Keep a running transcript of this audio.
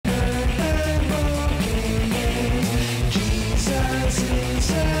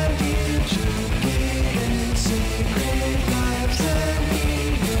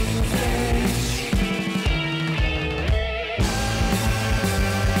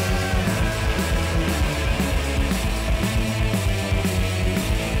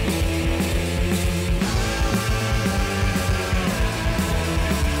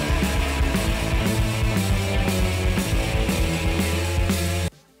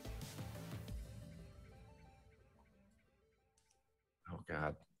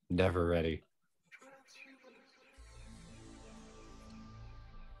God, never ready.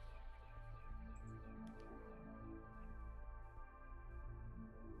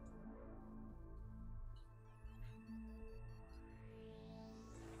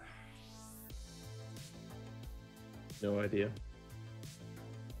 No idea.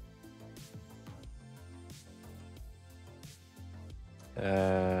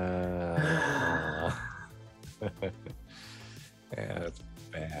 Yeah, it's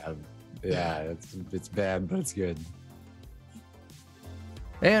bad. Yeah, it's bad, but it's good.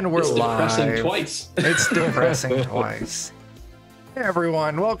 And we're It's depressing live. twice. It's depressing twice. Hey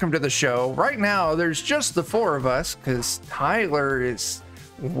everyone, welcome to the show. Right now, there's just the four of us because Tyler is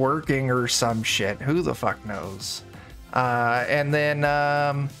working or some shit. Who the fuck knows? And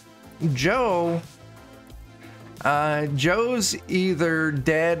then Joe. Joe's either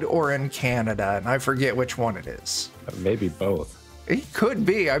dead or in Canada, and I forget which one it is. Maybe both. He could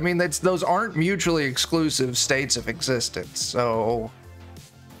be. I mean, those aren't mutually exclusive states of existence, so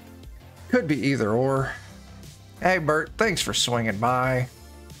could be either or. Hey, Bert, thanks for swinging by.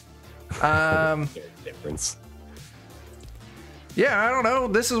 Difference. Yeah, I don't know.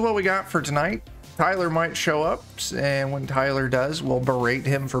 This is what we got for tonight. Tyler might show up, and when Tyler does, we'll berate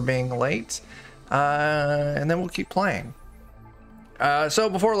him for being late. And then we'll keep playing. So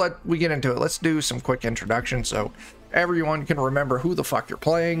before we get into it, let's do some quick introductions so everyone can remember who the fuck you're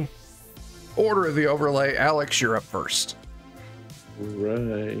playing. Order of the overlay. Alex, you're up first.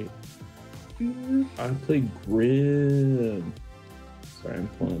 Right. I play Grim. Sorry, I'm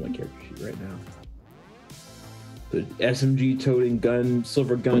pulling my character sheet right now. The SMG toting,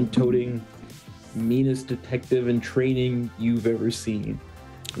 silver gun toting, meanest detective in training you've ever seen.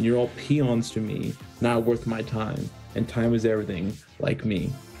 And you're all peons to me, not worth my time. And time is everything, like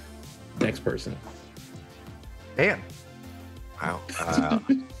me. Next person. Dan. Wow.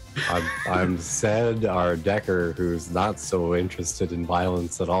 I'm Zed, our Decker, who's not so interested in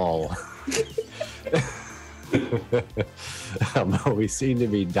violence at all. But we seem to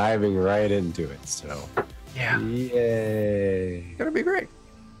be diving right into it, so Yeah. yay. Gonna be great.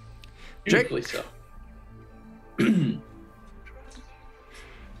 Beautifully so.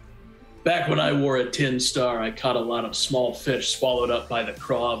 Back when I wore a tin star, I caught a lot of small fish swallowed up by the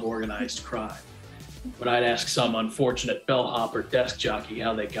craw of organized crime. When I'd ask some unfortunate bellhop or desk jockey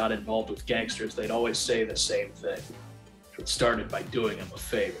how they got involved with gangsters, they'd always say the same thing. It started by doing them a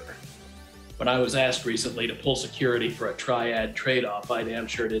favor. When I was asked recently to pull security for a triad trade-off, I damn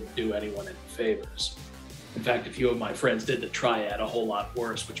sure didn't do anyone any favors. In fact, a few of my friends did the triad a whole lot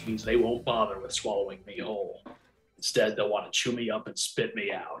worse, which means they won't bother with swallowing me whole. Instead, they'll want to chew me up and spit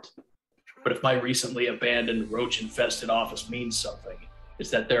me out. But if my recently abandoned roach-infested office means something,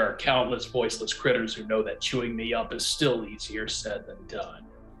 it's that there are countless voiceless critters who know that chewing me up is still easier said than done.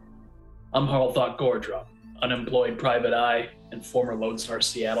 I'm Harlthot Gordrum, unemployed private eye and former Lone Star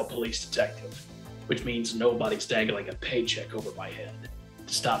Seattle police detective, which means nobody's dangling a paycheck over my head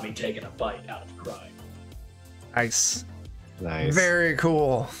to stop me taking a bite out of crime. Nice. Nice. Very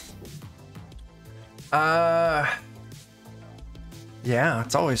cool. Yeah,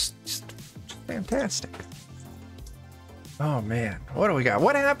 it's always just fantastic. Oh man, what do we got?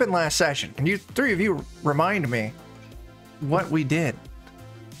 What happened last session? Can you three of you remind me what we did?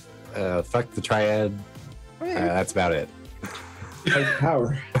 Fuck the triad. That's about it.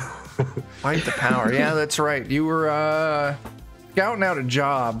 Power. Fight the power. Yeah, that's right. You were scouting out a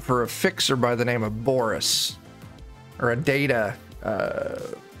job for a fixer by the name of Boris, or a data,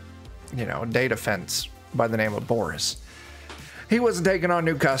 data fence by the name of Boris. He wasn't taking on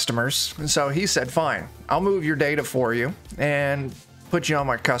new customers, and so he said, fine, I'll move your data for you and put you on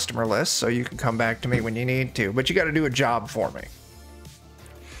my customer list so you can come back to me when you need to, but you got to do a job for me.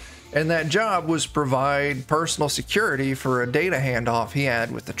 And that job was provide personal security for a data handoff he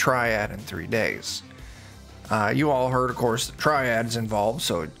had with the triad in 3 days. You all heard, of course, the triad's involved,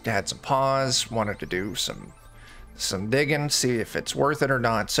 so it had some pause, wanted to do some digging, see if it's worth it or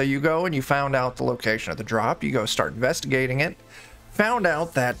not. So you go and you found out the location of the drop. You go start investigating it. Found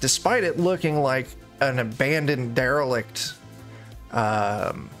out that despite it looking like an abandoned derelict,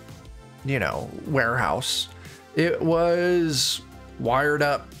 warehouse, it was wired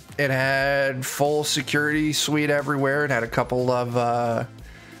up. It had full security suite everywhere. It had a couple of,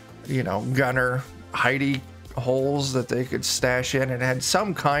 gunner hidey holes that they could stash in. It had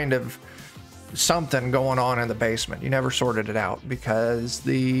some kind of something going on in the basement. You never sorted it out because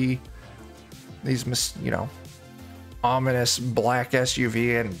these ominous black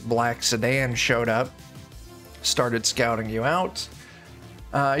SUV and black sedan showed up, started scouting you out.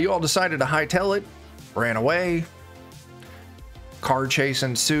 You all decided to hightail it, ran away. car chase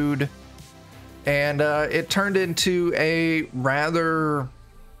ensued, and it turned into a rather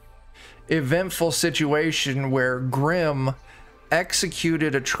eventful situation where Grim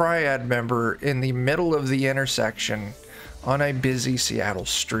executed a triad member in the middle of the intersection on a busy Seattle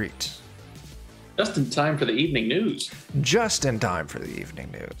street. Just in time for the evening news. Just in time for the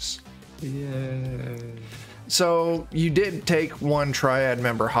evening news. Yay. So you did take one triad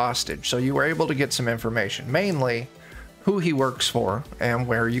member hostage, so you were able to get some information, mainly who he works for and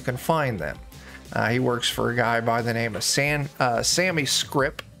where you can find them. He works for a guy by the name of Sammy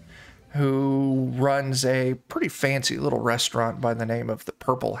Scripp, who runs a pretty fancy little restaurant by the name of the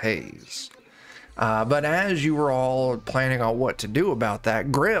Purple Haze. But as you were all planning on what to do about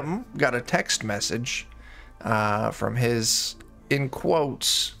that, Grim got a text message from his, in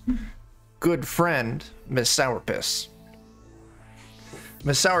quotes, good friend, Miss Sourpiss.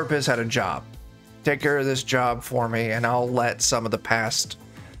 Miss Sourpiss had a job. Take care of this job for me, and I'll let some of the past,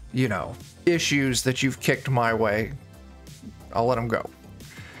 you know, issues that you've kicked my way, I'll let them go.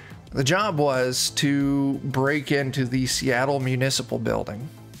 The job was to break into the Seattle Municipal Building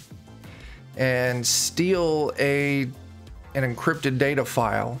and steal an encrypted data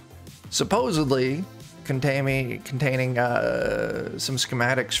file, supposedly containing some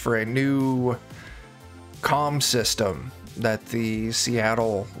schematics for a new comm system that the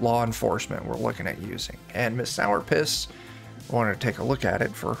Seattle law enforcement were looking at using. And Miss Sourpiss wanted to take a look at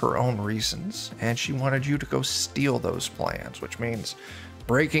it for her own reasons, and she wanted you to go steal those plans, which means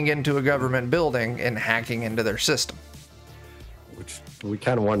breaking into a government building and hacking into their system. Which we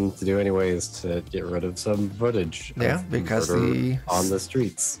kind of wanted to do anyways, to get rid of some footage. Yeah, because on the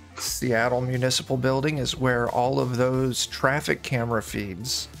streets. Seattle Municipal Building is where all of those traffic camera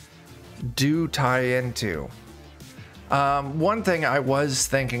feeds do tie into. One thing I was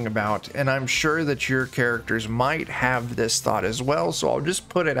thinking about, and I'm sure that your characters might have this thought as well, so I'll just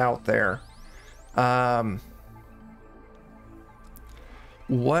put it out there.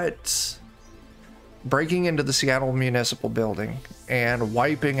 What breaking into the Seattle Municipal Building and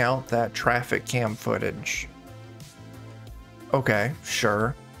wiping out that traffic cam footage? Okay,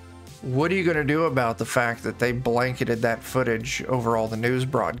 sure. What are you going to do about the fact that they blanketed that footage over all the news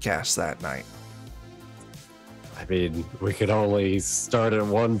broadcasts that night? I mean, we could only start at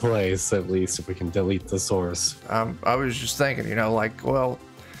one place, at least, if we can delete the source. I was just thinking, you know, like, well,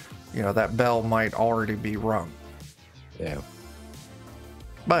 you know, that bell might already be rung. Yeah.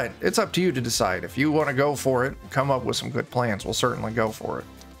 But it's up to you to decide. If you want to go for it, come up with some good plans. We'll certainly go for it.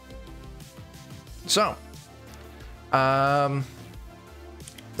 So, that's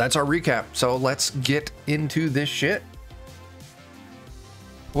our recap. So let's get into this shit.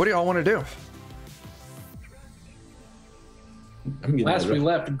 What do y'all want to do? Last we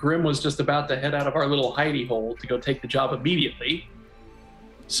left, Grim was just about to head out of our little hidey hole to go take the job immediately.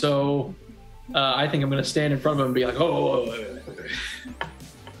 So I think I'm going to stand in front of him and be like, oh, wait.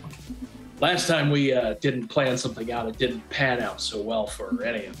 Last time we didn't plan something out, it didn't pan out so well for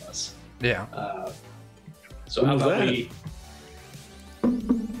any of us. Yeah. So how about we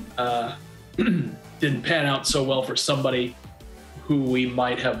didn't pan out so well for somebody who we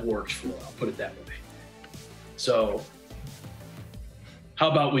might have worked for, I'll put it that way. So how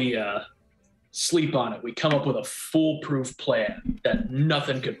about we sleep on it? We come up with a foolproof plan that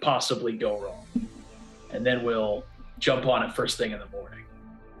nothing could possibly go wrong. And then we'll jump on it first thing in the morning.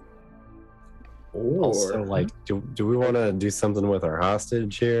 Also, like, do we want to do something with our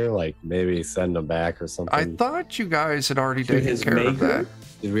hostage here? Like, maybe send him back or something? I thought you guys had already taken care of that.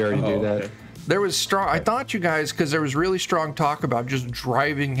 Did we already do that? Okay. There was strong. I thought you guys, because there was really strong talk about just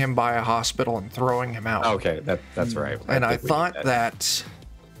driving him by a hospital and throwing him out. Okay, that's right. And I thought that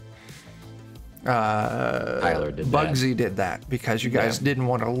Tyler did Bugsy did that because you guys didn't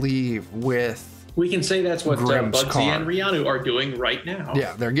want to leave with. We can say that's what Grim's Bugsy car. and Rianu are doing right now.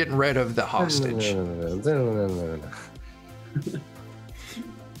 Yeah, they're getting rid of the hostage. No.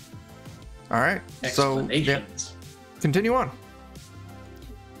 All right, so continue on.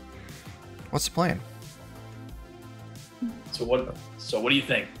 What's the plan? So what do you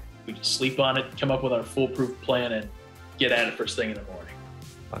think? We just sleep on it, come up with our foolproof plan, and get at it first thing in the morning.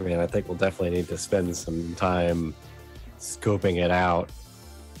 I mean, I think we'll definitely need to spend some time scoping it out.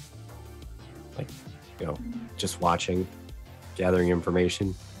 Like, you know, just watching, gathering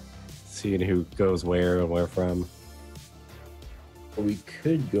information, seeing who goes where and where from. We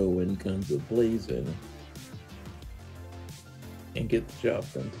could go in guns a-blazing and get the job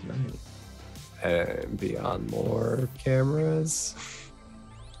done tonight. And be on more cameras.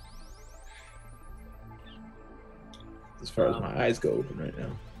 As far as my eyes go open right now.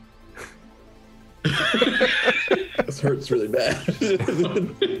 This hurts really bad.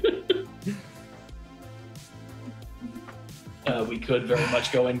 We could very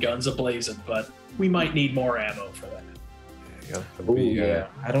much go in guns a-blazing, but we might need more ammo for that. It'll be, yeah.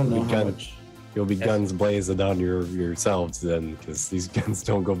 I don't know be how gun- much. You'll be guns blazing on yourselves then, because these guns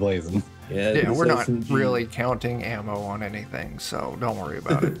don't go blazing. Yeah, Yeah, this we're not SMG really counting ammo on anything, so don't worry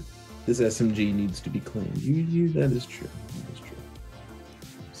about it. This SMG needs to be cleaned. That is true. That is true.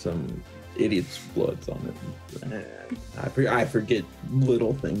 Some idiot's blood's on it. I forget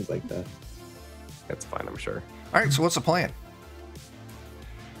little things like that. That's fine, I'm sure. All right, so what's the plan?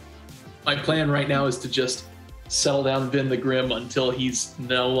 My plan right now is to just settle down Vin the Grim until he's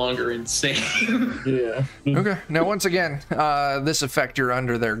no longer insane. Yeah. Okay. Now, once again, this effect you're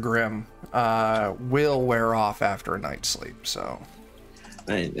under there, Grim, will wear off after a night's sleep. So,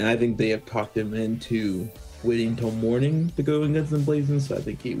 I think they have talked him into waiting till morning to go in Guns and Blazing, so I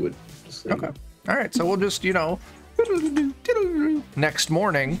think he would just okay. All right. So we'll just, next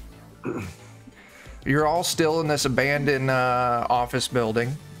morning, you're all still in this abandoned office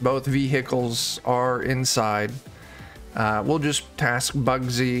building. Both vehicles are inside. We'll just task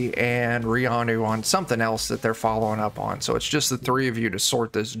Bugsy and Rianu on something else that they're following up on. So it's just the three of you to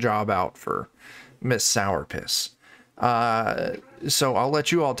sort this job out for Miss Sourpiss. So I'll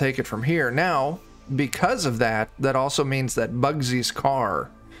let you all take it from here. Now, because of that, that also means that Bugsy's car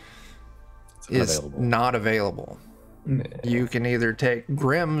is not available. You can either take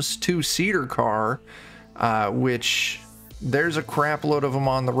Grim's two-seater car, which there's a crap load of them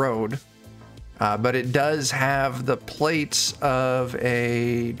on the road, but it does have the plates of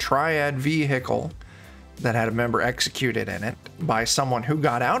a triad vehicle that had a member executed in it by someone who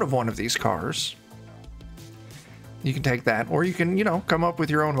got out of one of these cars. You can take that, or you can, come up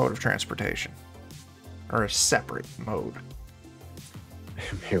with your own mode of transportation, or a separate mode.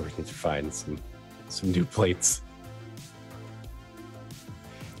 Maybe we need to find some new plates.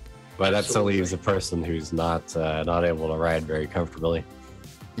 But that still leaves a person who's not able to ride very comfortably.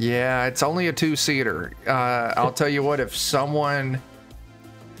 Yeah, it's only a two-seater. I'll tell you what, if someone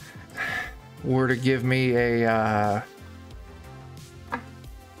were to give me a...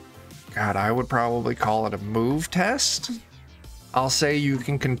 God, I would probably call it a move test. I'll say you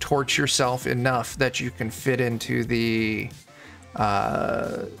can contort yourself enough that you can fit into the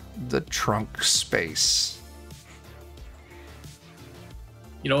trunk space.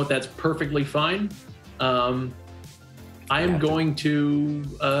 You know what? That's perfectly fine. I am going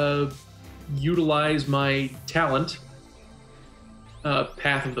to utilize my talent,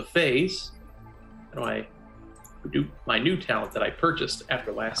 Path of the Phase. How do I do my new talent that I purchased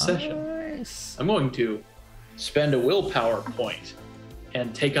after last session? Nice. I'm going to spend a willpower point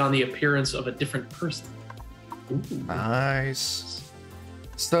and take on the appearance of a different person. Ooh. Nice.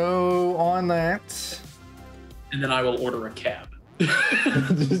 So on that, And then I will order a cab. Yeah.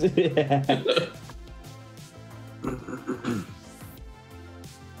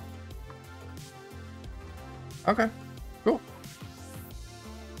 okay, cool.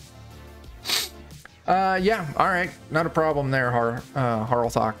 Yeah, all right, not a problem there,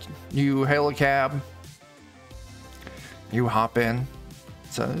 Harlthok. You hail a cab. You hop in.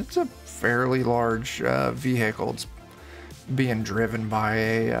 It's a fairly large vehicle. It's being driven by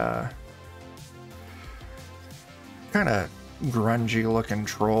a kind of grungy looking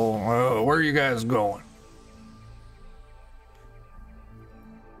troll. Oh, where are you guys going?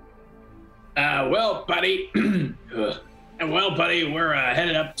 Well, buddy, we're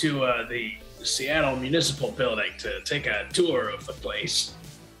headed up to the Seattle Municipal Building to take a tour of the place.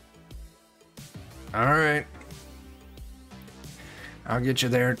 All right. I'll get you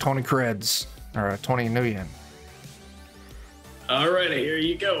there 20 creds, or 20 new yen. All right, here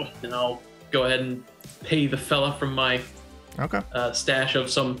you go. And I'll go ahead and pay the fella from my stash of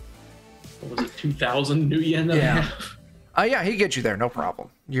some, what was it, 2,000 new yen that I have? Yeah, he gets you there, no problem.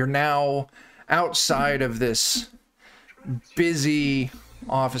 You're now outside of this busy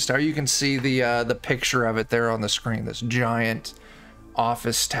office tower. You can see the picture of it there on the screen, this giant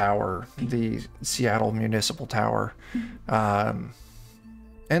office tower, the Seattle Municipal Tower,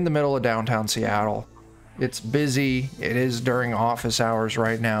 in the middle of downtown Seattle. It's busy. It is during office hours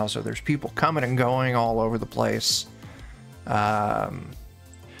right now, so there's people coming and going all over the place.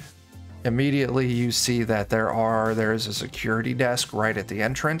 Immediately you see that there's a security desk right at the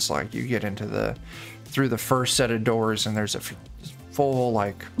entrance. Like, you get through the first set of doors, and there's a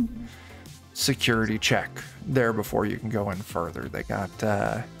full security check there before you can go in further. They got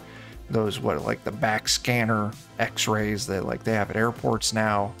those the back scanner x-rays that they have at airports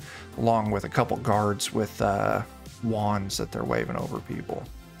now, along with a couple guards with wands that they're waving over people.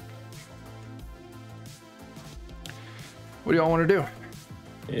 What do y'all want to do?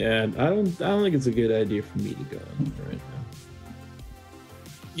 Yeah, I don't think it's a good idea for me to go in right now.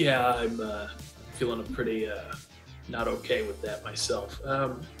 Yeah, I'm feeling pretty not okay with that myself.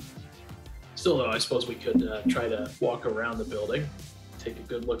 Still, though, I suppose we could try to walk around the building, take a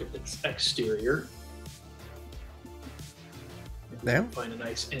good look at its exterior. Yeah. Find a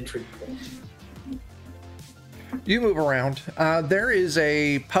nice entry point. You move around. There is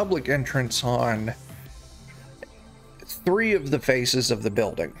a public entrance on 3 of the faces of the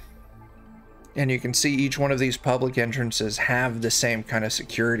building. And you can see each one of these public entrances have the same kind of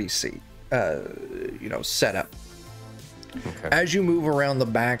security setup. Okay. As you move around the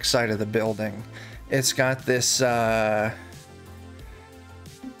back side of the building, it's got this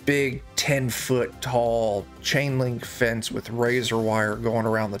big 10-foot tall chain link fence with razor wire going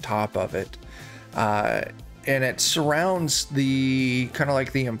around the top of it. And it surrounds the kind of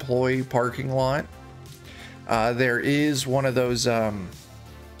like the employee parking lot. There is one of those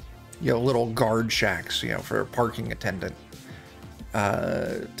little guard shacks, for a parking attendant,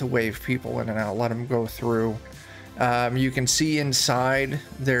 to wave people in and out, let them go through. You can see inside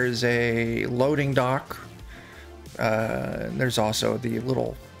there's a loading dock. There's also the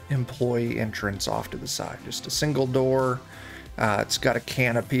little employee entrance off to the side, just a single door. It's got a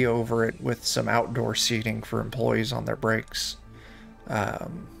canopy over it with some outdoor seating for employees on their breaks.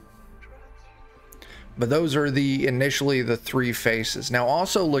 But those are initially the 3 faces. Now,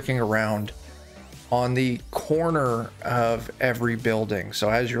 also looking around on the corner of every building. So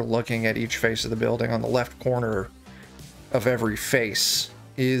as you're looking at each face of the building, on the left corner of every face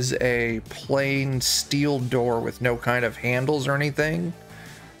is a plain steel door with no kind of handles or anything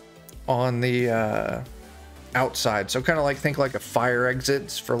on the outside. So kind of think like a fire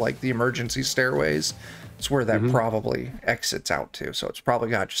exits for like the emergency stairways. It's where that probably exits out to. So it's probably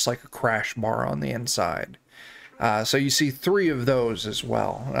got just like a crash bar on the inside. So you see 3 of those as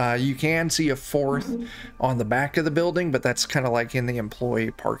well. You can see a 4th on the back of the building, but that's kind of like in the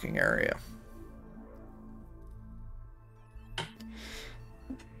employee parking area.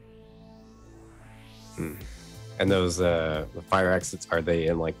 And those the fire exits, are they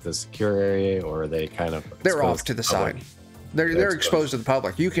in like the secure area, or are they kind of they're off to the side? They're exposed to the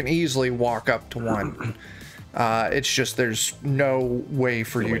public. You can easily walk up to one. It's just there's no way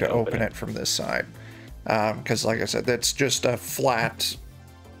for you to open it from this side. Because like I said, that's just a flat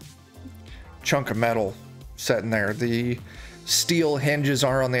chunk of metal sitting there. The steel hinges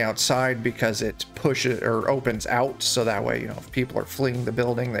are on the outside because it pushes or opens out, so that way, if people are fleeing the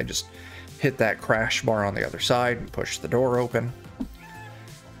building, they just hit that crash bar on the other side and push the door open.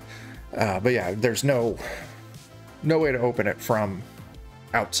 But yeah, there's no way to open it from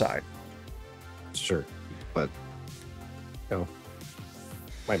outside. Sure, but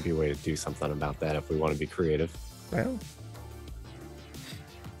might be a way to do something about that if we want to be creative. Well,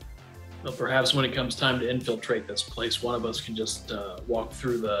 Perhaps when it comes time to infiltrate this place, one of us can just walk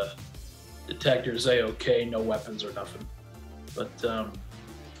through the detectors, say, okay, no weapons or nothing. But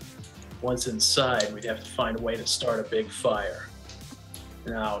once inside, we'd have to find a way to start a big fire.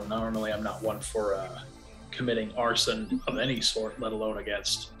 Now, normally I'm not one for committing arson of any sort, let alone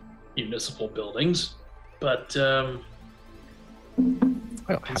against municipal buildings. But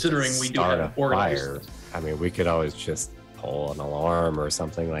considering we do have an organized fire, I mean, we could always just pull an alarm or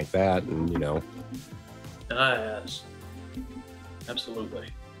something like that, and yes, absolutely.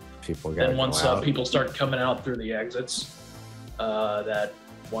 People got. And once people start coming out through the exits, that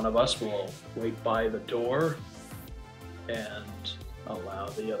one of us will wait by the door and allow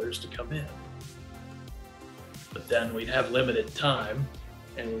the others to come in. But then we'd have limited time,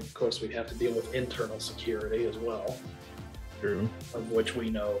 and of course we'd have to deal with internal security as well. True. Of which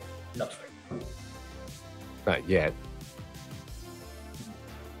we know nothing. Not yet.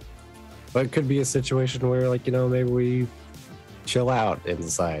 But it could be a situation where, maybe we chill out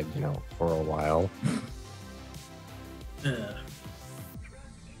inside, for a while. Yeah.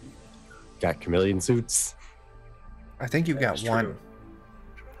 Got chameleon suits. I think you've got one. True.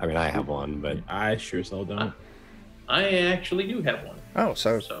 I mean, I have one, but I sure as hell don't. I actually do have one. Oh,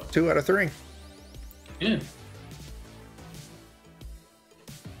 so 2 out of 3. Yeah.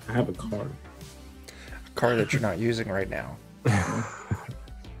 I have a car. A car that you're not using right now. yeah,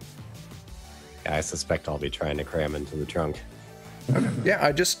 I suspect I'll be trying to cram into the trunk. Yeah,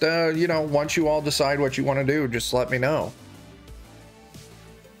 I just, once you all decide what you want to do, just let me know.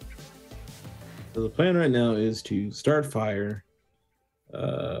 So the plan right now is to start fire.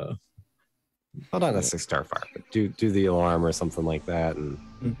 Well, not necessarily start fire, but do the alarm or something like that. And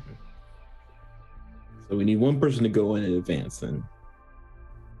so we need one person to go in advance then.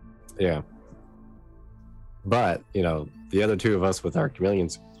 yeah. But, you know, the other two of us with our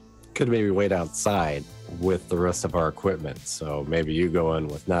chameleons could maybe wait outside with the rest of our equipment. So maybe you go in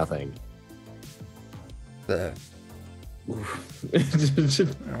with nothing. Okay.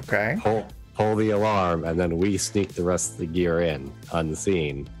 Pull the alarm, and then we sneak the rest of the gear in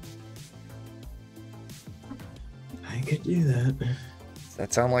unseen. I could do that. Does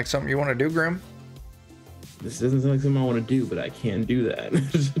that sound like something you want to do, Grim? This doesn't sound like something I want to do, but I can do that.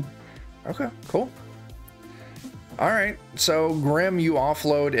 Okay, cool. All right, so Grim, you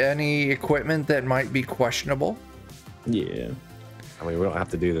offload any equipment that might be questionable. Yeah. I mean, we don't have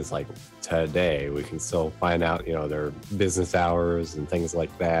to do this like today. We can still find out, you know, their business hours and things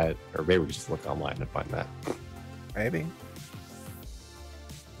like that. Or maybe we can just look online and find that. Maybe.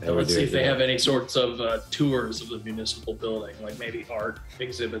 So let's see if they have any sorts of tours of the municipal building, like maybe art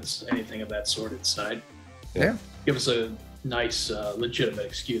exhibits, anything of that sort inside. Yeah. Give us a nice, legitimate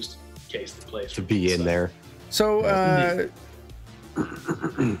excuse in case the place to be in there. So,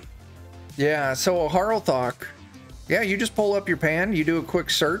 yeah, so a Harlthok, yeah, you just pull up your pan, you do a quick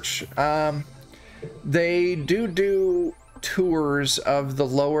search. They do tours of the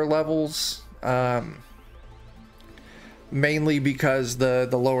lower levels, mainly because the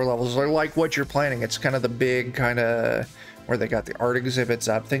lower levels are like what you're planning. It's kind of the big kind of where they got the art exhibits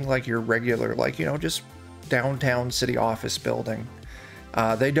up, things like your regular, like, you know, just downtown city office building.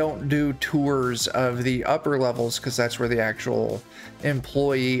 They don't do tours of the upper levels because that's where the actual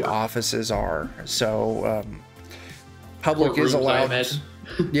employee offices are. So public is allowed.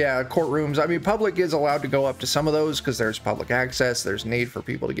 Yeah, courtrooms. I mean, public is allowed to go up to some of those because there's public access. There's need for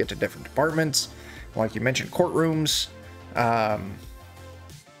people to get to different departments. Like you mentioned, courtrooms. But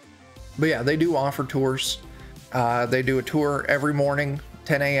yeah, they do offer tours. They do a tour every morning,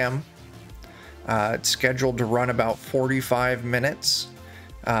 10 a.m. It's scheduled to run about 45 minutes.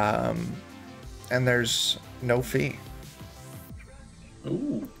 And there's no fee.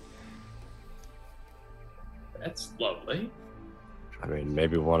 Ooh. That's lovely. I mean,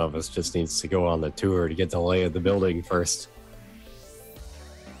 maybe one of us just needs to go on the tour to get the lay of the building first.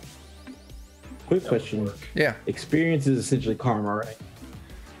 Quick question. Yeah. Experience is essentially karma, right?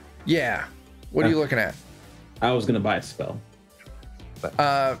 Yeah. What are you looking at? I was going to buy a spell.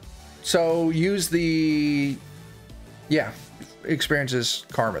 So use the, yeah, experiences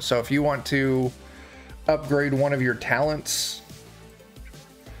karma. So if you want to upgrade one of your talents,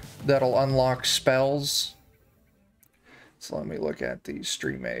 that'll unlock spells. So let me look at the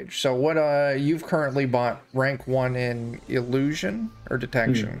stream age. So what you've currently bought rank 1 in illusion or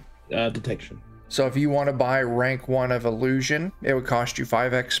detection? Detection. So if you want to buy rank 1 of illusion, it would cost you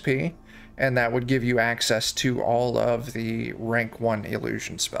 5 XP, and that would give you access to all of the rank 1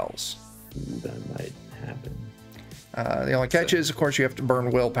 illusion spells. That might happen. The only catch is, of course, you have to burn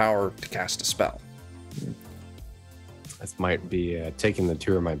willpower to cast a spell. This might be, taking the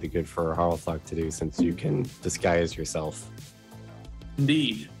tour might be good for Harlthok to do since you can disguise yourself.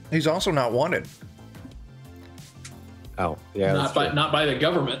 Indeed. He's also not wanted. Oh, yeah. Not by the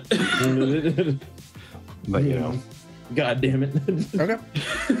government. But, you know. God damn it. Okay.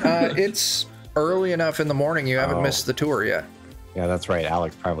 It's early enough in the morning. You haven't missed the tour yet. Yeah, that's right.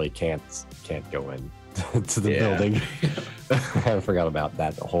 Alex probably can't go in to the building. I forgot about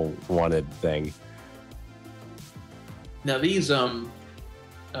that whole wanted thing. Now these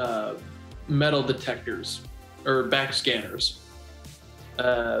metal detectors or back scanners,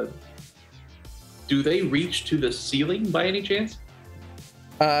 do they reach to the ceiling by any chance?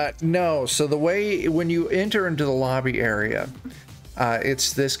 No. So the way when you enter into the lobby area,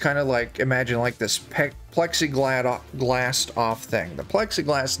 it's this kind of like, imagine like this plexiglass off thing. The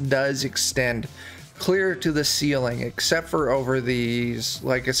plexiglass does extend clear to the ceiling, except for over these,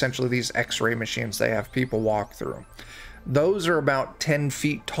 like essentially these X-ray machines they have people walk through. Those are about 10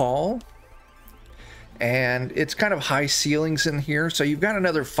 feet tall, and it's kind of high ceilings in here, so you've got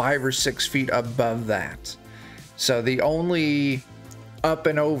another 5 or 6 feet above that. So the only up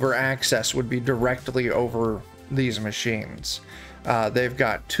and over access would be directly over these machines. They've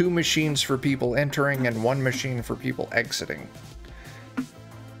got 2 machines for people entering and 1 machine for people exiting.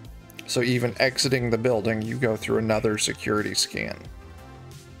 So even exiting the building, you go through another security scan.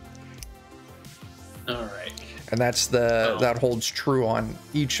 All right. And that's that holds true on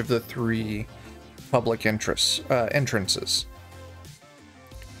each of the 3 public entrances.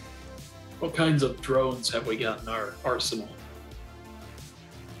 What kinds of drones have we got in our arsenal?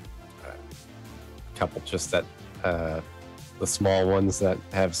 A couple just that, the small ones that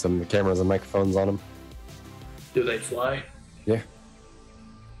have some cameras and microphones on them. Do they fly? Yeah.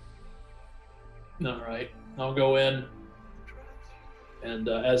 All right. I'll go in, and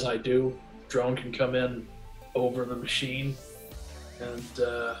as I do, drone can come in over the machine, and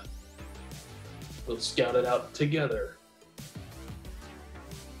we'll scout it out together.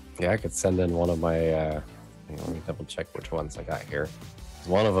 Yeah, I could send in one of my. Let me double check which ones I got here.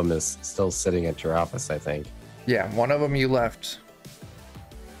 One of them is still sitting at your office, I think. Yeah, one of them you left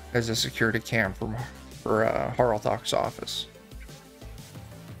as a security cam for Harlthok's office.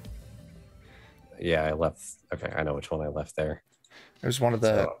 Yeah, I left. Okay, I know which one I left there. It was one of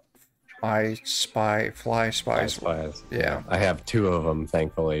the fly spies. Spies. Yeah. I have two of them,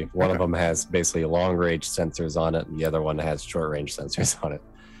 thankfully. One of them has basically long range sensors on it, and the other one has short range sensors on it.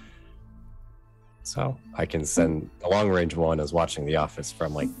 So I can send the long range one is watching the office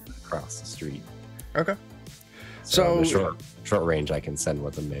from like across the street. Okay. So the short range I can send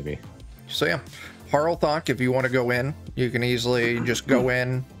with them maybe. So yeah, Harlthok, if you want to go in, you can easily just go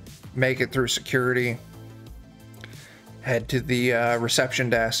in, make it through security, head to the reception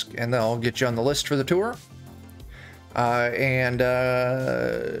desk, and they'll get you on the list for the tour. And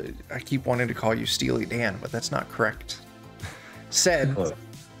I keep wanting to call you Steely Dan, but that's not correct. Said,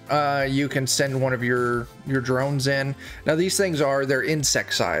 you can send one of your drones in. Now these things they're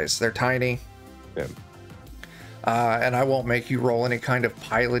insect size. They're tiny. Yeah. And I won't make you roll any kind of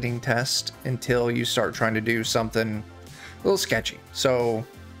piloting test until you start trying to do something a little sketchy. So,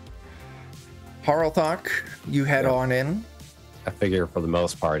 Harlthok, you head on in. I figure for the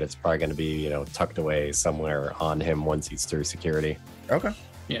most part, it's probably going to be, tucked away somewhere on him once he's through security. Okay.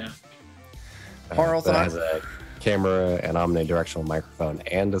 Yeah. Harlthok that has a camera, an omnidirectional microphone,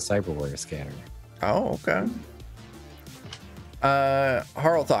 and a cyberware scanner. Oh, okay.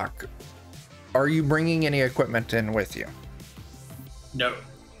 Harlthok, are you bringing any equipment in with you? No.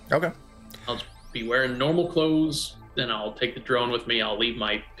 Okay. I'll just be wearing normal clothes. Then I'll take the drone with me. I'll leave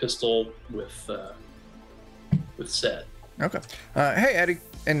my pistol with Seth. Okay. Hey, Eddie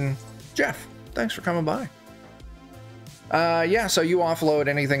and Jeff, thanks for coming by. Yeah, so you offload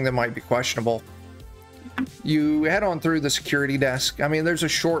anything that might be questionable. You head on through the security desk. I mean, there's a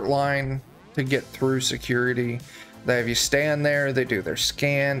short line to get through security. They have you stand there. They do their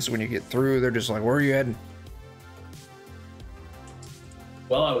scans. When you get through, they're just like, where are you heading?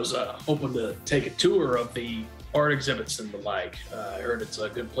 Well, I was hoping to take a tour of the art exhibits and the like. I heard it's a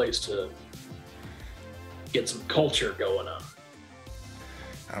good place to get some culture going on.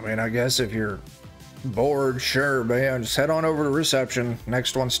 I mean, I guess if you're bored, sure, but yeah, just head on over to reception.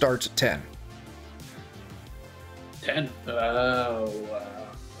 Next one starts at 10. 10?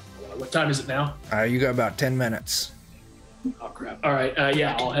 What time is it now? You got about 10 minutes. Oh, crap. All right.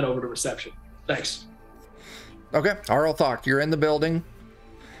 Yeah, I'll head over to reception. Thanks. Okay. Harlthok, you're in the building.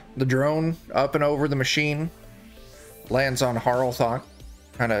 The drone up and over the machine lands on Harlthok.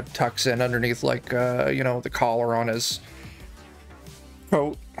 Kind of tucks in underneath, like, the collar on his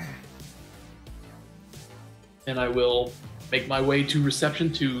coat. And I will make my way to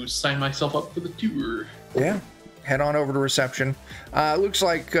reception to sign myself up for the tour. Yeah. Head on over to reception. Looks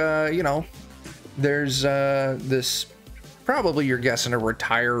like, there's this, probably you're guessing a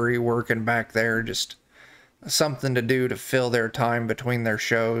retiree working back there, just something to do to fill their time between their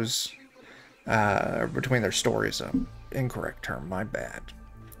shows, between their stories. Incorrect term, my bad.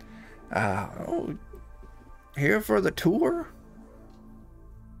 Here for the tour?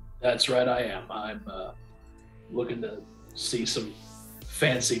 That's right, I am. I'm looking to see some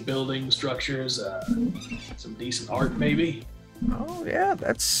fancy building structures, some decent art, maybe. Oh yeah,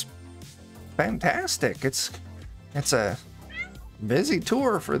 that's fantastic. It's a busy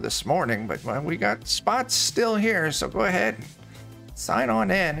tour for this morning, but we got spots still here, so go ahead, sign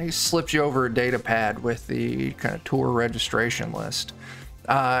on in. He slips you over a data pad with the kind of tour registration list.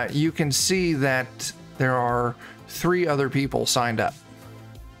 You can see that there are 3 other people signed up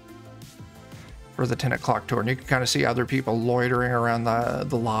for the 10 o'clock tour, and you can kind of see other people loitering around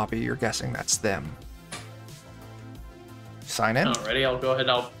the lobby. You're guessing that's them. Sign in. Alrighty, I'll go ahead.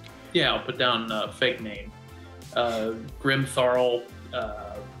 I'll put down fake name. Grimtharl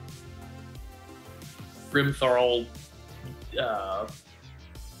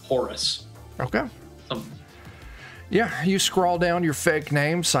Horace. Okay. Yeah, you scroll down your fake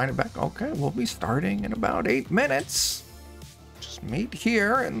name, sign it back. Okay, we'll be starting in about 8 minutes. Just meet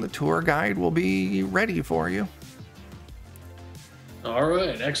here and the tour guide will be ready for you. All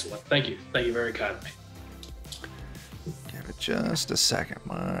right, excellent. Thank you. Thank you very kindly. Give it just a second.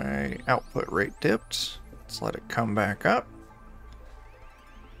 My output rate dipped. Let's let it come back up.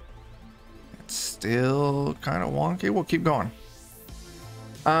 It's still kind of wonky. We'll keep going.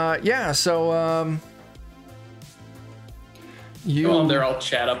 Yeah, so you go on there, I'll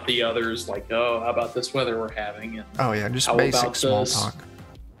chat up the others, like, oh, how about this weather we're having? And oh yeah, just how basic about small this? talk.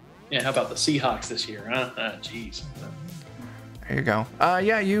 Yeah, how about the Seahawks this year, huh? Ah, jeez. There you go.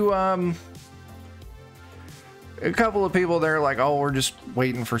 Yeah, you, a couple of people there are like, oh, we're just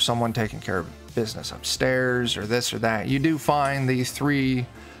waiting for someone taking care of business upstairs or this or that. You do find these 3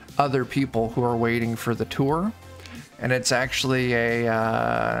 other people who are waiting for the tour, and it's actually it's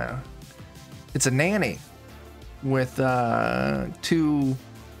a nanny with 2,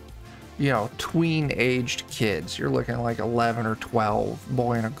 you know, tween-aged kids. You're looking at like 11 or 12,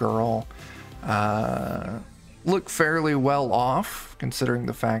 boy and a girl. Look fairly well off, considering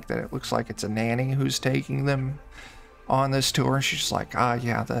the fact that it looks like it's a nanny who's taking them on this tour. She's just like, yeah,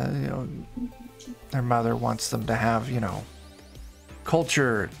 you know, their mother wants them to have, you know,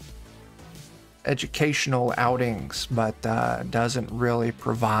 culture, educational outings, but doesn't really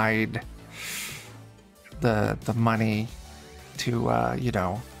provide the money to, you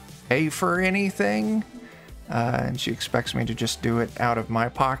know, pay for anything. And she expects me to just do it out of my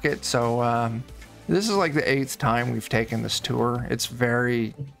pocket. So this is like the 8th time we've taken this tour. It's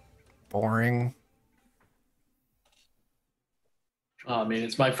very boring. I mean,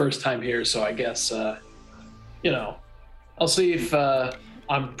 it's my first time here, so I guess, you know, I'll see if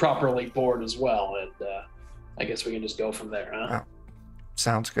I'm properly bored as well, and I guess we can just go from there, huh? Oh,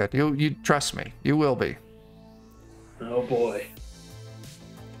 sounds good. You trust me. You will be. Oh, boy.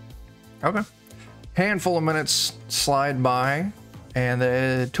 Okay. Handful of minutes slide by, and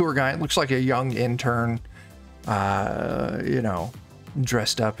the tour guide looks like a young intern, you know,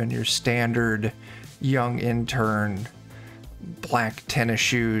 dressed up in your standard young intern, black tennis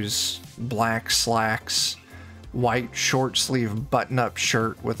shoes, black slacks, white short sleeve button-up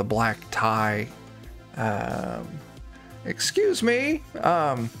shirt with a black tie. Excuse me,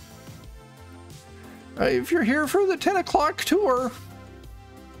 if you're here for the 10 o'clock tour,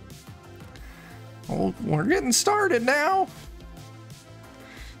 well, we're getting started now.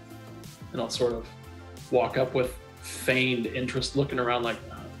 And I'll sort of walk up with feigned interest, looking around like,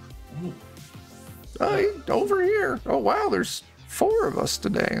 Over here. Oh, wow, there's 4 of us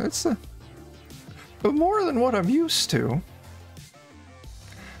today. That's more than what I'm used to.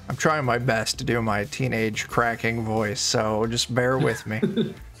 I'm trying my best to do my teenage cracking voice, so just bear with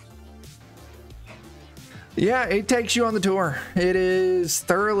me. Yeah, it takes you on the tour. It is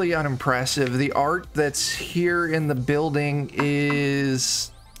thoroughly unimpressive. The art that's here in the building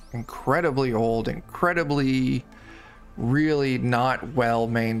is incredibly old, incredibly, really not well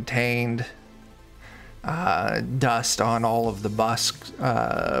maintained. Dust on all of the busts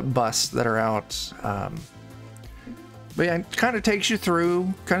that are out. But yeah, it kind of takes you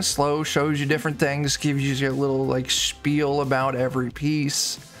through, kind of slow, shows you different things, gives you a little like spiel about every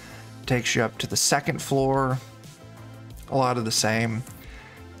piece. Takes you up to the 2nd floor, a lot of the same.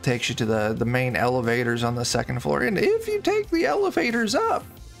 Takes you to the main elevators on the 2nd floor, and if you take the elevators up,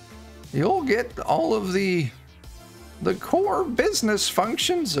 you'll get all of the core business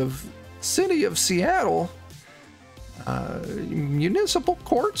functions of City of Seattle. Municipal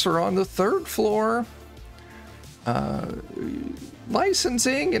courts are on the 3rd floor.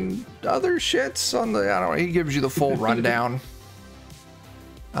 Licensing and other shits on the, I don't know, he gives you the full rundown.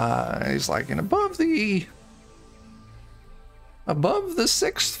 He's like, and above the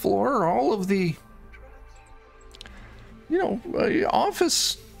 6th floor, all of the, you know,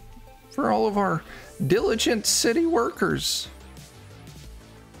 office for all of our diligent city workers.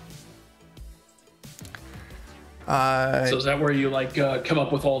 So is that where you like come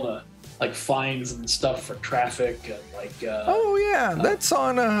up with all the like fines and stuff for traffic and like? Oh yeah, that's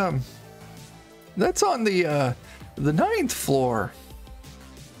on the 9th floor.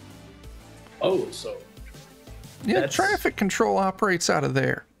 Oh, so yeah, traffic control operates out of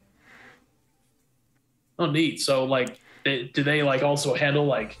there. Oh, neat. So like, do they like also handle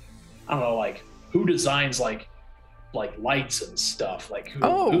like, I don't know, like who designs like lights and stuff? Like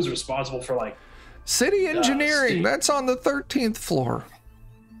who's responsible for like city engineering? That's on the 13th floor.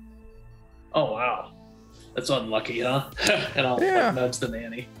 Oh wow, that's unlucky, huh? And I'll like, nudge the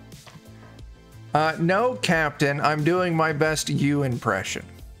nanny. No, Captain, I'm doing my best you impression.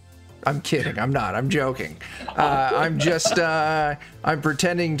 I'm kidding. I'm not. I'm joking. I'm just, I'm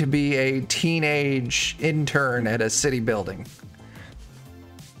pretending to be a teenage intern at a city building.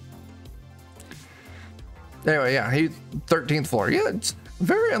 Anyway, yeah, 13th floor. Yeah, it's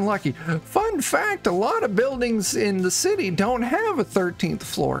very unlucky. Fun fact, a lot of buildings in the city don't have a 13th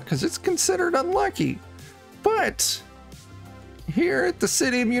floor because it's considered unlucky. But here at the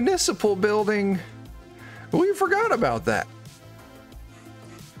city municipal building, we forgot about that.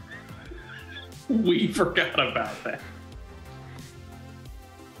 We forgot about that.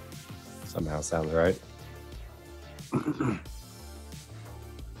 Somehow sounds right.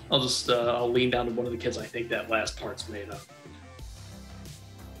 I'll lean down to one of the kids. I think that last part's made up.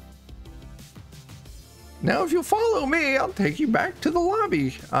 Now, if you'll follow me, I'll take you back to the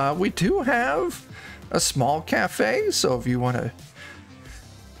lobby. We do have a small cafe, so if you want to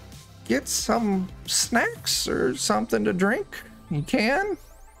get some snacks or something to drink, you can.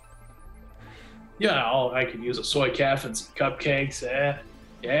 Yeah, I could use a soy calf and some cupcakes.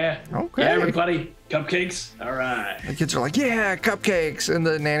 Yeah. Okay. Yeah, everybody, cupcakes. All right. The kids are like, yeah, cupcakes. And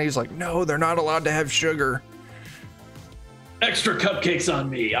the nanny's like, no, they're not allowed to have sugar. Extra cupcakes on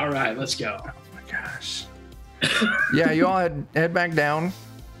me. All right, let's go. Oh my gosh. Yeah, you all head back down.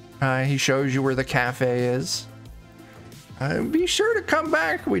 He shows you where the cafe is. Be sure to come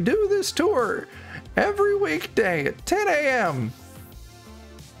back. We do this tour every weekday at 10 a.m.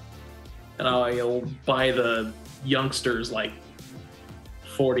 And I'll buy the youngsters like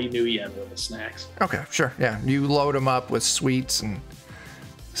 40 new yen worth of snacks. Okay, sure. Yeah, you load them up with sweets and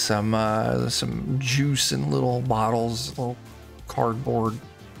some juice in little bottles, little cardboard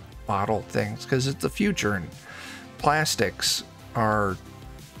bottle things, because it's the future and plastics are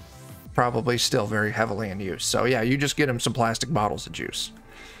probably still very heavily in use. So yeah, you just get them some plastic bottles of juice.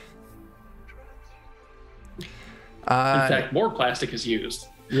 In fact, more plastic is used.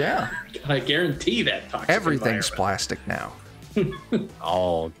 Yeah. I guarantee that toxic Everything's environment. plastic now.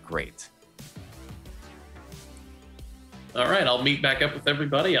 All great. All right, I'll meet back up with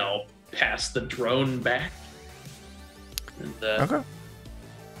everybody. I'll pass the drone back. And Okay.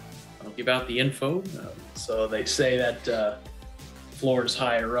 I'll give out the info. So they say that floors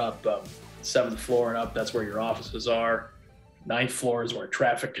higher up, 7th floor and up, that's where your offices are. 9th floor is where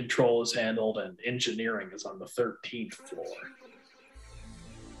traffic control is handled, and engineering is on the 13th floor.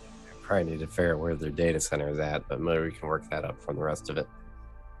 Probably need to figure out where their data center is at, but maybe we can work that up from the rest of it.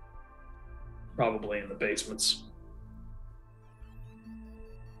 Probably in the basements.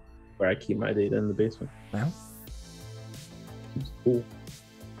 Where I keep my data in the basement. Yeah. It's cool.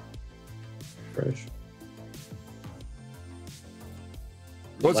 Fresh.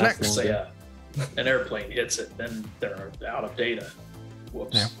 What's Last next? one. Say an airplane hits it, then they're out of data.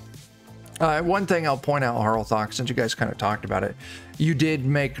 Whoops. Yeah. One thing I'll point out, Harlthok, since you guys kind of talked about it, you did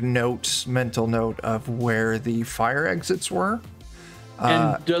make mental note of where the fire exits were.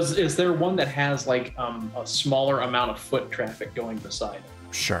 And is there one that has like a smaller amount of foot traffic going beside it?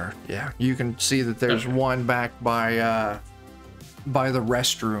 Sure. Yeah, you can see that there's one back by the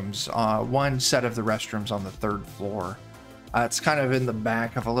restrooms. One set of the restrooms on the 3rd floor. It's kind of in the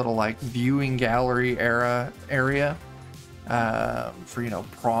back of a little like viewing gallery area for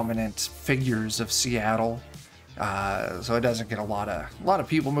prominent figures of Seattle. So it doesn't get a lot of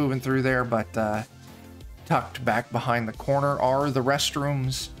people moving through there, but tucked back behind the corner are the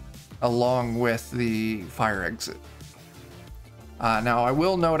restrooms, along with the fire exit. Now I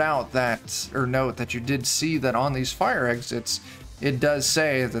will note that you did see that on these fire exits, it does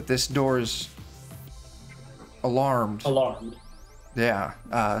say that this door is alarmed.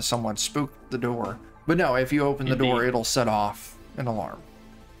 Yeah, someone spooked the door. But no, if you open the door, it'll set off an alarm.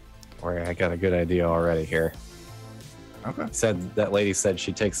 Or I got a good idea already here. Okay. That lady said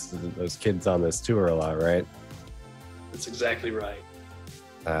she takes those kids on this tour a lot, right? That's exactly right.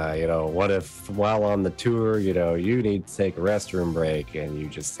 What if while on the tour, you need to take a restroom break and you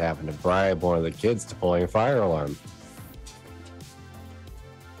just happen to bribe one of the kids to pulling a fire alarm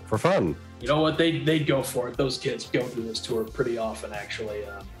for fun? You know what? They'd go for it. Those kids go through this tour pretty often, actually.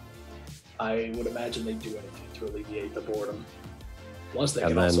 I would imagine they'd do anything to alleviate the boredom. Plus, they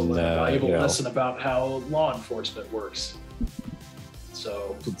can also learn a valuable lesson about how law enforcement works.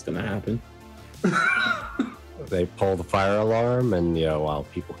 So What's gonna happen? They pull the fire alarm, and while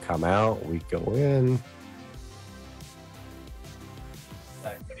people come out, we go in.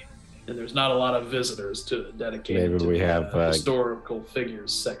 And there's not a lot of visitors dedicated to the historical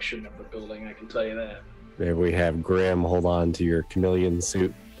figures section of the building, I can tell you that. Maybe we have Graham hold on to your chameleon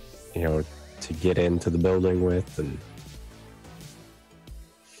suit, to get into the building with, and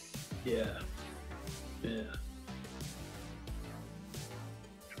Yeah.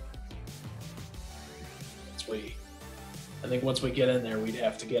 I think once we get in there, we'd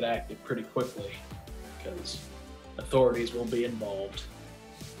have to get active pretty quickly because authorities will be involved.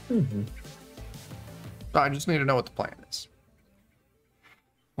 Mm-hmm. I just need to know what the plan is.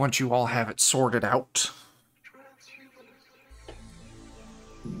 Once you all have it sorted out.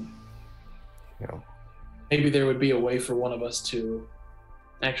 Maybe there would be a way for one of us to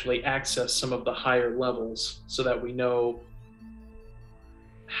actually access some of the higher levels so that we know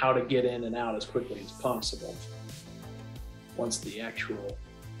how to get in and out as quickly as possible. Once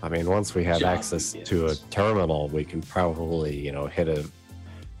once we have access to a terminal, we can probably,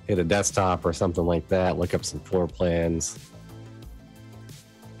 hit hit a desktop or something like that, look up some floor plans.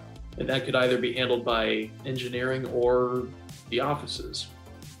 And that could either be handled by engineering or the offices.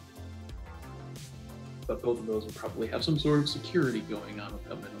 But both of those will probably have some sort of security going on with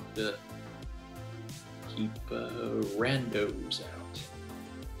them to keep randos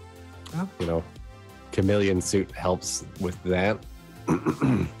out. You know, chameleon suit helps with that.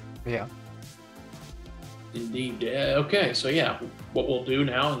 Yeah. Indeed. Okay, so yeah, what we'll do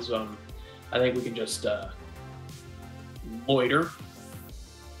now is I think we can just loiter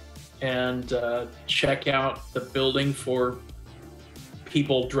and check out the building for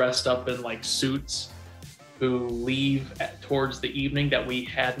people dressed up in like suits who leave towards the evening that we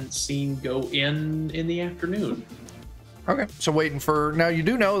hadn't seen go in the afternoon. Okay, so waiting for... Now, you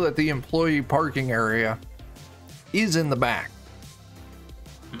do know that the employee parking area is in the back.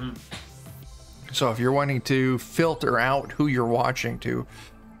 Mhm. So if you're wanting to filter out who you're watching to,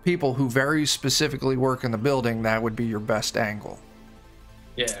 people who very specifically work in the building, that would be your best angle.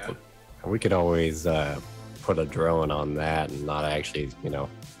 Yeah. We could always put a drone on that and not actually, you know.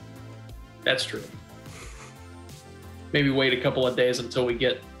 That's true. Maybe wait a couple of days until we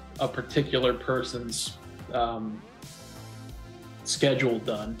get a particular person's schedule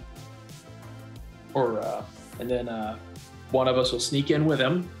done. And then one of us will sneak in with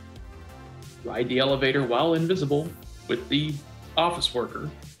him, ride the elevator while invisible with the office worker,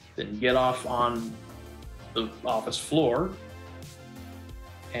 then get off on the office floor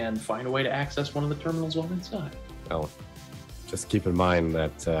and find a way to access one of the terminals while inside. Well, just keep in mind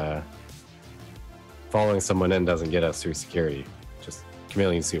that following someone in doesn't get us through security. Just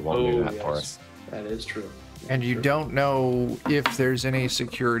chameleon suit won't do that for us. That is true. And you don't know if there's any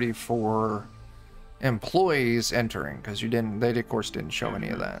security for employees entering, because they of course didn't show any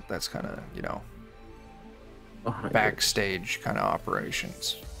of that. That's kind of, you know, backstage kind of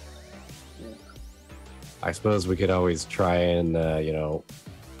operations. I suppose we could always try and, you know,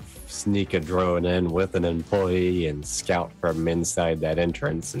 sneak a drone in with an employee and scout from inside that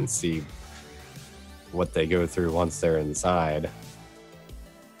entrance and see what they go through once they're inside.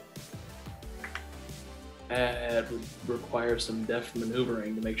 That would require some deft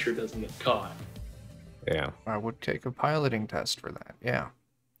maneuvering to make sure it doesn't get caught. Yeah. I would take a piloting test for that. Yeah.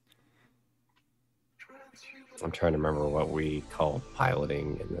 I'm trying to remember what we call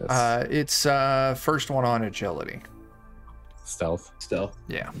piloting in this. It's first one on agility. Stealth? Stealth.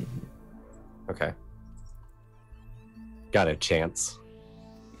 Yeah. Okay. Got a chance.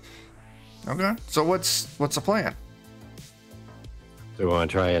 Okay. So what's the plan? Do we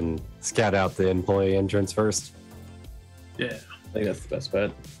want to try and scout out the employee entrance first? Yeah. I think that's the best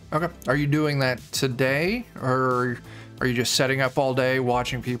bet. Okay. Are you doing that today, or are you just setting up all day,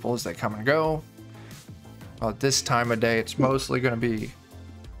 watching people as they come and go? Well, at this time of day, it's mostly going to be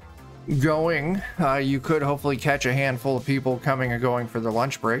going. You could hopefully catch a handful of people coming and going for their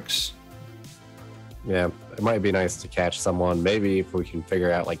lunch breaks. Yeah, it might be nice to catch someone. Maybe if we can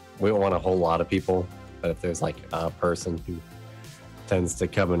figure out, like, we don't want a whole lot of people, but if there's like a person who tends to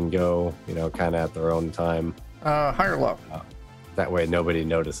come and go, you know, kind of at their own time. High or low? That way nobody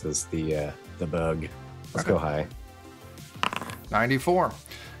notices the bug. Let's go high. 94.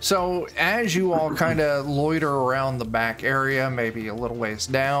 So as you all kind of loiter around the back area, maybe a little ways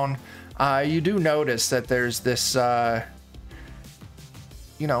down, you do notice that there's this,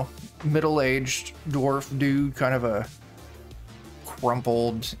 you know, middle-aged dwarf dude, kind of a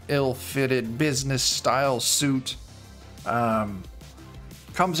crumpled, ill-fitted business-style suit,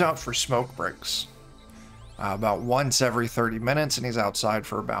 comes out for smoke breaks about once every 30 minutes, and he's outside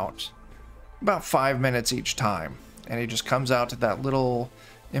for about 5 minutes each time. And he just comes out to that little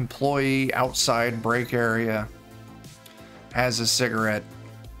employee outside break area, has a cigarette,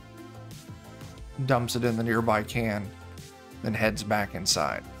 dumps it in the nearby can, then heads back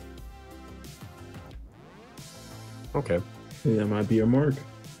inside. Okay. That might be our mark.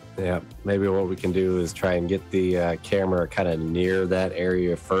 Yeah, maybe what we can do is try and get the camera kind of near that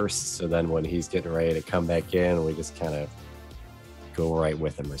area first, so then when he's getting ready to come back in, we just kind of go right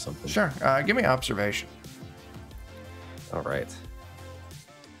with him or something. Sure. Give me observation. All right.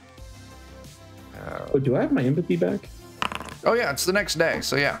 Oh, do I have my empathy back? Oh yeah, it's the next day,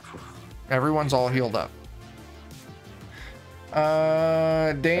 so yeah. Everyone's all healed up.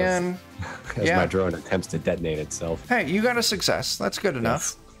 Dan. As Yeah. my drone attempts to detonate itself. Hey, you got a success. That's good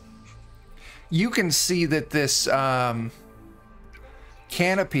enough. You can see that this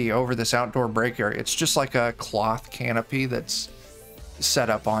canopy over this outdoor break area, it's just like a cloth canopy that's set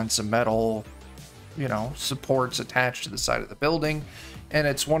up on some metal, you know, supports attached to the side of the building. and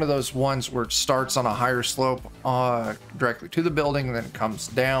it's one of those ones where it starts on a higher slope directly to the building and then comes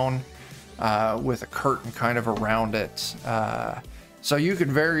down with a curtain kind of around it. So you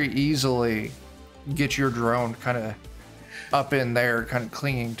could very easily get your drone kind of up in there, kind of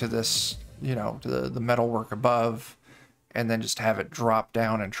clinging to this, you know, to the metalwork above, and then just have it drop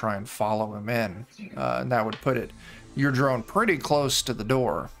down and try and follow him in. And that would put your drone pretty close to the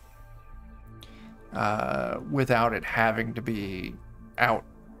door without it having to be out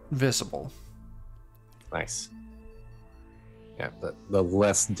visible. Nice. Yeah, the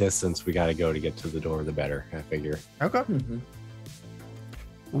less distance we got to go to get to the door, the better, I figure. Okay. Mm-hmm.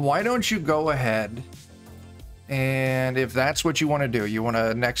 Why don't you go ahead, and if that's what you want to do, you want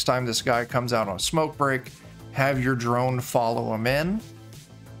to, next time this guy comes out on a smoke break, have your drone follow him in.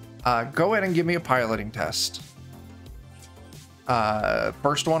 Go ahead and give me a piloting test.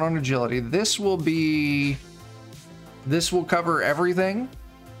 First one on agility. This will cover everything.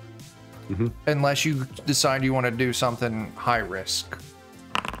 Mm-hmm. Unless you decide you want to do something high risk.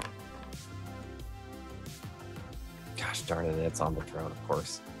 Gosh darn it, it's on the drone, of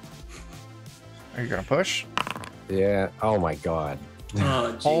course. Are you gonna push? Yeah. Oh my god.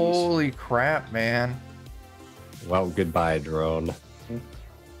 Oh, jeez. Holy crap, man. Well, goodbye, drone.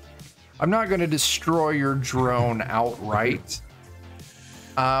 I'm not gonna destroy your drone outright.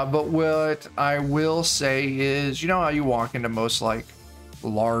 But what I will say is, you know how you walk into most like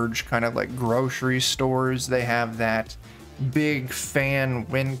large kind of like grocery stores, they have that big fan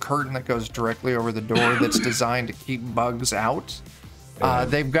wind curtain that goes directly over the door that's designed to keep bugs out.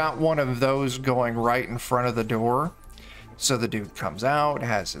 They've got one of those going right in front of the door. So the dude comes out,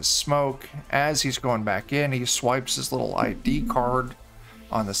 has his smoke. As he's going back in, he swipes his little ID card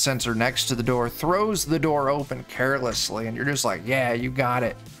on the sensor next to the door, throws the door open carelessly, and you're just like, yeah, you got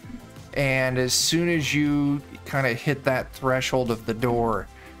it. And as soon as you kind of hit that threshold of the door,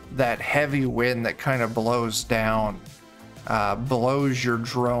 that heavy wind that kind of blows down, blows your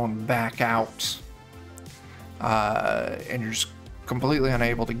drone back out. And you're just completely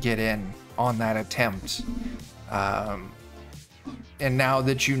unable to get in on that attempt. And now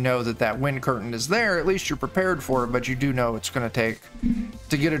that you know that that wind curtain is there, at least you're prepared for it, but you do know it's going to take,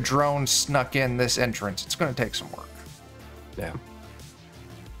 to get a drone snuck in this entrance, it's going to take some work. Yeah.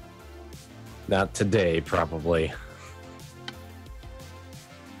 Not today, probably.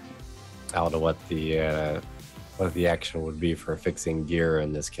 I don't know what the action would be for fixing gear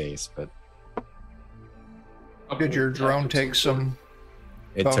in this case, but Did your drone take some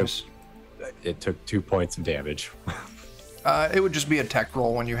bonus? It took 2 points of damage. It would just be a tech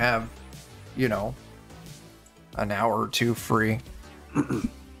roll when you have, you know, an hour or two free.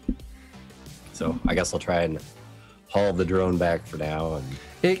 So I guess I'll try and haul the drone back for now. And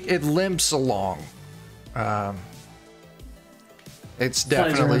it limps along. It's Flies around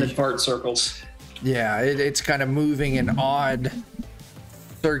in definitely, fart circles. yeah, it's kind of moving in odd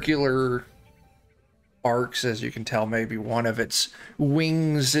circular arcs, as you can tell. Maybe one of its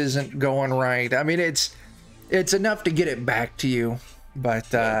wings isn't going right. I mean, it's enough to get it back to you, but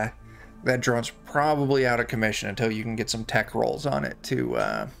that drone's probably out of commission until you can get some tech rolls on it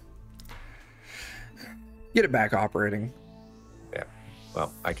to get it back operating. yeah,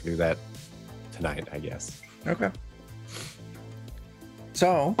 well, I can do that tonight, I guess. Okay.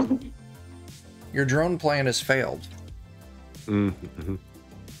 So, your drone plan has failed. Mm-hmm.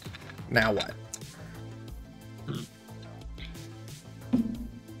 Now what?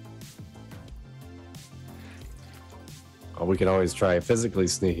 Well, we can always try physically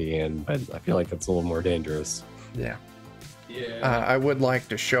sneaking in, but I feel like that's a little more dangerous. Yeah. Yeah. I would like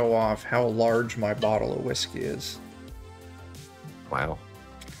to show off how large my bottle of whiskey is. Wow.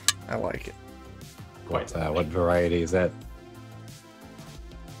 I like it. What variety is that?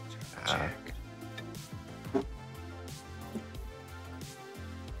 Check.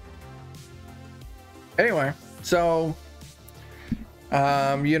 Anyway, so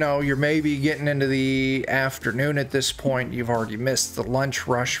you know, you're maybe getting into the afternoon at this point. You've already missed the lunch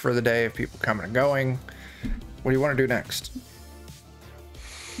rush for the day of people coming and going. What do you want to do next?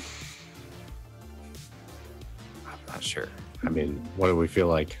 I'm not sure. I mean, what do we feel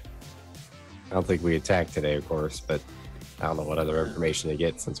like? I don't think we attacked today, of course, but I don't know what other information to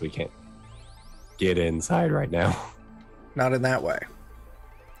get since we can't get inside right now. Not in that way.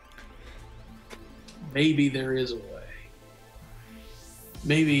 Maybe there is a way.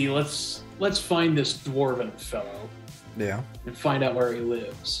 Maybe let's find this dwarven fellow Yeah. and find out where he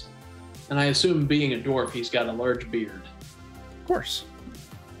lives. And I assume, being a dwarf, he's got a large beard. Of course.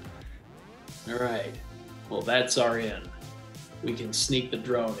 All right. Well, that's our in. We can sneak the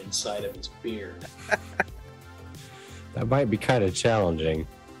drone inside of his beard. That might be kind of challenging.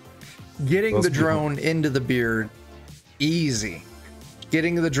 Getting Most the drone into the beard, easy.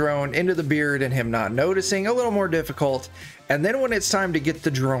 Getting the drone into the beard and him not noticing, a little more difficult. And then when it's time to get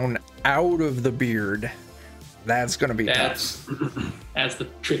the drone out of the beard, that's going to be tough. That's the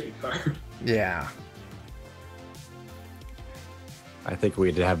tricky part. Yeah. I think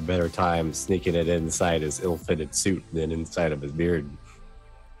we'd have a better time sneaking it inside his ill-fitted suit than inside of his beard.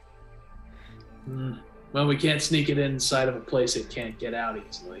 Well, we can't sneak it inside of a place it can't get out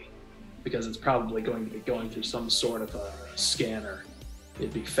easily, because it's probably going to be going through some sort of a scanner.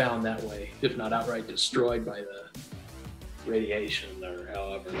 It'd be found that way, if not outright destroyed by the radiation or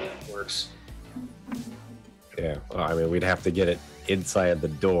however that works. Yeah, well, I mean, we'd have to get it inside the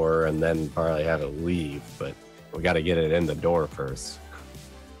door and then probably have it leave, but we got to get it in the door first.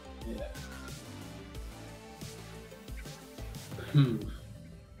 Yeah.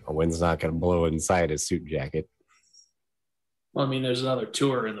 A wind's not going to blow inside his suit jacket. Well, I mean, there's another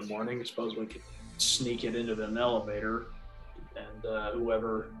tour in the morning. I suppose we could sneak it into an elevator, and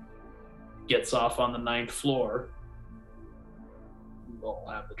whoever gets off on the 9th floor, we'll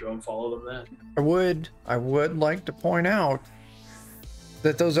have the drone follow them then. I would like to point out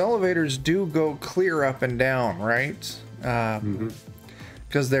that those elevators do go clear up and down, right?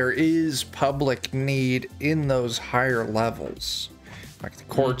 Because there is public need in those higher levels. Like the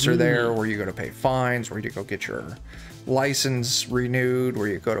courts are there where you go to pay fines, where you go get your license renewed, where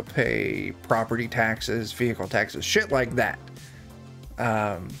you go to pay property taxes, vehicle taxes, shit like that.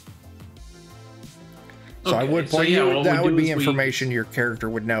 So I would point out that would be information your character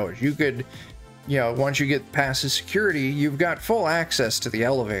would know. Is you could, once you get past the security, you've got full access to the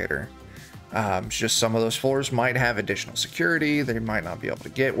elevator. It's just some of those floors might have additional security. They might not be able to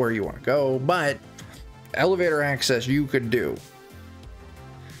get where you want to go, but elevator access you could do.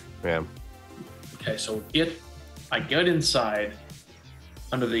 Yeah. Okay, so I got inside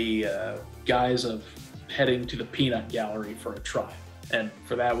under the guise of heading to the peanut gallery for a trial. And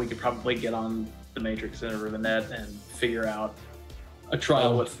for that, we could probably get on the Matrix or the net and figure out a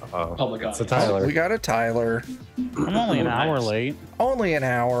trial with public audience. It's a Tyler. We got a Tyler. I'm only an hour late. Only an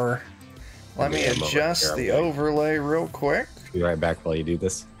hour. Let me adjust the overlay real quick. Be right back while you do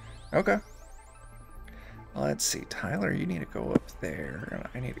this. Okay. Let's see, Tyler, you need to go up there, and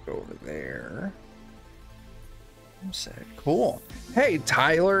I need to go over there. Said, cool. Hey,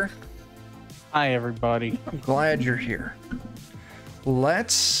 Tyler. Hi, everybody. I'm glad you're here.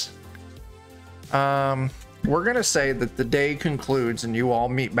 Let's, we're gonna say that the day concludes and you all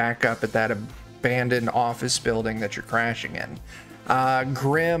meet back up at that abandoned office building that you're crashing in.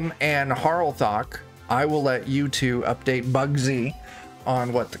 Grim and Harlthok, I will let you two update Bugsy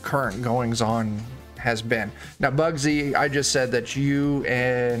on what the current goings on has been. Now, Bugsy, I just said that you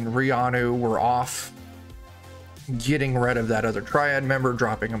and Rianu were off getting rid of that other triad member,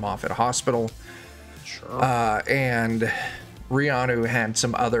 dropping him off at a hospital. Sure. And Rianu had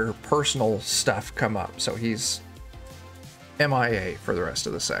some other personal stuff come up, so he's MIA for the rest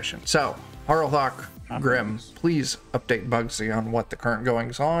of the session. So, Harlthok, Grim, please update Bugsy on what the current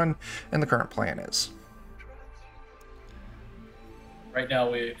goings on and the current plan is. Right now,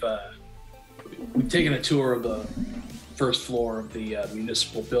 we've taken a tour of the first floor of the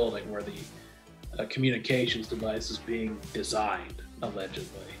municipal building where the communications device is being designed,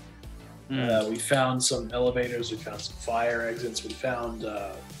 allegedly. We found some elevators, we found some fire exits, we found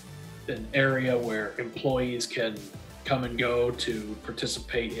an area where employees can come and go to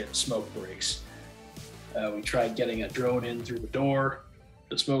participate in smoke breaks. We tried getting a drone in through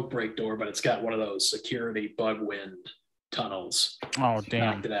the smoke break door, but it's got one of those security bug wind tunnels. Oh,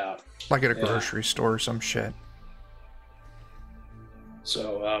 damn. Knocked it out. Like at a grocery store or some shit.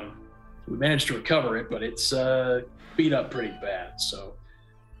 So we managed to recover it, but it's beat up pretty bad. So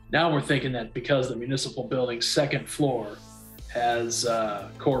now we're thinking that because the municipal building's second floor has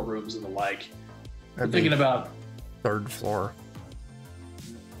courtrooms and the like, we're thinking about third floor.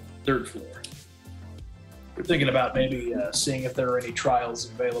 Third floor. We're thinking about maybe seeing if there are any trials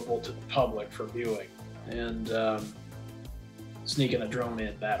available to the public for viewing, and sneaking a drone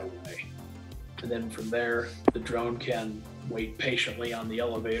in that way. And then from there, the drone can wait patiently on the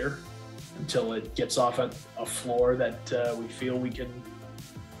elevator until it gets off at a floor that we feel we can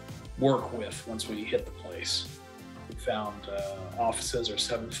work with once we hit the place. We found offices are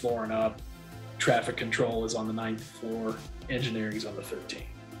 7th floor and up, traffic control is on the 9th floor, engineering is on the 13th.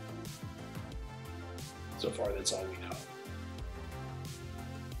 So far, that's all we know.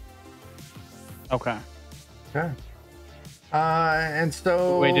 Okay. Okay. And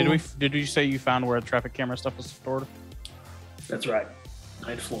so... Wait, did you say you found where the traffic camera stuff was stored? That's right.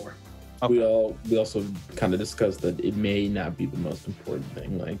 9th floor. Okay. we also kind of discussed that it may not be the most important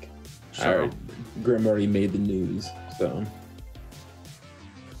thing. Like, Sure. Grim already made the news, so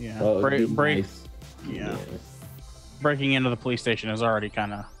Yeah. it'd be nice. Yeah. Breaking into the police station is already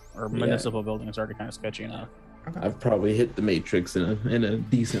kind of, or Yeah. municipal building is already kind of sketchy enough. I've probably hit the matrix in a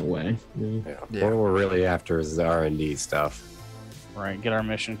decent way. Yeah. Yeah. What we're really after is the R&D stuff. Right. Get our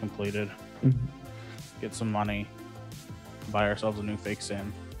mission completed. Get some money. Buy ourselves a new fake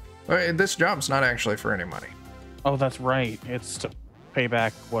sim. Well, this job's not actually for any money. Oh, that's right. It's to pay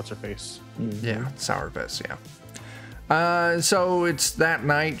back what's her face. Yeah, Sour Piss, yeah. So it's that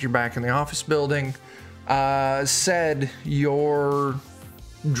night, you're back in the office building. Said your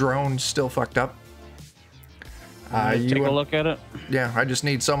drone's still fucked up. Take a look at it. Yeah, I just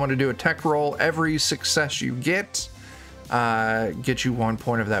need someone to do a tech roll. Every success you get you 1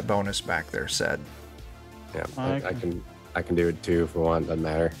 point of that bonus back there, said. Yeah, Okay. I can do it too if we want. Doesn't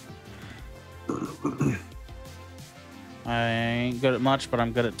matter. I ain't good at much, but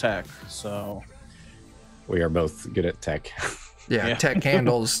I'm good at tech. So We are both good at tech. Yeah, Yeah. tech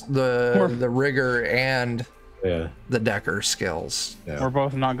handles the rigger and Yeah. the decker skills. Yeah. we're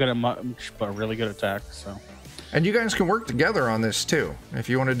both not good at much, but really good at tech. So And you guys can work together on this too. If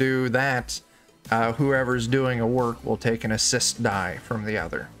you want to do that, whoever's doing a work will take an assist die from the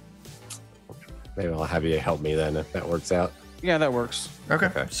other. Maybe I'll have you help me then if that works out. yeah, that works. Okay.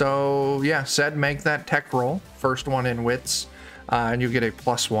 Okay. So yeah, said make that tech roll. First one in wits, and you get a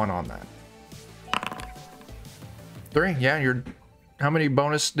 +1 on that. 3. Yeah, you're. How many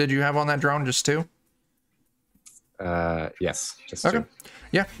bonus did you have on that drone? Just 2. Yes. Just Okay. two.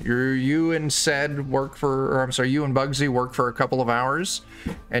 Yeah, you and said work for, or I'm sorry, you and Bugsy work for a couple of hours,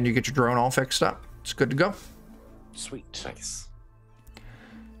 and you get your drone all fixed up. It's good to go. Sweet. Nice.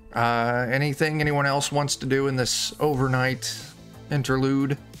 Anything anyone else wants to do in this overnight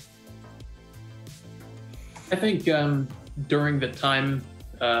interlude? I think during the time,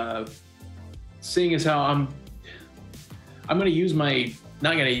 seeing as how I'm going to use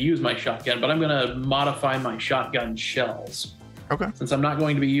not going to use my shotgun, but I'm going to modify my shotgun shells. Okay. Since I'm not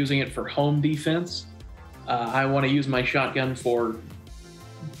going to be using it for home defense, I want to use my shotgun for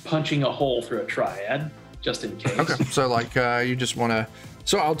punching a hole through a triad, just in case. Okay. So like you just want to.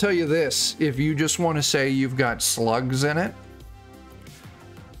 So I'll tell you this: if you just want to say you've got slugs in it,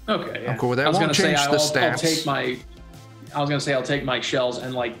 Okay. Yeah. I'm cool with that. I was Won't gonna say change the I'll stats. take my. I was gonna say I'll take my shells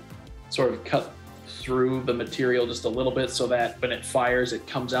and like sort of cut through the material just a little bit so that when it fires, it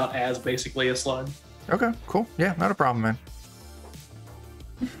comes out as basically a slug. Okay. Cool. Yeah, not a problem, man.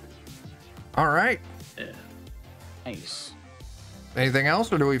 All right. Yeah. Nice. Anything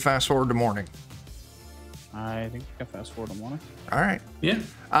else, or do we fast forward to morning? I think we can fast forward to morning. All right. Yeah.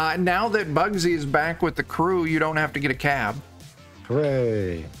 Now that Bugsy is back with the crew, you don't have to get a cab.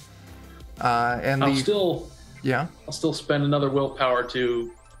 Hooray. And I'll still spend another willpower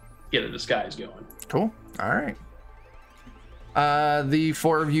to get a disguise going. Cool. All right. The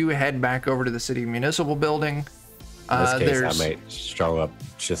 4 of you head back over to the city municipal building. In this case, there's I might show up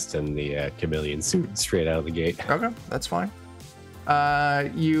just in the chameleon suit straight out of the gate. Okay, that's fine.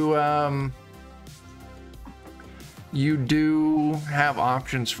 You do have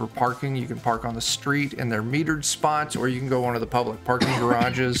options for parking. You can park on the street in their metered spots, or you can go one of the public parking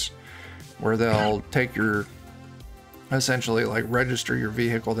garages where they'll take your, essentially like register your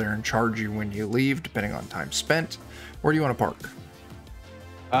vehicle there and charge you when you leave, depending on time spent. Where do you want to park?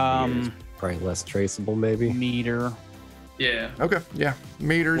 Probably less traceable, maybe. Meter. Yeah. Okay, yeah.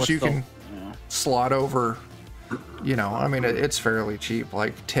 Meters What's you the- can yeah. slot over, you know, I mean, it's fairly cheap,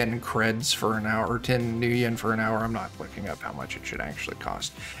 like 10 creds for an hour, or 10 new yen for an hour. I'm not looking up how much it should actually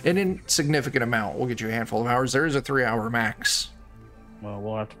cost. An insignificant amount will get you a handful of hours. There is a 3-hour max. Well,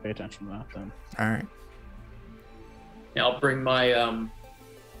 we'll have to pay attention to that then. All right. Yeah, I'll bring my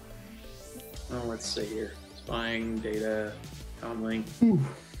let's see here. Spying data, comlink.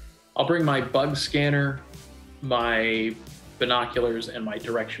 I'll bring my bug scanner, my binoculars, and my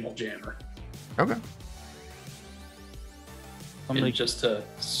directional jammer. Okay. Somebody, And just to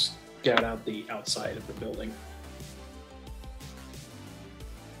scout out the outside of the building.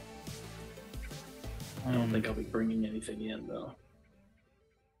 I don't think I'll be bringing anything in though.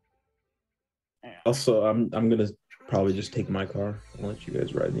 Also, I'm gonna probably just take my car and let you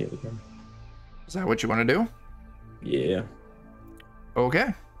guys ride in the other car. Is that what you want to do? Yeah.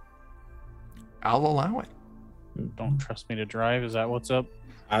 Okay. I'll allow it. don't trust me to drive. Is that what's up?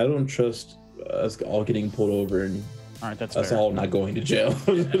 I don't trust us all getting pulled over and All right, that's us fair. all not going to jail.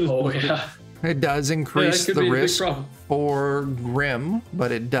 Oh yeah. It does increase could the be a big risk problem. for Grim,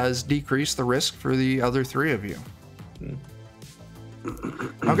 but it does decrease the risk for the other 3 of you.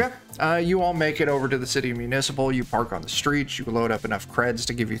 Okay. You all make it over to the city municipal. You park on the streets. You load up enough creds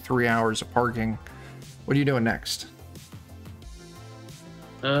to give you 3 hours of parking. What are you doing next?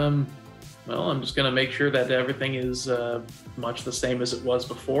 Well, I'm just gonna make sure that everything is much the same as it was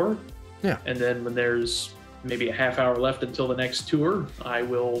before. Yeah. And then when there's maybe a half hour left until the next tour, I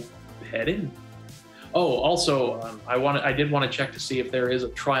will head in. Oh, also, I did want to check to see if there is a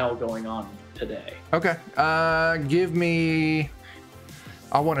trial going on today. Okay. Give me.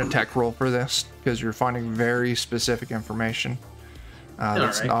 I want a tech roll for this because you're finding very specific information.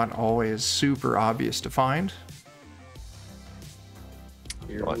 That's right. not always super obvious to find.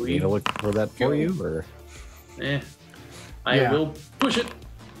 Here Want we me to look for that for you, or I Yeah. will push it.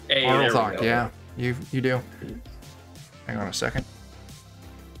 Hey, Oral there we thought, go. yeah, you do. Hang on a second.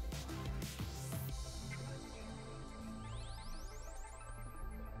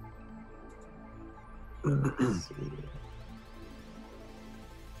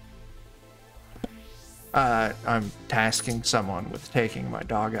 I'm tasking someone with taking my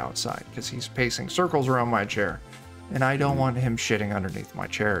dog outside because he's pacing circles around my chair, and I don't want him shitting underneath my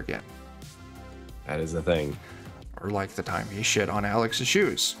chair again. that is the thing. Or like the time he shit on Alex's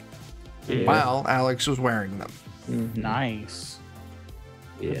shoes Yeah. while Alex was wearing them. Nice.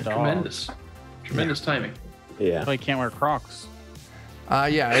 Yeah. Dog. Tremendous timing. Yeah. But you can't wear Crocs.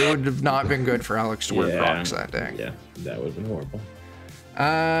 Yeah, it would have not been good for Alex to wear Yeah. Crocs that day. Yeah, that would have been horrible.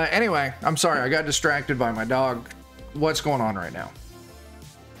 Anyway, I'm sorry, I got distracted by my dog. What's going on right now?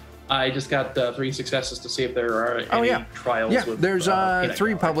 I just got 3 successes to see if there are any Oh, yeah. trials. Yeah, with, there's peanut 3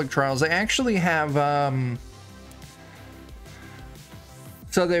 gallery. public trials. They actually have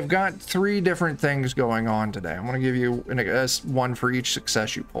so they've got 3 different things going on today. I'm going to give you one for each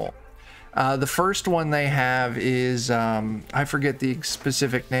success you pull. The first one they have is I forget the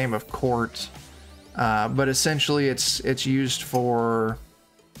specific name of court, but essentially it's used for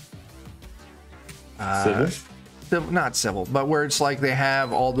not civil, but where it's like they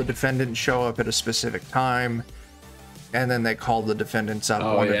have all the defendants show up at a specific time, and then they call the defendants up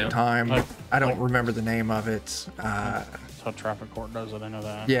one at yeah. a time. Like- I don't remember the name of it. That's how traffic court does it. I know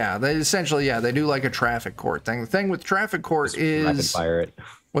that. Yeah, they essentially, they do like a traffic court thing. The thing with traffic court is Rapid fire it.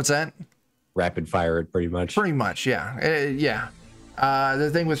 what's that? Rapid fire it, pretty much. Pretty much, yeah. The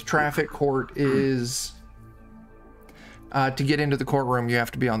thing with traffic court is to get into the courtroom, you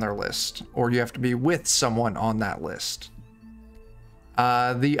have to be on their list, or you have to be with someone on that list.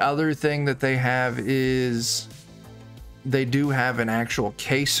 The other thing that they have is they do have an actual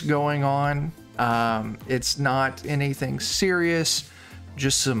case going on. It's not anything serious,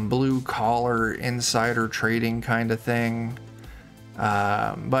 just some blue collar insider trading kind of thing.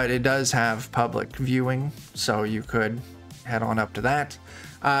 But it does have public viewing, so you could head on up to that.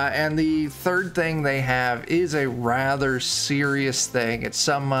 And the third thing they have is a rather serious thing. It's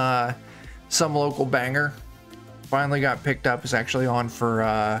some local banger. Finally got picked up. Is actually on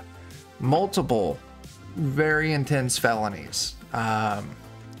for multiple very intense felonies.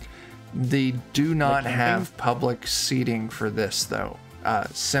 They do not have public seating for this though,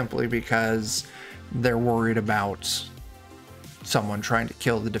 simply because they're worried about someone trying to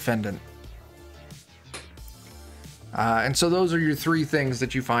kill the defendant. And so those are your 3 things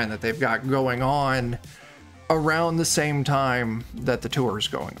that you find that they've got going on around the same time that the tour is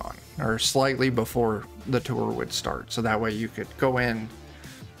going on, or slightly before the tour would start. So that way you could go in,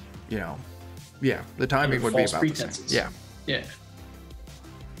 the timing Under would be false about pretenses. the same. Yeah. Yeah.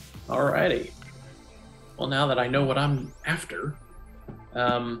 Alrighty. Well, now that I know what I'm after,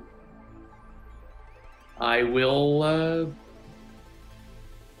 I will.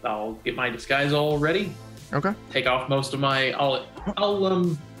 I'll get my disguise all ready. Okay. Take off most of my.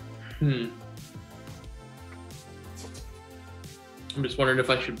 I'm just wondering if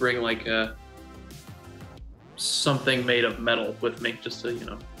I should bring like something made of metal with me, just so you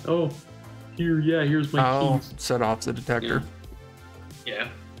know. Oh, here's my keys. Set off the detector. Yeah.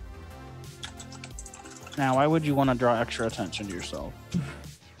 Now, why would you want to draw extra attention to yourself?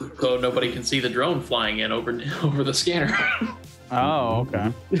 So nobody can see the drone flying in over the scanner. Oh,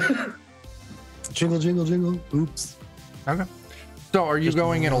 okay. Jingle, jingle, jingle. Oops. Okay. So are you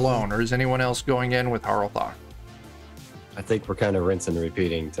going in alone, or is anyone else going in with Haralthar? I think we're kind of rinsing and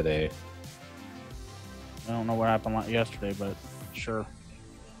repeating today. I don't know what happened yesterday, but sure.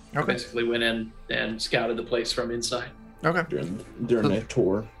 Okay. Basically went in and scouted the place from inside. Okay. During that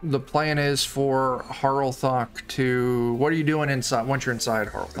tour. The plan is for Haralthak to... What are you doing inside once you're inside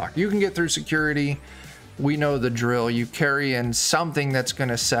Haralthak? You can get through security. We know the drill. You carry in something that's going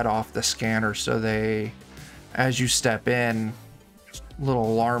to set off the scanner, so they, as you step in,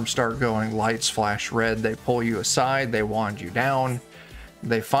 little alarms start going, lights flash red, they pull you aside, they wand you down.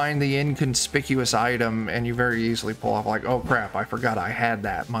 They find the inconspicuous item, and you very easily pull off like, oh crap, I forgot I had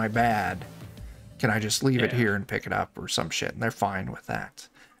that, my bad. Can I just leave it here and pick it up or some shit? And they're fine with that.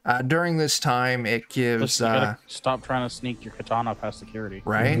 During this time, it gives... You gotta stop trying to sneak your katana past security.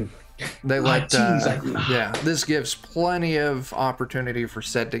 Right? They let... Jeez, yeah, this gives plenty of opportunity for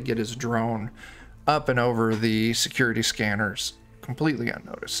Sed to get his drone up and over the security scanners completely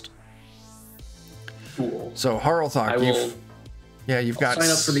unnoticed. Cool. So, Harlthok, you've got... sign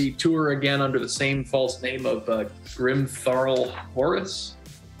up for the tour again under the same false name of Grimtharl Horus.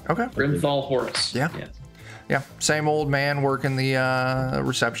 Okay. Grimthal Horus. Yeah. Yeah, same old man working the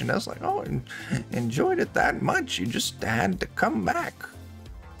reception desk. Like, oh, enjoyed it that much, you just had to come back.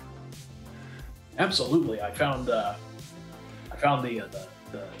 Absolutely, I found the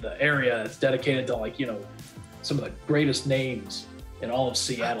area that's dedicated to, like, you know, some of the greatest names in all of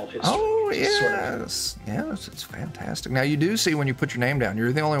Seattle history. Oh yes, yes, it's fantastic. Now you do see when you put your name down,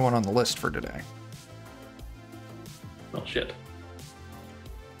 you're the only one on the list for today. Oh shit.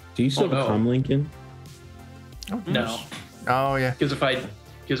 Do you still have a comm link in? Oh, no. Oh yeah. Because if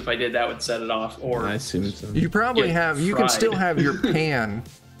I did, that would set it off. Or I assume so. You probably have. You can still have your pan.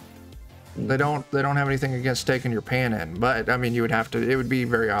 Mm. They don't have anything against taking your pan in, but I mean, you would have to. It would be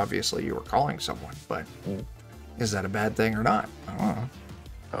very obviously you were calling someone. But is that a bad thing or not? I don't know.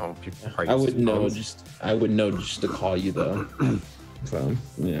 Oh, people I would know. I would know just to call you though. So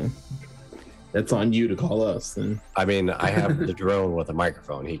that's on you to call us. Then I mean, I have the drone with a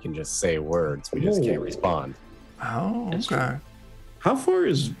microphone. He can just say words. We just can't respond. Oh, okay. How far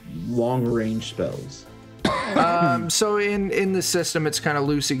is long range spells? So in the system, it's kind of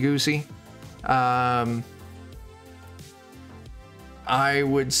loosey goosey. I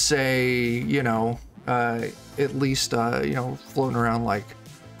would say, at least, floating around like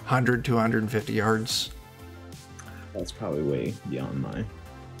 100 to 150 yards. That's probably way beyond my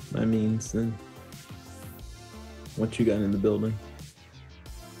means then. What you got in the building?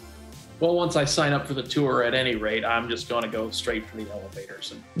 Well, once I sign up for the tour, at any rate, I'm just going to go straight for the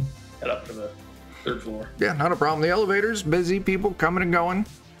elevators and head up to the 3rd floor. Yeah, not a problem. The elevator's busy, people coming and going.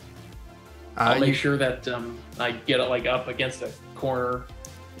 I'll make sure that I get it like up against a corner,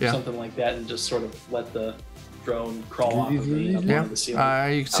 or something like that, and just sort of let the drone crawl off of me up onto the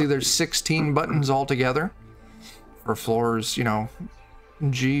ceiling. You can see there's 16 buttons altogether for floors.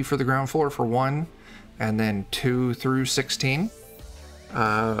 G for the ground floor for 1, and then 2 through 16.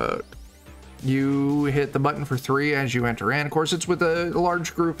 You hit the button for 3 as you enter in. Of course, it's with a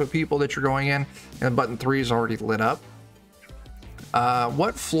large group of people that you're going in, and button 3 is already lit up.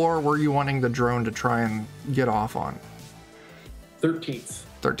 What floor were you wanting the drone to try and get off on? 13th.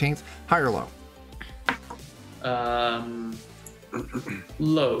 13th? High or low?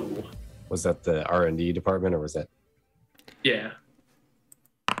 Low. Was that the R&D department, or was that? Yeah.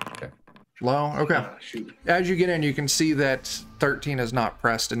 Okay. Low? Okay. Shoot. As you get in, you can see that 13 is not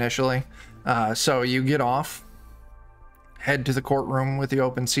pressed initially. So you get off, head to the courtroom with the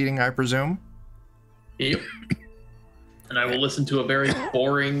open seating, I presume. Yep. And I will listen to a very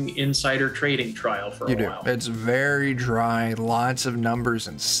boring insider trading trial for a while. It's very dry, lots of numbers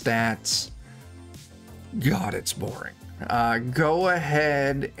and stats. God, it's boring. Go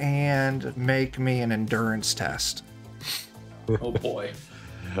ahead and make me an endurance test. Oh boy.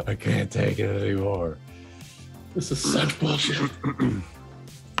 I can't take it anymore. This is such bullshit.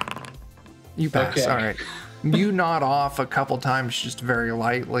 You pass. Okay. All right. You nod off a couple times just very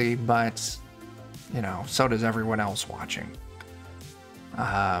lightly, but so does everyone else watching.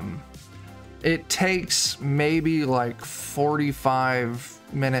 It takes maybe like 45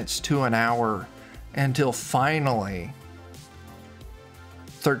 minutes to an hour until finally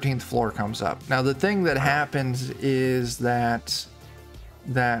 13th floor comes up. Now the thing that happens is that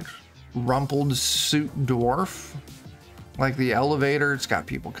rumpled suit dwarf, like the elevator, it's got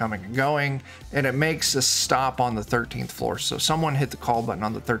people coming and going, and it makes a stop on the 13th floor. So someone hit the call button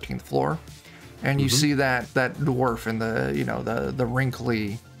on the 13th floor, and you see that dwarf in the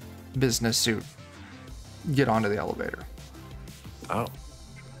wrinkly business suit get onto the elevator. Oh.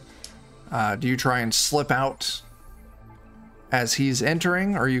 Do you try and slip out as he's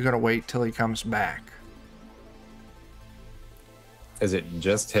entering, or are you going to wait till he comes back? Is it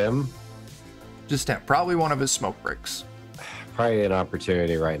just him? Just him. Probably one of his smoke breaks. Probably an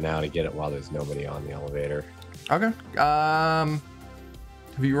opportunity right now to get it while there's nobody on the elevator. Okay. Have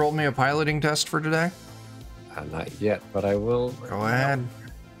you rolled me a piloting test for today? Not yet, but I will. Go ahead.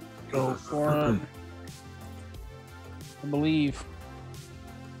 Go for it. I believe.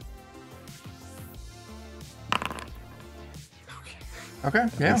 Okay.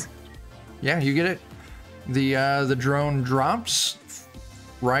 Yeah. Yeah, you get it. The drone drops,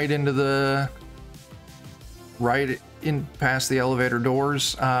 right in past the elevator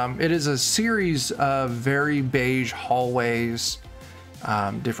doors. It is a series of very beige hallways,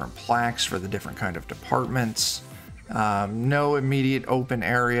 different plaques for the different kind of departments. No immediate open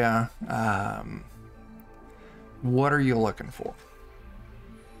area. What are you looking for?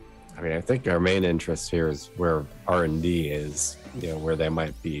 I mean, I think our main interest here is where R&D is, where they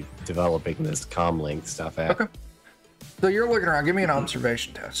might be developing this comlink stuff at. Okay. So you're looking around. Give me an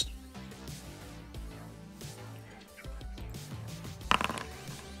observation test.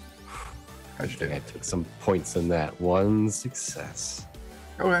 How'd you do? I took some points in that. 1 success.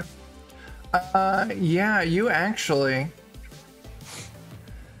 Okay. Yeah, you actually...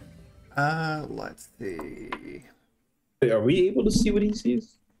 let's see. Wait, are we able to see what he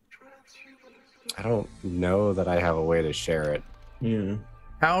sees? I don't know that I have a way to share it. Yeah.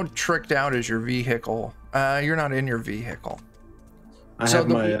 How tricked out is your vehicle? You're not in your vehicle. I So have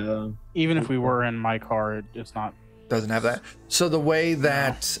my... Even if we were in my car, it's not. Doesn't have that. So the way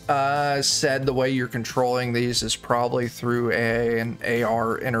that the way you're controlling these is probably through an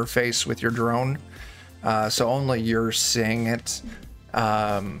AR interface with your drone. So only you're seeing it.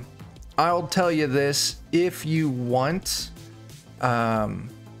 I'll tell you this, if you want,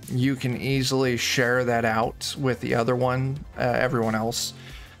 you can easily share that out with the other one, everyone else.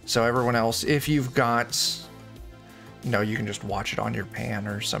 So everyone else, if you've got, you can just watch it on your pan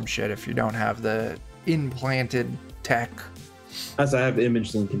or some shit if you don't have the implanted tech. As I have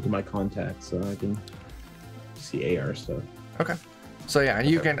image link into my contacts, so I can see AR stuff. Okay. So yeah,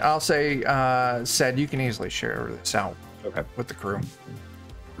 you can, I'll say, said you can easily share this out with the crew.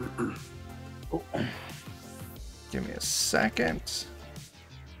 Give me a second.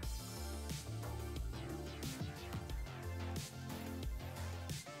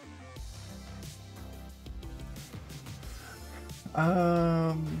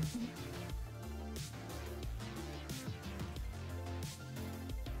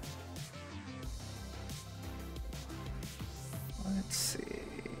 Let's see.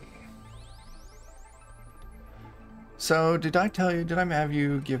 So did I have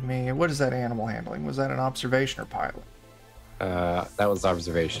you give me, what is that animal handling? Was that an observation or pilot? That was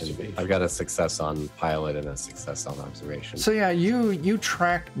observation. I've got a success on pilot and a success on observation. So yeah, you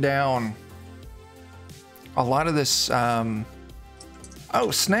tracked down a lot of this. Oh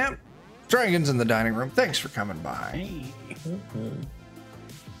snap! Dragon's in the dining room. Thanks for coming by.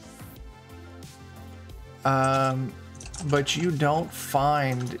 But you don't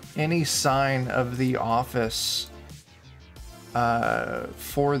find any sign of the office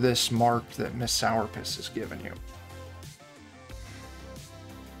for this mark that Miss Sourpuss has given you.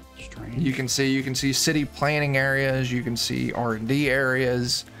 Strange. You can see city planning areas. You can see R&D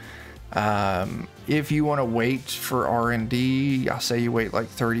areas. If you want to wait for R&D, I'll say you wait like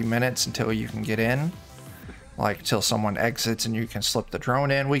 30 minutes until you can get in, like until someone exits and you can slip the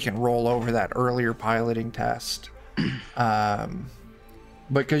drone in. We can roll over that earlier piloting test.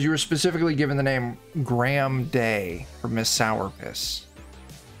 Because you were specifically given the name Graham Day for Miss Sourpuss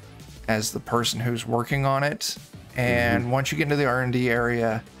as the person who's working on it. And once you get into the R&D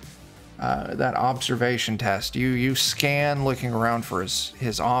area, that observation test, you scan looking around for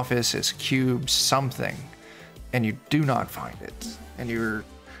his office, his cubes, something, and you do not find it. And you're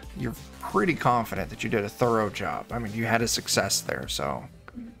pretty confident that you did a thorough job. I mean, you had a success there, so.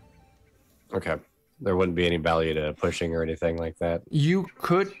 Okay. There wouldn't be any value to pushing or anything like that. You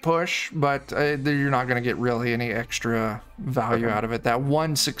could push, but you're not going to get really any extra value out of it. That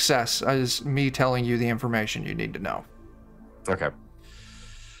one success is me telling you the information you need to know. Okay.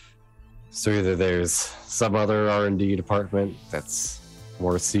 So either there's some other R&D department that's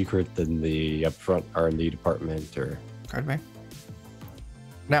more secret than the upfront R&D department, or Could be.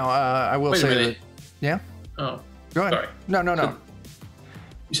 Now, I will Wait a say minute. that. Yeah. Oh, Go ahead. sorry. No.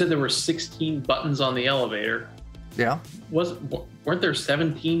 You said there were 16 buttons on the elevator. Yeah. Weren't there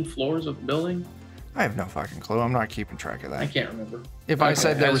 17 floors of the building? I have no fucking clue. I'm not keeping track of I that. can't remember. If I Okay,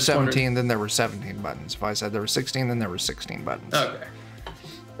 said there I were just wondered. 17, then there were 17 buttons. If I said there were 16, then there were 16 buttons. Okay.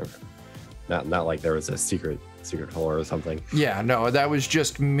 not like there was a secret hole or something. Yeah, no, that was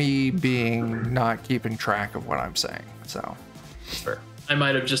just me being not keeping track of what I'm saying. So, Fair. I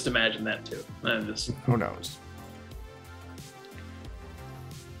might have just imagined that too. I'm just who knows?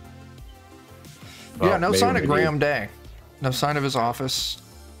 Well, Yeah, no maybe sign of we Graham need- Day. No sign of his office.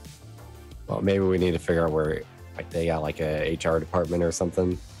 Well, maybe we need to figure out where, like, they got like a HR department or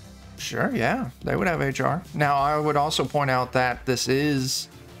something. Sure, yeah, they would have HR. Now, I would also point out that this is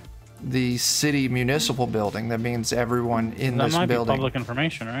the city municipal building. That means everyone in That this might be building public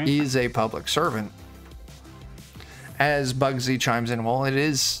information, right? is a public servant. as Bugsy chimes in, well, it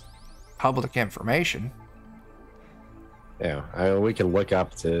is public information. Yeah, we can look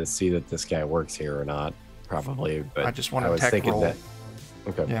up to see that this guy works here or not, probably. But I just want I to was tech thinking roll. that.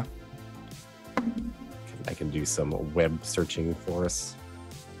 Okay. Yeah. I can do some web searching for us.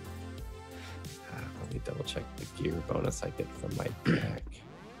 Let me double check the gear bonus I get from my deck.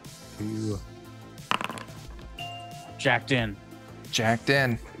 2. Jacked in. Jacked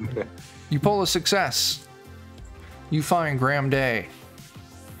in. You pull a success. You find Graham Day.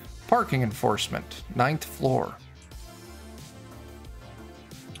 Parking enforcement, 9th floor.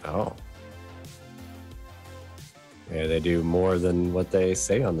 Oh. Yeah, they do more than what they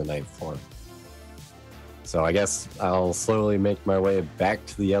say on the 9th floor. So I guess I'll slowly make my way back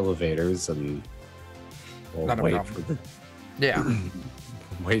to the elevators and we'll Not a wait problem. for the Yeah.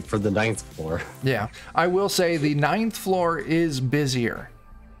 wait for the 9th floor. Yeah. I will say the 9th floor is busier.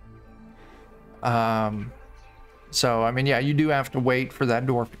 So, I mean, yeah, you do have to wait for that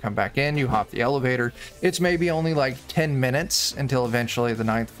dwarf to come back in. You hop the elevator. It's maybe only like 10 minutes until eventually the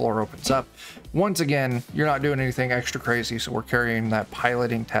 9th floor opens up. Once again, you're not doing anything extra crazy, so we're carrying that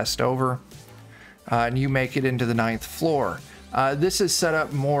piloting test over. And you make it into the 9th floor. This is set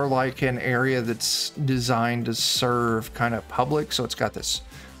up more like an area that's designed to serve kind of public. So it's got this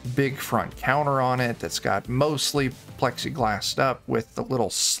big front counter on it that's got mostly plexiglassed up with the little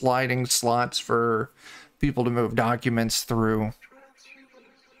sliding slots for people to move documents through.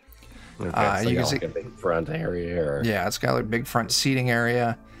 Okay, so you can you got see- like a big front area or Yeah, it's got a big front seating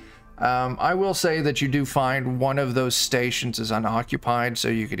area. I will say that you do find one of those stations is unoccupied, so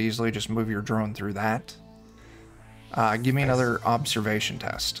you could easily just move your drone through that. Give me another observation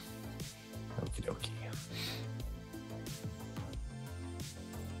test. Okie dokie.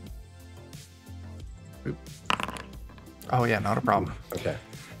 Oh yeah, not a problem. Okay.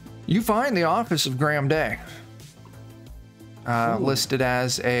 You find the office of Graham Day. Listed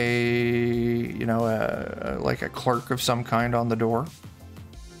as like a clerk of some kind on the door.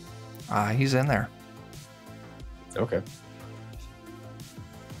 He's in there. Okay.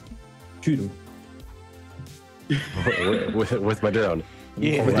 Shoot him. with my drone.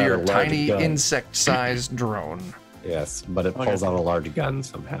 Yeah. With Pulls out your a large tiny gun. insect-sized drone. Yes, but it pulls out a large gun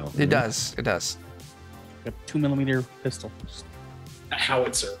somehow. It does. It does. A 2mm pistol. A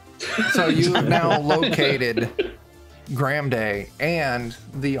howitzer. So you've now located Graham Day and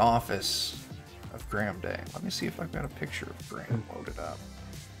the office of Graham Day. Let me see if I've got a picture of Graham loaded up.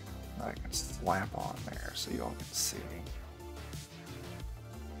 I can slap on there so you all can see.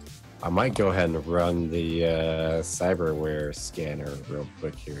 I might go ahead and run the cyberware scanner real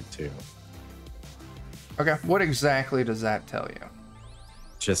quick here too. Okay, what exactly does that tell you?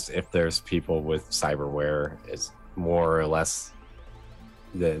 Just if there's people with cyberware, it's more or less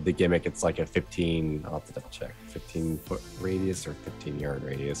the gimmick. It's like a 15, I'll have to double check, 15-foot radius or 15-yard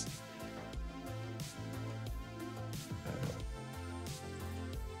radius.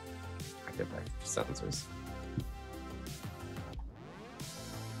 I get back to sensors.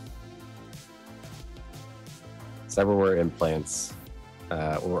 Cyberware implants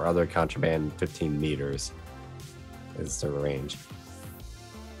or other contraband 15 meters is the range.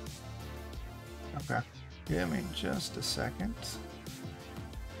 Okay, give me just a second.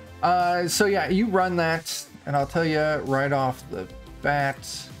 So yeah, you run that, and I'll tell you right off the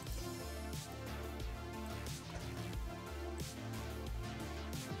bat.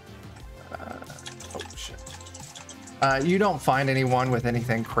 Oh shit. You don't find anyone with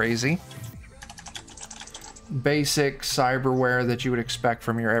anything crazy. Basic cyberware that you would expect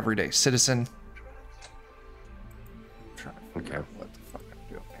from your everyday citizen. I'm trying to figure out what the fuck I'm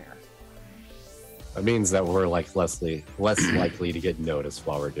doing here. That means that we're like less likely to get noticed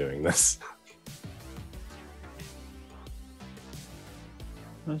while we're doing this.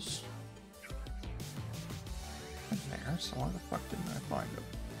 This. In there, so why the fuck didn't I find him?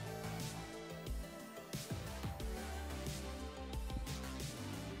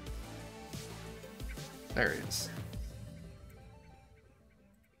 There he is.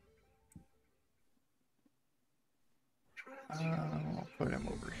 I'll put him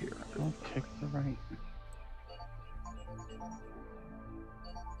over here. Don't kick the right.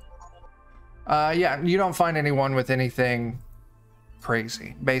 Yeah, you don't find anyone with anything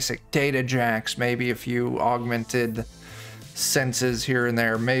crazy. Basic data jacks, maybe a few augmented senses here and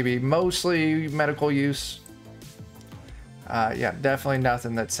there, maybe mostly medical use. Yeah, definitely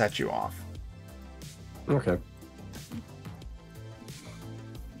nothing that sets you off. Okay.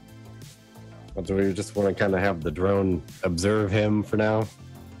 But do we just want to kind of have the drone observe him for now?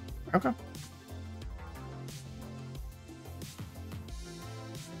 Okay.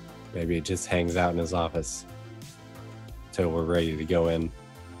 Maybe it just hangs out in his office. till we're ready to go in.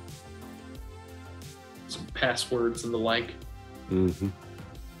 Some passwords and the like. Mm-hmm.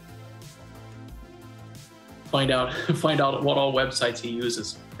 Find out what all websites he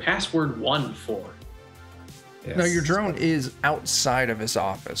uses. Password 1 for. Yes. No, your drone is outside of his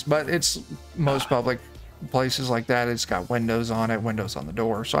office, but it's most public places like that. It's got windows on it, windows on the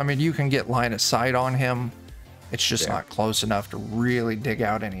door. So, I mean, you can get line of sight on him. It's just not close enough to really dig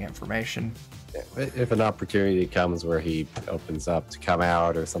out any information. If an opportunity comes where he opens up to come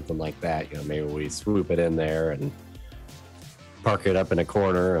out or something like that, you know, maybe we swoop it in there and park it up in a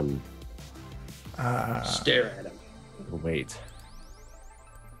corner and Stare at him. wait.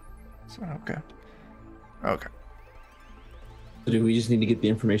 So, okay. So do we just need to get the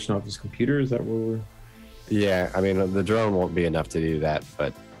information off his computer? Is that where we're... Yeah, I mean, the drone won't be enough to do that,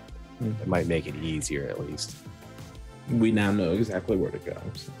 but it might make it easier at least. We now know exactly where to go.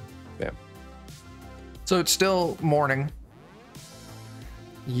 So. Yeah. So it's still morning.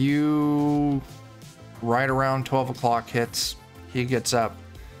 You, right around 12 o'clock hits, he gets up,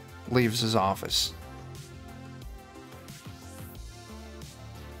 leaves his office.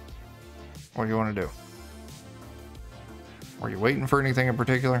 What do you want to do? Are you waiting for anything in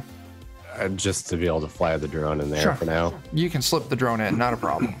particular? Just to be able to fly the drone in there Sure. for now. You can slip the drone in, not a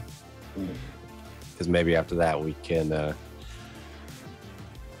problem. Because maybe after that we can,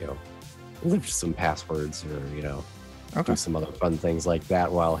 lift some passwords or, Okay. do some other fun things like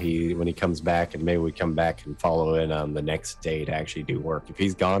that when he comes back, and maybe we come back and follow in on the next day to actually do work. If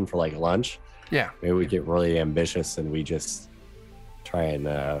he's gone for like lunch, Yeah. maybe we get really ambitious and we just try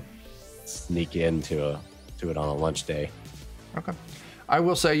and sneak into it on a lunch day. Okay. I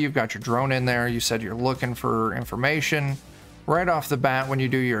will say you've got your drone in there. You said you're looking for information. Right off the bat, when you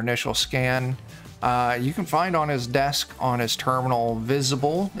do your initial scan, you can find on his desk, on his terminal,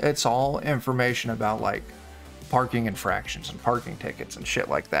 visible. It's all information about like parking infractions and parking tickets and shit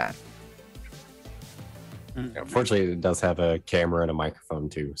like that. Fortunately, it does have a camera and a microphone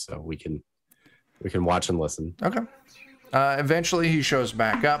too, so we can watch and listen. Okay. Eventually, he shows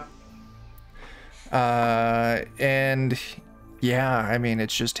back up. And yeah, I mean,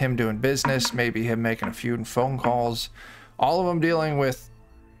 it's just him doing business, maybe him making a few phone calls, all of them dealing with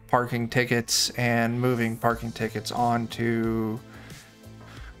parking tickets and moving parking tickets onto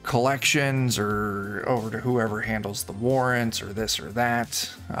collections or over to whoever handles the warrants or this or that.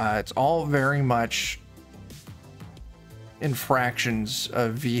 It's all very much infractions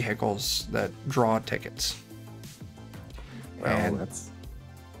of vehicles that draw tickets. And That's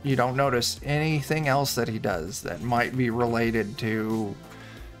you don't notice anything else that he does that might be related to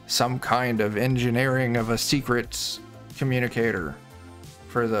some kind of engineering of a secret communicator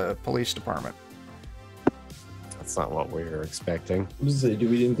for the police department. not what we were expecting. I was gonna say, do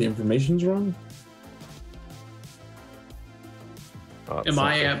we think the information's wrong? Am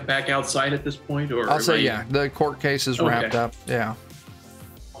I back outside at this point, or I'll say yeah. The court case is wrapped up. Yeah.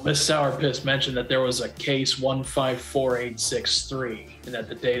 Miss Sourpiss mentioned that there was a case 154863 and that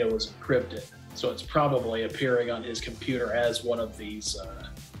the data was encrypted. So it's probably appearing on his computer as one of these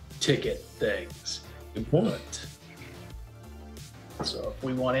ticket things. Good point. So if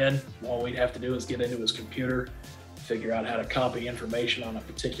we want in, all we'd have to do is get into his computer, figure out how to copy information on a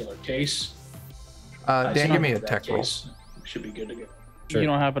particular case. Dan, give me a tech roll. Should be good to go. Sure. You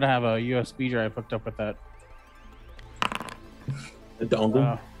don't happen to have a USB drive hooked up with that? The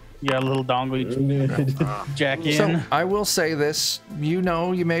dongle? Yeah, a little dongle you jack in. So I will say this,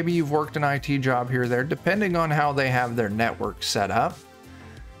 maybe you've worked an IT job here or there, depending on how they have their network set up.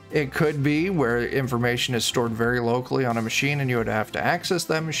 It could be where information is stored very locally on a machine and you would have to access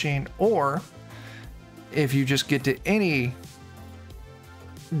that machine, or if you just get to any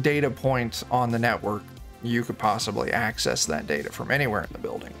data points on the network, you could possibly access that data from anywhere in the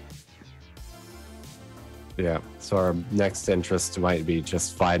building. Yeah, so our next interest might be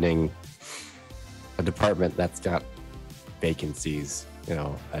just finding a department that's got vacancies,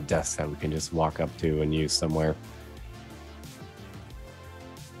 a desk that we can just walk up to and use somewhere.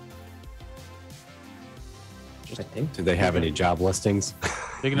 I think. Do they have any job listings?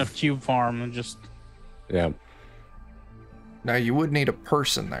 Big enough cube farm and just... Yeah. Now you would need a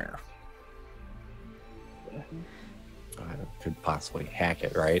person there. I could possibly hack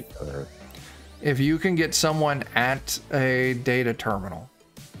it, right? Or... If you can get someone at a data terminal,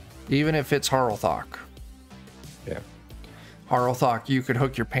 even if it's Harlthok. Yeah. Harlthok, you could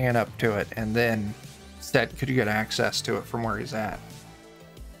hook your pan up to it, and then could you get access to it from where he's at?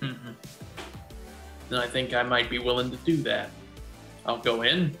 Mm-hmm. And I think I might be willing to do that. I'll go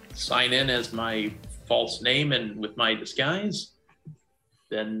in, sign in as my false name and with my disguise.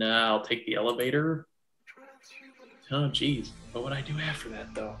 Then I'll take the elevator Oh, geez. What would I do after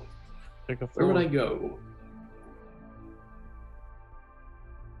that, though? Pick a Where would floor. I go?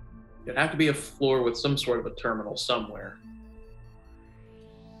 It'd have to be a floor with some sort of a terminal somewhere.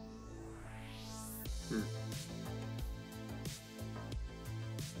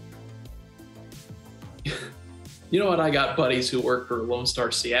 You know what? I got buddies who work for Lone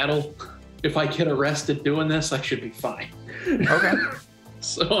Star Seattle. If I get arrested doing this, I should be fine. Okay.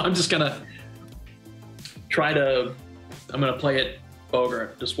 So I'm just gonna I'm gonna play it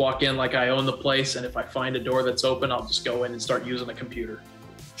Bogart. Just walk in like I own the place, and if I find a door that's open, I'll just go in and start using the computer.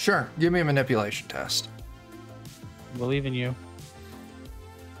 Sure. Give me a manipulation test. Believe in you.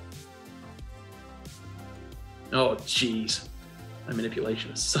 Oh, jeez. My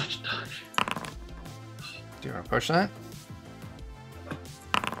manipulation is such a touch. Do you want to push that?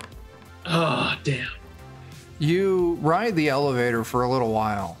 Oh, damn. You ride the elevator for a little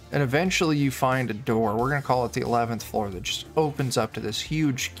while, and eventually you find a door. We're going to call it the 11th floor that just opens up to this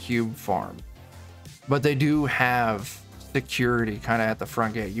huge cube farm. But they do have security kind of at the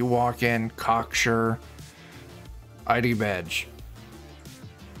front gate. You walk in, cocksure, ID badge.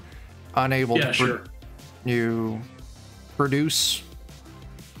 Unable Yeah, to sure. you produce.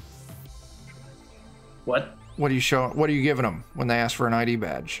 What? What are you giving them when they ask for an ID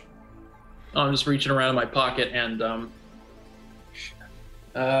badge? Oh, I'm just reaching around in my pocket and God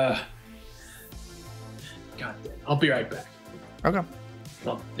damn. I'll be right back. Okay.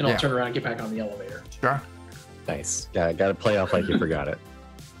 Well, and I'll Yeah. turn around and get back on the elevator. Sure. Nice. Got to play off like you forgot it.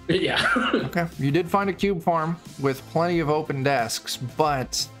 Yeah. Okay. You did find a cube farm with plenty of open desks,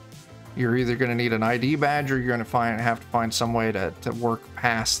 but you're either going to need an ID badge or you're going to have to find some way to work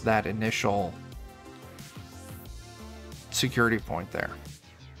past that initial security point there.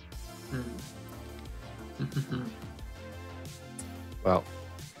 Well,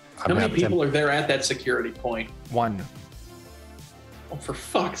 How many people are there at that security point? One. Oh, for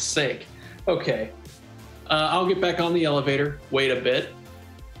fuck's sake. Okay. I'll get back on the elevator, wait a bit,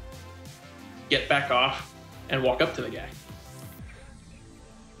 get back off, and walk up to the guy.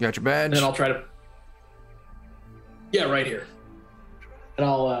 You got your badge? And then I'll try to... Yeah, right here. And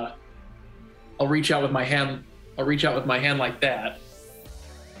I'll reach out with my hand. I'll reach out with my hand like that.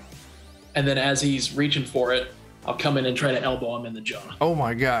 And then as he's reaching for it, I'll come in and try to elbow him in the jaw. Oh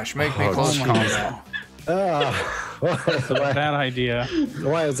my gosh, make me Oh, close my combat. Bad idea.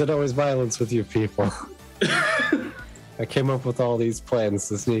 Why is it always violence with you people? I came up with all these plans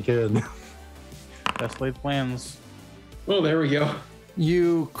to sneak in. Best laid plans. Oh, there we go.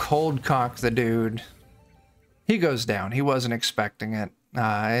 You cold cock the dude. He goes down. He wasn't expecting it.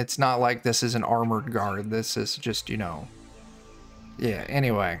 It's not like this is an armored guard. This is just, Yeah,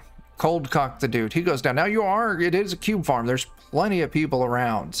 anyway. Cold cock the dude. He goes down. Now it is a cube farm. There's plenty of people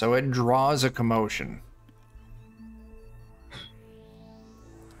around, so it draws a commotion.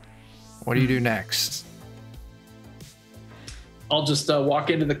 What do you do next? I'll just walk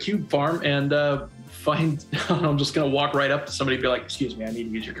into the cube farm and I'm just going to walk right up to somebody and be like, excuse me, I need to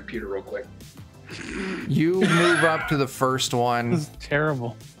use your computer real quick. You move up to the first one. This is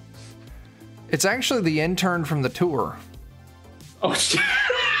terrible. It's actually the intern from the tour. Oh, shit.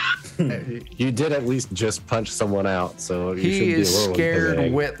 You did at least just punch someone out, so you should He be a is little scared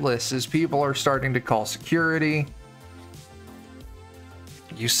intimidating. witless as people are starting to call security.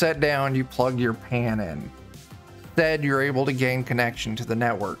 You sit down, you plug your pan in. Instead, you're able to gain connection to the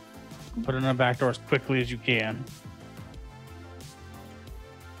network. Put it in the back door as quickly as you can.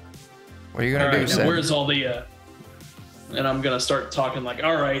 What are you All going to right, do, now Sid? where's all the... and I'm going to start talking like,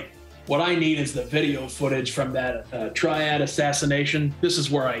 all right, what I need is the video footage from that triad assassination. This is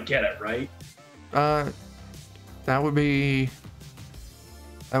where I get it, right? That would be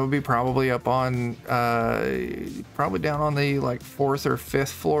probably up on probably down on the like 4th or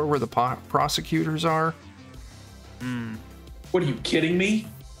 5th floor where the prosecutors are. What, are you kidding me?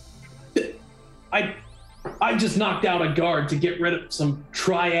 I just knocked out a guard to get rid of some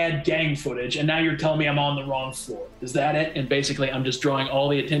triad gang footage, and now you're telling me I'm on the wrong floor. Is that it? And basically, I'm just drawing all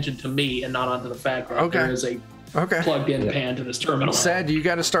the attention to me and not onto the fact that Okay. there is a Okay. plugged-in pan to this terminal. Sid, you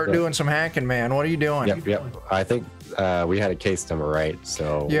got to start doing some hacking, man. What are you doing? Yep. I think we had a case number, right?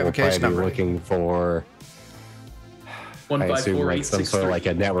 So You have a we'll case probably number. be looking for, I assume, like some sort of 154863. like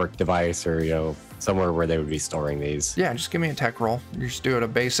a network device or, somewhere where they would be storing these. Yeah, just give me a tech roll. You're just doing a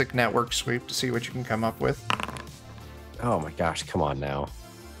basic network sweep to see what you can come up with. Oh my gosh, come on now.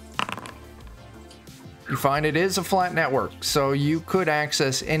 You find it is a flat network, so you could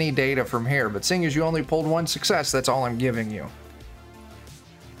access any data from here, but seeing as you only pulled one success, that's all I'm giving you.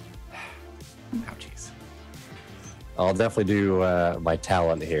 Ouchies. I'll definitely do my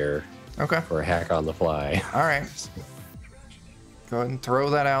talent here. Okay. for a hack on the fly. All right. Go ahead and throw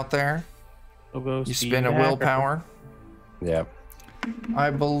that out there. We'll go You speed spend a hacker. willpower. Yep. I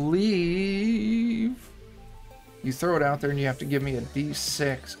believe you throw it out there and you have to give me a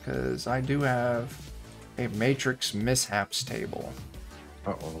D6 because I do have a matrix mishaps table.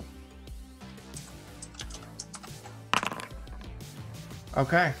 Uh-oh.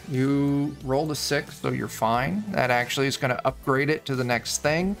 Okay, you rolled a 6, so you're fine. That actually is going to upgrade it to the next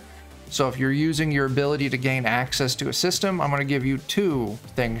thing. So if you're using your ability to gain access to a system, I'm going to give you 2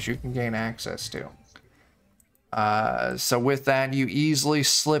 things you can gain access to. So with that, you easily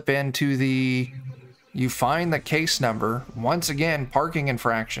slip into you find the case number, once again, parking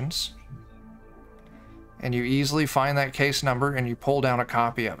infractions. And you easily find that case number and you pull down a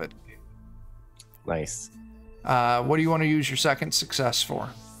copy of it. Nice. What do you want to use your second success for?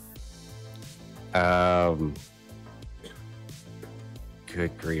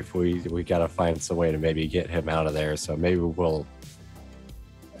 Good grief. We gotta find some way to maybe get him out of there. So maybe we'll.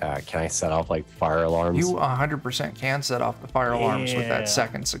 Can I set off like fire alarms? You 100% can set off the fire alarms with Yeah. that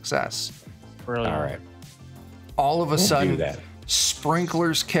second success. Brilliant. All right. All of a We'll do sudden, that.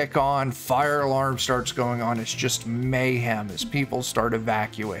 sprinklers kick on, fire alarm starts going on. It's just mayhem as people start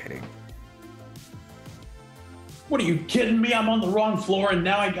evacuating. What are you kidding me? I'm on the wrong floor and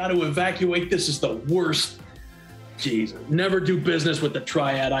now I got to evacuate. This is the worst. Jesus, never do business with the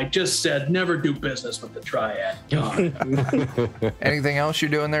triad. I just said never do business with the triad. God. Anything else you're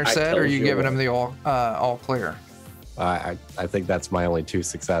doing there, I Sid, or are told you you giving what. him the all clear? I think that's my only 2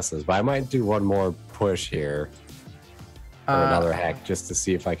 successes, but I might do one more push here or another hack just to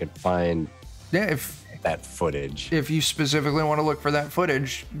see if I could find Yeah, if that footage. you specifically want to look for that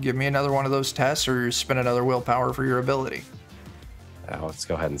footage, give me another one of those tests or spend another willpower for your ability. Let's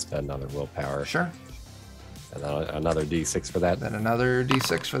go ahead and spend another willpower. Sure. And then another D6 for that. Then another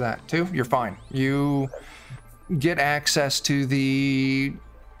D6 for that too. You're fine. You get access to the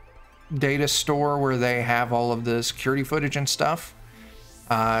data store where they have all of the security footage and stuff.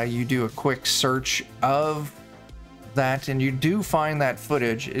 You do a quick search of that and you do find that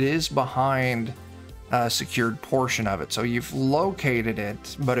footage. It is behind a secured portion of it. So you've located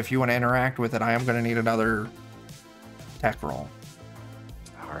it, but if you want to interact with it, I am going to need another tech roll.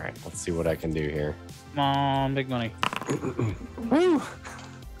 All right, let's see what I can do here. Come on, big money.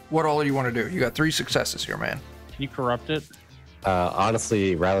 What all do you want to do? You got 3 successes here, man. Can you corrupt it?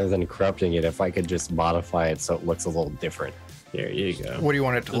 Honestly, rather than corrupting it, if I could just modify it so it looks a little different. There you go. What do you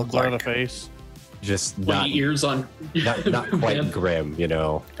want it to Just look blur the like? face. Just What, not, ears on. not quite grim, you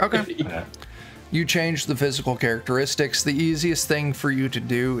know. Okay. You change the physical characteristics. The easiest thing for you to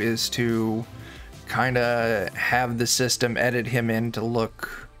do is to kind of have the system edit him in to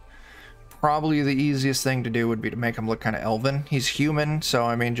look. Probably the easiest thing to do would be to make him look kind of elven. He's human, so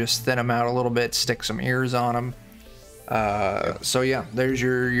I mean, just thin him out a little bit, stick some ears on him. So yeah, there's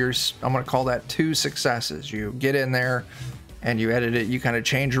your. I'm gonna call that 2 successes. You get in there and you edit it. You kind of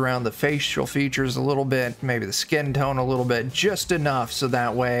change around the facial features a little bit, maybe the skin tone a little bit, just enough so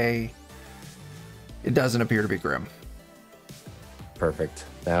that way it doesn't appear to be grim. Perfect.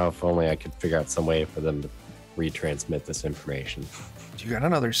 Now, if only I could figure out some way for them to retransmit this information. You got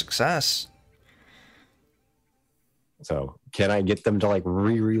another success. So, can I get them to like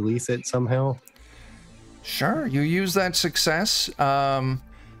re-release it somehow? Sure, you use that success, and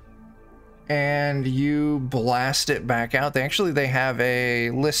you blast it back out. They have a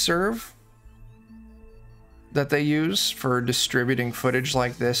listserv that they use for distributing footage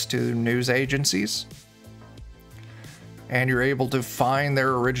like this to news agencies. And you're able to find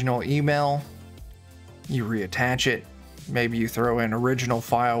their original email. You reattach it. Maybe you throw in original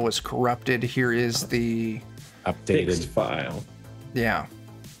file was corrupted. Here is the Updated. Fixed file. yeah.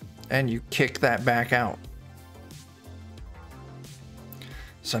 And you kick that back out.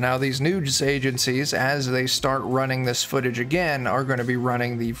 So now these news agencies, as they start running this footage again, are going to be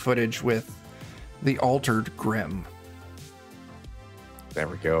running the footage with the altered Grim. There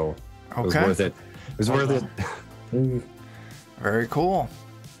we go. It was Okay. worth it. It was worth it. Very cool.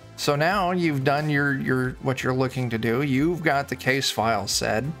 So now you've done your what you're looking to do. You've got the case file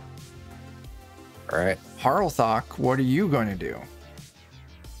set. All right. Harlthok, what are you going to do?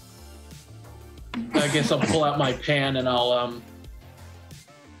 I guess I'll pull out my pan and I'll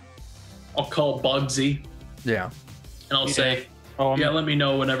call Bugsy Yeah. and I'll say, Oh, yeah, let me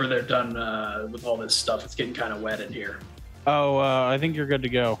know whenever they're done with all this stuff. It's getting kind of wet in here. I think you're good to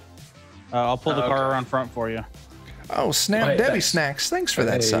go. I'll pull the car Okay. around front for you. Oh, snap, Right, Debbie thanks. Snacks. Thanks for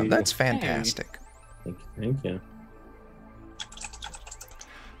that, son. Hey. That's fantastic. Thank you.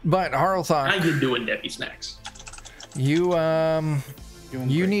 But How Harlthok, you doing, Debbie Snacks? you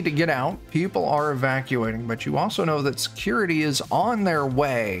You need to get out. People are evacuating, but you also know that security is on their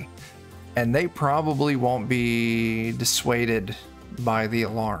way, and they probably won't be dissuaded by the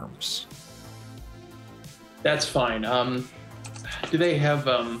alarms. That's fine. Do they have,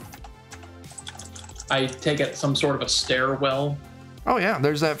 I take it some sort of a stairwell? Oh yeah,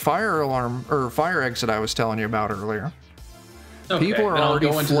 there's that fire alarm or fire exit I was telling you about earlier. Okay, People are then I'll already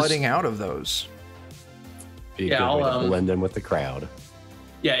go into flooding out of those. Be a Yeah, good way I'll, to blend in with the crowd.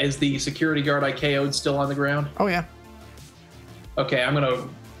 Yeah, is the security guard I KO'd still on the ground? Oh yeah. Okay, I'm gonna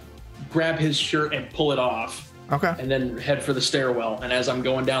grab his shirt and pull it off, Okay. and then head for the stairwell. And as I'm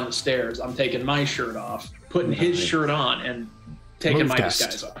going down the stairs, I'm taking my shirt off, putting his shirt on, and taking Move my test.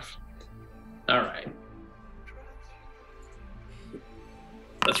 disguise off. All right.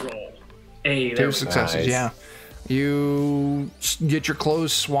 Let's roll. Hey, there Two we go. successes, Nice. yeah. You get your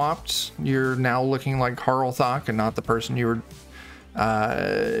clothes swapped. You're now looking like Harlthok and not the person you were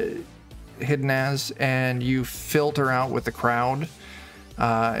hidden as, and you filter out with the crowd.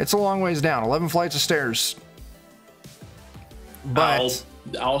 It's a long ways down, 11 flights of stairs. But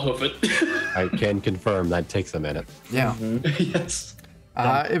I'll hoof it. I can confirm that takes a minute. yeah, Yes.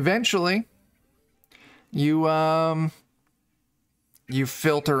 eventually you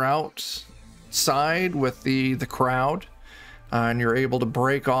filter outside with the crowd, and you're able to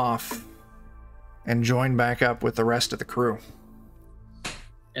break off and join back up with the rest of the crew.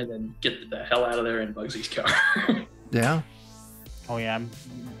 And then get the hell out of there in Bugsy's car. Yeah. Oh yeah, I'm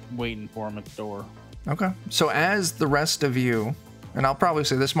waiting for him at the door. Okay. So as the rest of you, and I'll probably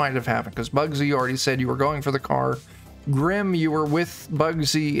say this might have happened because Bugsy already said you were going for the car. Grim, you were with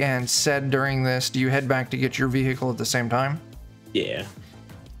Bugsy and said during this, do you head back to get your vehicle at the same time? Yeah.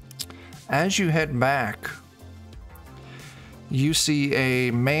 As you head back, you see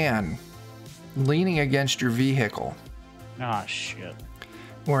a man leaning against your vehicle Ah, shit.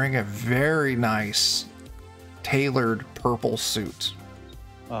 wearing a very nice tailored purple suit.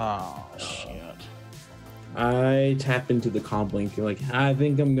 Oh, shit. I tap into the comm link. You're like, I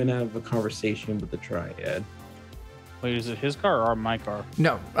think I'm gonna have a conversation with the triad. Wait, is it his car or my car?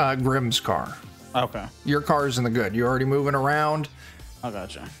 No, Grim's car. Okay, Your car's in the good. You're already moving around. I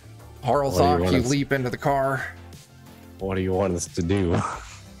gotcha. Harlthok, want you us- leap into the car. What do you want us to do?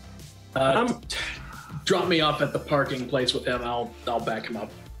 Drop me off at the parking place with him. I'll back him up.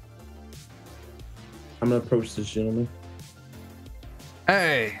 I'm gonna approach this gentleman.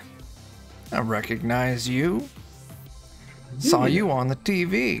 Hey, I recognize you. Saw you on the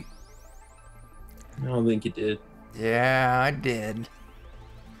TV. I don't think you did. Yeah, I did.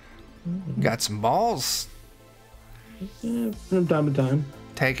 Got some balls. Yeah, from time to time.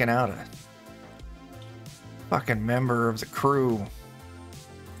 Taking out a fucking member of the crew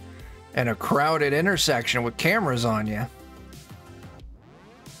in a crowded intersection with cameras on you.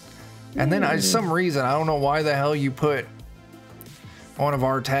 And then, some reason, I don't know why the hell you put one of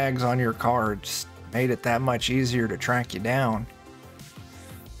our tags on your car. It just made it that much easier to track you down.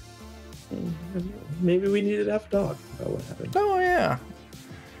 Maybe we needed to have a talk about what happened. Oh, yeah.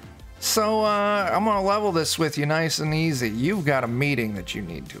 So, I'm going to level this with you nice and easy. You've got a meeting that you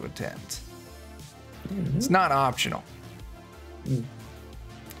need to attend. It's not optional.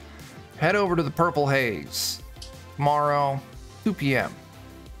 Head over to the Purple Haze tomorrow, 2 p.m.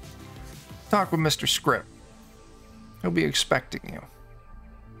 Talk with Mr. Script. He'll be expecting you.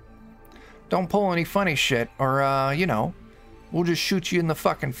 Don't pull any funny shit, or, we'll just shoot you in the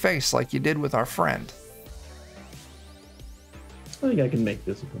fucking face like you did with our friend. I think I can make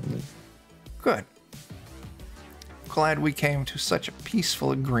this appointment. Good. Glad we came to such a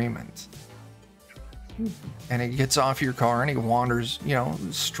peaceful agreement. And he gets off your car and he wanders,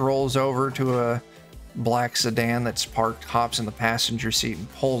 strolls over to a black sedan that's parked, hops in the passenger seat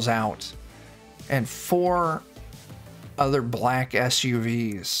and pulls out. And 4 other black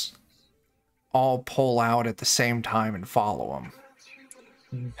SUVs all pull out at the same time and follow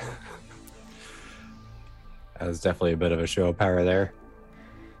him. That was definitely a bit of a show of power there.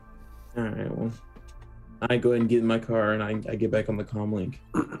 All right, well, I go ahead and get in my car and I get back on the comm link.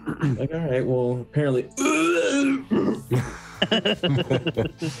 Like, all right, well, apparently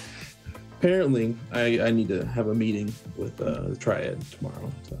I need to have a meeting with the triad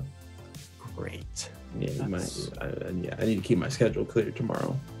tomorrow. So Great. yeah, I need to keep my schedule clear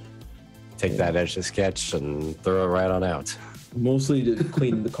tomorrow. Take that etch a sketch and throw it right on out. Mostly to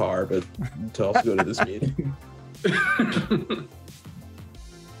clean the car, but to also go to this meeting.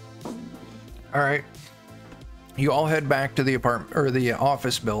 All right. You all head back to the apartment or the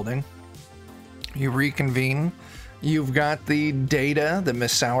office building. You reconvene. You've got the data that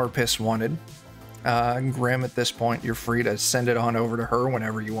Miss Sourpiss wanted. Grim, at this point, you're free to send it on over to her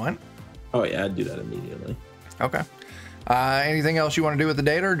whenever you want. Oh yeah, I'd do that immediately. Okay. Anything else you want to do with the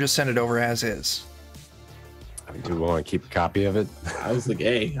data, or just send it over as is? Do we want to keep a copy of it? I was like,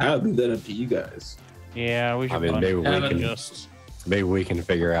 hey, I'll leave that up to you guys. Yeah, we should. I mean, maybe we can just maybe we can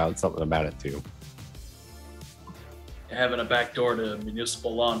figure out something about it too. Having a backdoor to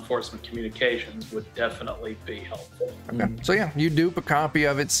municipal law enforcement communications would definitely be helpful. Okay. So yeah, you dupe a copy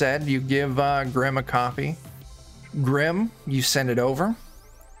of it. Said you give Grim a copy. Grim, you send it over.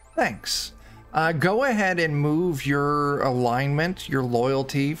 Thanks. Go ahead and move your alignment, your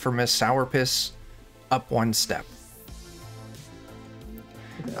loyalty for Miss Sourpiss up one step.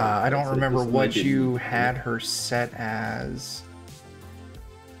 I don't remember what you had her set as.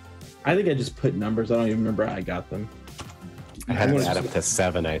 I think I just put numbers. I don't even remember how I got them. I had to add up to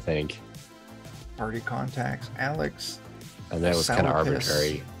 7, I think. Party contacts, Alex. And that was kind of Sourpiss.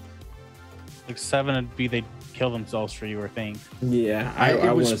 arbitrary. like 7 would be they'd kill themselves for you, I think. Yeah, It I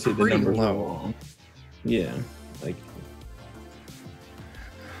want was to say the pretty numbers were low. wrong. Yeah, like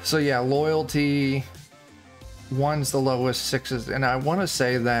So yeah, loyalty. 1's the lowest, 6 is, and I want to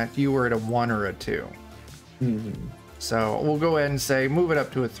say that you were at a 1 or a 2. So we'll go ahead and say move it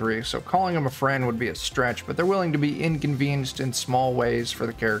up to a 3. So calling him a friend would be a stretch, but they're willing to be inconvenienced in small ways for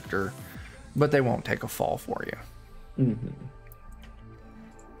the character, but they won't take a fall for you.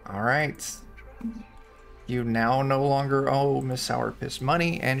 All right. You now no longer owe Miss Sourpiss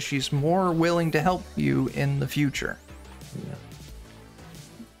money, and she's more willing to help you in the future.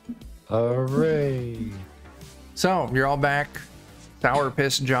 Hooray! So you're all back.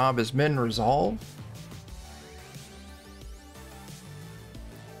 Sourpiss job has been resolved.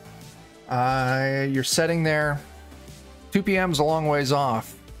 You're sitting there. 2 p.m.'s a long ways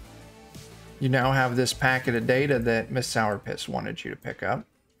off. You now have this packet of data that Miss Sourpiss wanted you to pick up.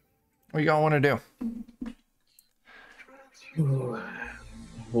 What do you all want to do? well,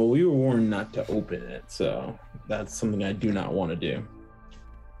 we were warned not to open it, so that's something I do not want to do.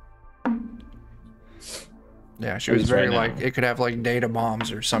 Yeah, she At was least very right now. like, it could have like data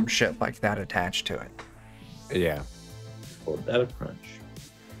bombs or some shit like that attached to it. Yeah. Well, data crunch.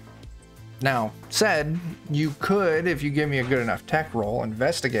 Now, said you could, if you give me a good enough tech roll,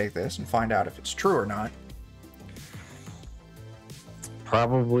 investigate this and find out if it's true or not.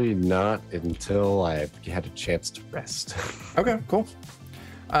 Probably not until I've had a chance to rest. Okay, cool.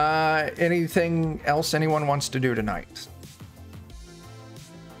 Anything else anyone wants to do tonight?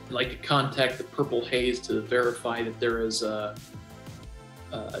 I'd like to contact the Purple Haze to verify that there is a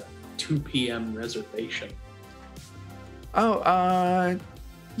 2 p.m. reservation. Oh,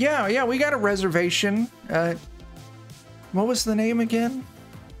 yeah, we got a reservation. What was the name again?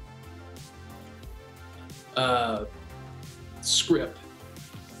 Script.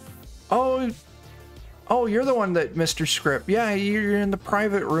 Oh, you're the one that Mr. Script. Yeah, you're in the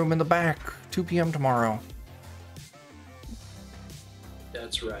private room in the back, 2 p.m. tomorrow.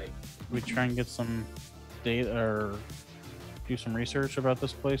 That's right. We try and get some data or do some research about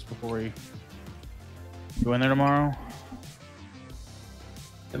this place before we go in there tomorrow.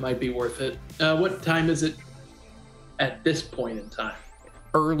 It might be worth it. What time is it at this point in time?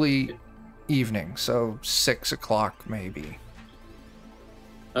 Early evening, so 6 o'clock maybe.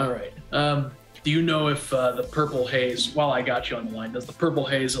 All right. Do you know if the Purple Haze, while I got you on the line, does the Purple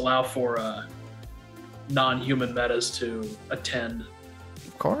Haze allow for non-human metas to attend?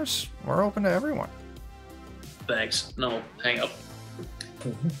 Of course, we're open to everyone. Thanks. No, hang up.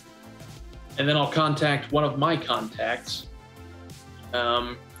 And then I'll contact one of my contacts.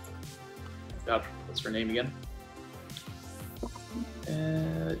 God, what's her name again?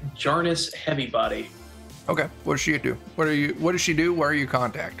 Jarnis Heavybody. Okay, what does she do? What does she do? Where are you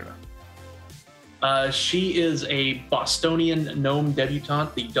contacting her? She is a Bostonian gnome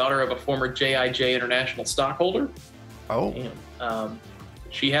debutante, the daughter of a former JIJ international stockholder. Oh, Damn.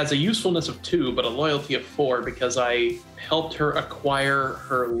 She has a usefulness of 2, but a loyalty of 4 because I helped her acquire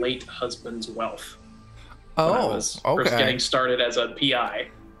her late husband's wealth. When I was first getting started as a PI.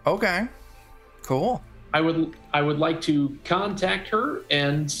 Okay, cool. I would like to contact her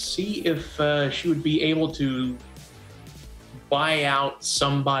and see if she would be able to buy out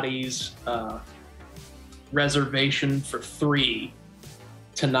somebody's reservation for 3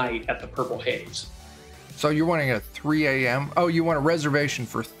 tonight at the Purple Haze. So you're wanting a 3 a.m.? Oh, you want a reservation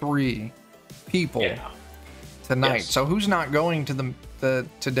for 3 people tonight. Yes. So who's not going to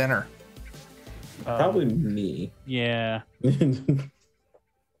to dinner? Probably me. Yeah.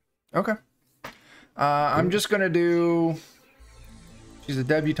 Okay. I'm just gonna do. She's a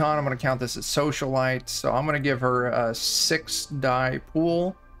debutante. I'm gonna count this as socialite. So I'm gonna give her a 6 die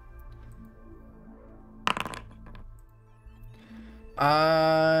pool.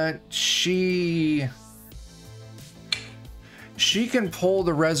 She can pull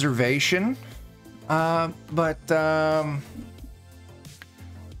the reservation, but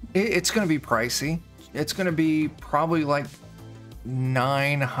it's going to be pricey. It's going to be probably like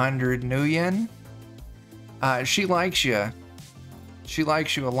 900 new yen. She likes you. She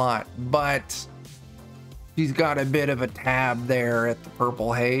likes you a lot, but she's got a bit of a tab there at the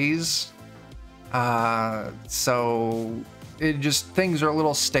Purple Haze. So it just, things are a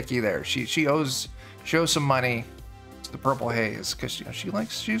little sticky there. She owes some money to the Purple Haze because she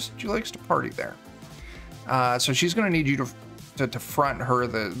likes to party there. So she's gonna need you to front her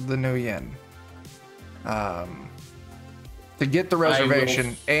the new yen. To get the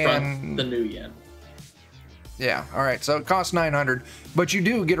reservation and the new yen. Yeah, all right. So it costs 900, but you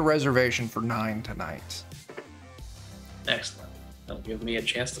do get a reservation for 9 tonight. Excellent. That'll give me a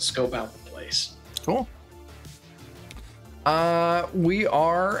chance to scope out the place. Cool. We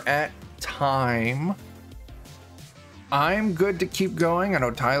are at time. I'm good to keep going. I know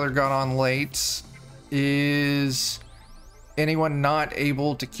Tyler got on late. Is anyone not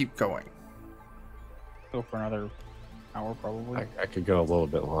able to keep going? Go for another hour, probably. I could go a little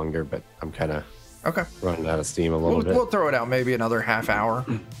bit longer, but I'm kind of Okay. running out of steam a little bit. We'll throw it out maybe another half hour.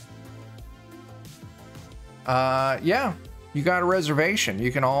 Yeah, you got a reservation.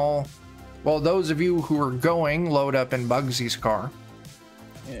 You can all, well, those of you who are going, load up in Bugsy's car.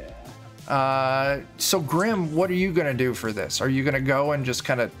 Yeah. So Grim, what are you gonna do for this? Are you gonna go and just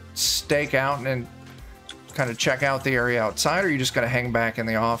kind of stake out and kind of check out the area outside, or are you just gonna hang back in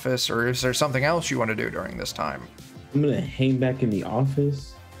the office, or is there something else you want to do during this time? I'm gonna hang back in the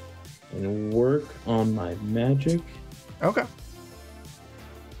office and work on my magic. Okay.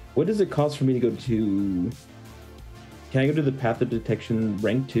 What does it cost for me to go to? Can I go to the Path of Detection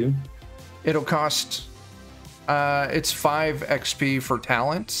rank 2? It'll cost. It's 5 XP for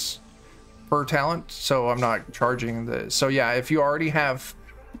talents. Per talent, so I'm not charging the. So yeah, if you already have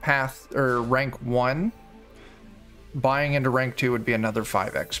path or rank 1, buying into rank 2 would be another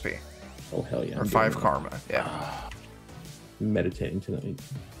 5 XP. Oh hell yeah! Or 5 karma. Yeah. Meditating tonight.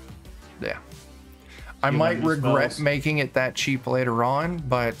 Yeah. I You might want these regret spells? making it that cheap later on,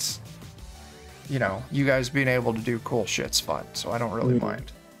 but you know, you guys being able to do cool shit's fun, so I don't really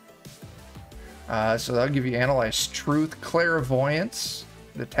mind. So that'll give you Analyze Truth, Clairvoyance,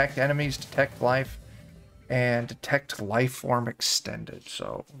 Detect Enemies, Detect Life, and Detect Life Form Extended.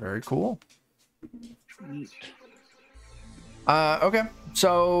 So very cool. Okay,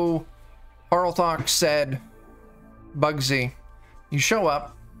 so Harlthok said, Bugsy, you show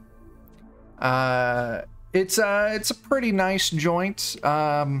up. It's a pretty nice joint.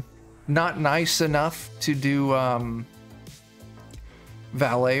 Not nice enough to do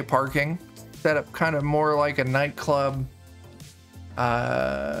valet parking. Set up kind of more like a nightclub.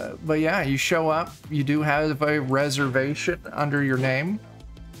 But yeah, you show up. You do have a reservation under your name.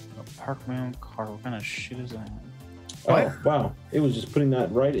 Park my own car. What kind of shit is that? What? Oh wow! It was just putting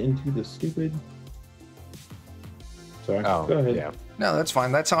that right into the stupid. Sorry. Oh, Go ahead. yeah. No, that's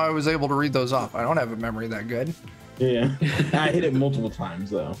fine. That's how I was able to read those off. I don't have a memory that good. Yeah. I hit it multiple times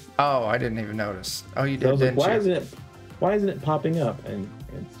though. Oh, I didn't even notice. Oh, you I did, was like, didn't you? why isn't it popping up? And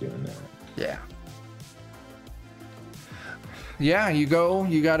it's doing that. Yeah. Yeah, you go.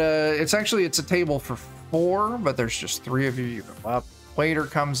 You gotta. It's a table for 4, but there's just 3 of you. You go up. Waiter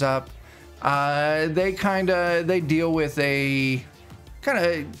comes up. They deal with a kind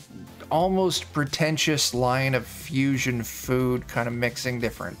of almost pretentious line of fusion food, kind of mixing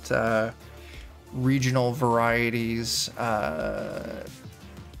different regional varieties.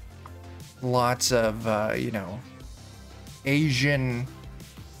 Lots of Asian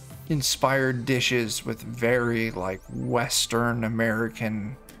inspired dishes with very like Western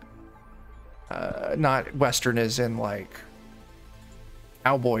American, not Western as in like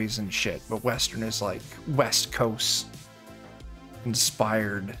cowboys and shit, but Western is like West Coast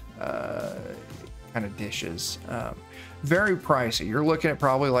inspired kind of dishes. Very pricey. You're looking at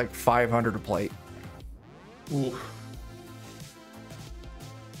probably like 500 a plate. Ooh.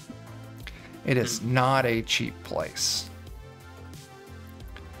 It is not a cheap place.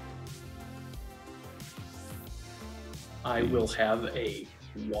 I will have a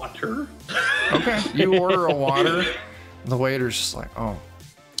water. Okay, you order a water. The waiter's just like, oh,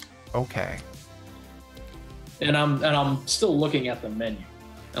 okay. And I'm still looking at the menu.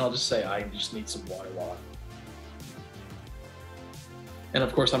 And I'll just say I just need some water. And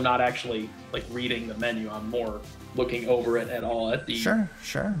of course I'm not actually like reading the menu. I'm more looking over it at the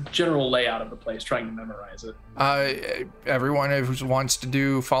Sure. general layout of the place, trying to memorize it. Everyone who wants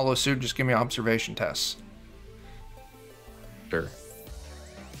to follow suit, just give me observation tests. Sure.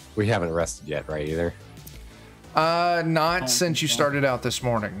 We haven't rested yet, right? Either. Not since you started out this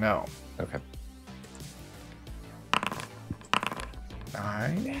morning. No. Okay.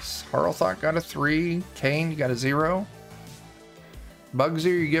 Nice. Harlthok got a 3. Kane, you got a 0. Bugsy, are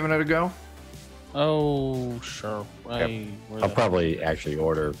you giving it a go? Oh, sure. I'll probably actually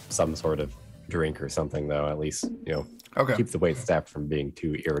order some sort of drink or something, though. At least, Okay. keep the wait staff from being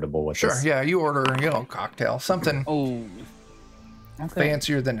too irritable with Sure. this. Yeah, you order, cocktail, something Oh. Okay.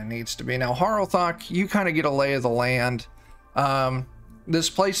 fancier than it needs to be. Now, Harlthok, you kind of get a lay of the land. This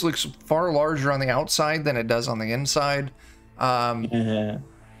place looks far larger on the outside than it does on the inside.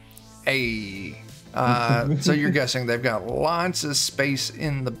 Hey. So you're guessing they've got lots of space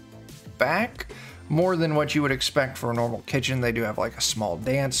in the back, more than what you would expect for a normal kitchen. They do have like a small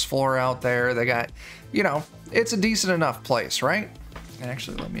dance floor out there. They got, it's a decent enough place, right?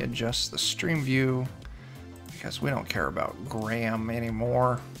 Actually, let me adjust the stream view because we don't care about Graham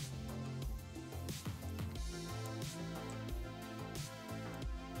anymore.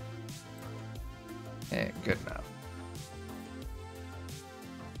 Good enough.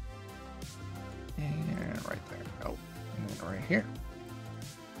 And right there. Oh, and then right here.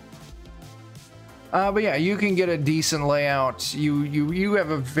 But yeah, you can get a decent layout. You have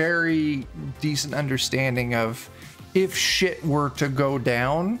a very decent understanding of if shit were to go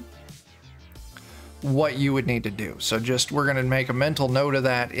down, what you would need to do. So we're gonna make a mental note of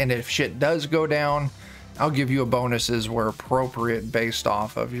that, and if shit does go down, I'll give you a bonuses where appropriate based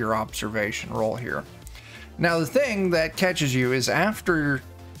off of your observation roll here. Now the thing that catches you is after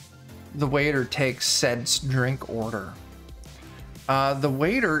the waiter takes said drink order, the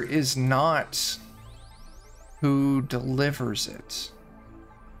waiter is not who delivers it.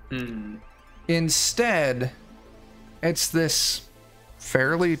 Instead, it's this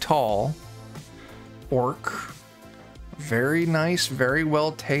fairly tall orc, very nice, very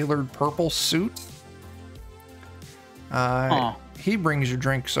well tailored purple suit. He brings your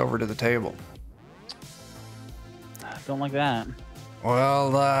drinks over to the table. Don't like that.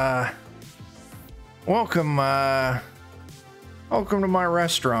 Well, welcome to my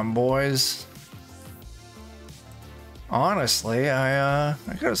restaurant, boys. Honestly, I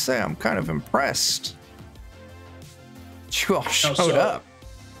gotta say, I'm kind of impressed that you all showed up.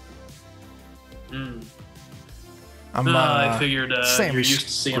 I figured same you're used to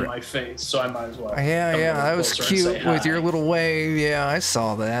seeing script. my face, so I might as well. Yeah, that was closer and say cute with hi. your little wave. Yeah, I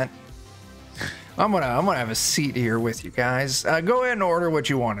saw that. I'm gonna have a seat here with you guys. Go ahead and order what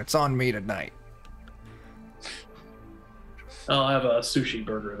you want. It's on me tonight. I'll have a sushi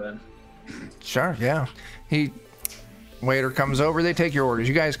burger then. Sure, yeah. Waiter comes over, they take your orders.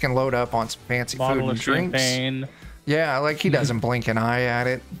 You guys can load up on some fancy food Bottle and of drinks. champagne. Yeah, like he doesn't blink an eye at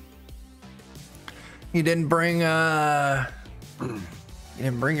it. You didn't bring your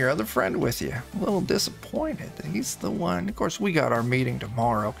other friend with you. A little disappointed. He's the one. Of course, we got our meeting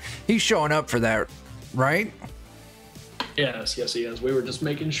tomorrow. He's showing up for that, right? Yes, he is. We were just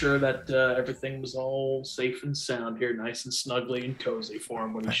making sure that everything was all safe and sound here, nice and snuggly and cozy for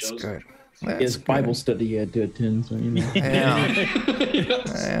him when he That's shows good. up. His Bible study he had to attend, so Yeah.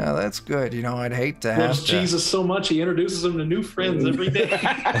 Yes. Yeah, that's good. I'd hate to Loves have to. Jesus so much he introduces him to new friends every day.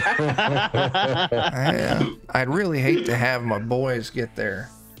 Yeah, I'd really hate to have my boys get their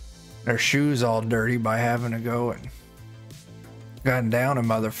shoes all dirty by having to go and gun down a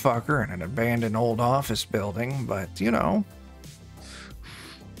motherfucker in an abandoned old office building, but it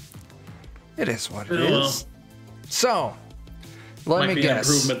is what it is. So, let Might me be an guess.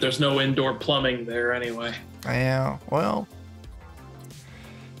 improvement. There's no indoor plumbing there anyway. Yeah, well,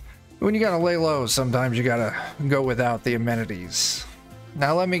 when you gotta lay low, sometimes you gotta go without the amenities.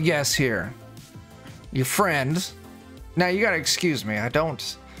 Now, let me guess here. Your friend. Now, you gotta excuse me.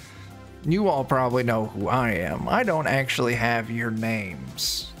 You all probably know who I am. I don't actually have your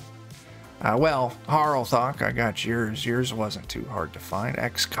names. Well, Harlthok, I got yours. Yours wasn't too hard to find.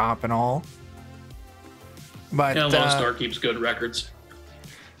 Ex-cop and all. But Yeah, Lone Star keeps good records.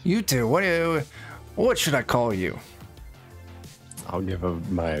 you two, what should I call you? I'll give him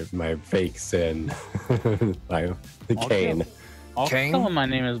my fake sin. Kane. I'll Kane? tell him my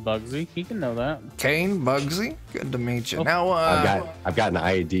name is Bugsy. He can know that. Kane, Bugsy, good to meet you. Oh, Now, I've got an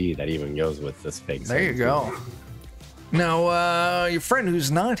ID that even goes with this fake sin. there you go. Now, your friend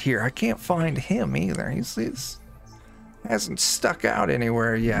who's not here, I can't find him either. He's hasn't stuck out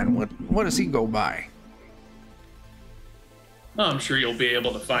anywhere yet. What does he go by? I'm sure you'll be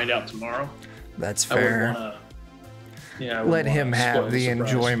able to find out tomorrow. That's I wouldn't fair. want to. Let him have the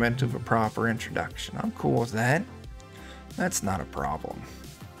surprise. enjoyment of a proper introduction. I'm cool with that. That's not a problem.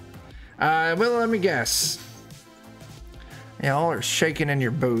 Well, let me guess. Y'all are shaking in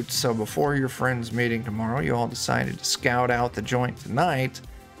your boots, so before your friends' meeting tomorrow, you all decided to scout out the joint tonight.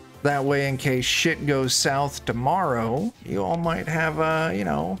 That way, in case shit goes south tomorrow, you all might have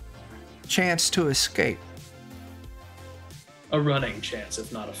a, chance to escape. A running chance,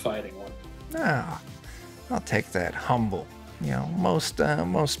 if not a fighting one. Ah, I'll take that humble.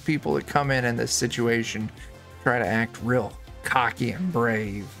 Most people that come in this situation try to act real cocky and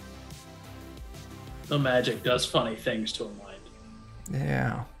brave. The magic does funny things to a mind.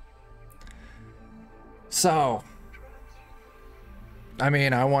 Yeah. So,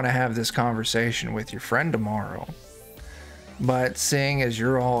 I want to have this conversation with your friend tomorrow. But seeing as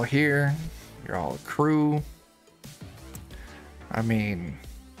you're all here, you're all a crew. If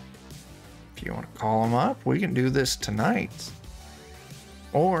you want to call them up, we can do this tonight.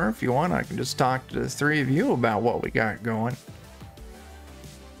 Or if you want, I can just talk to the three of you about what we got going.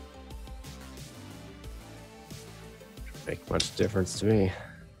 Make much difference to me.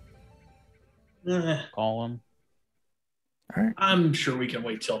 Call him. All right. I'm sure we can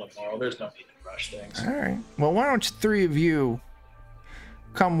wait till tomorrow. There's no need to rush things. All right. Well, why don't you three of you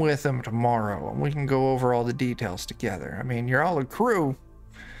come with him tomorrow and we can go over all the details together. You're all a crew.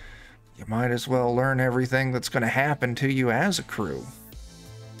 You might as well learn everything that's going to happen to you as a crew.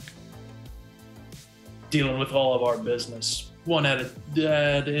 Dealing with all of our business, one at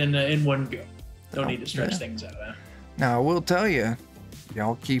in one go. No need to stretch things out. Huh? Now, I will tell you,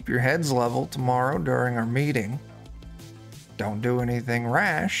 y'all keep your heads level tomorrow during our meeting. Don't do anything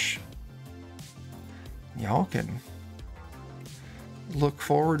rash. Y'all can look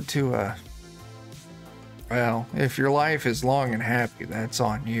forward to if your life is long and happy, that's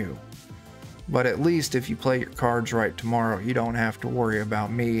on you. But at least if you play your cards right tomorrow, you don't have to worry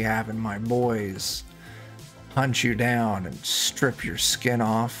about me having my boys hunt you down and strip your skin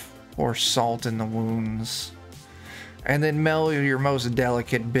off, pour salt in the wounds, and then mail your most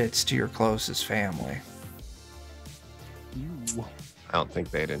delicate bits to your closest family. I don't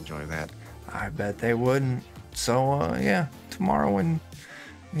think they'd enjoy that. I bet they wouldn't. So, tomorrow when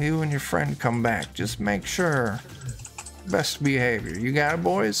you and your friend come back, just make sure. Best behavior. You got it,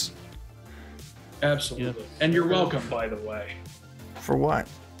 boys? Absolutely. And you're welcome, by the way. For what?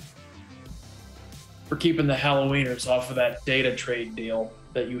 For keeping the Halloweeners off of that data trade deal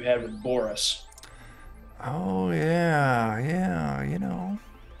that you had with Boris. Oh, yeah,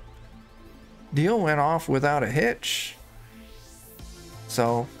 Deal went off without a hitch.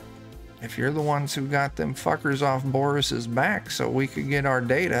 So, if you're the ones who got them fuckers off Boris's back so we could get our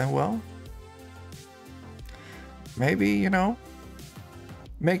data, well, maybe,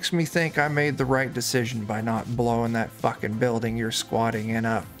 makes me think I made the right decision by not blowing that fucking building you're squatting in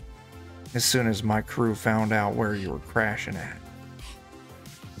up as soon as my crew found out where you were crashing at.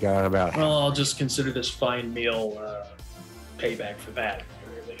 Got about Well, I'll just consider this fine meal payback for that, at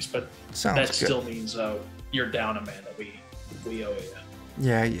the very least. But Sounds that good. still means you're down, Amanda. We owe you.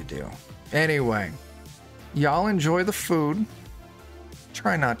 Yeah, you do. Anyway, y'all enjoy the food.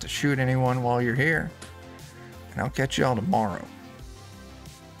 Try not to shoot anyone while you're here. And I'll catch y'all tomorrow.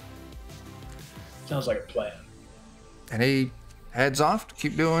 Sounds like a plan. And he heads off to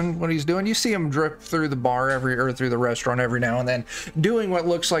keep doing what he's doing. You see him drip through the bar through the restaurant every now and then, doing what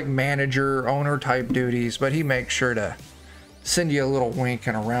looks like manager, owner type duties, but he makes sure to send you a little wink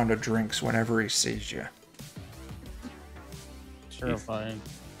and a round of drinks whenever he sees you. Terrifying.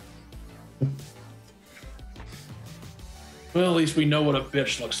 Well, at least we know what a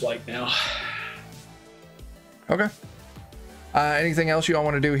bitch looks like now. Okay. Anything else you all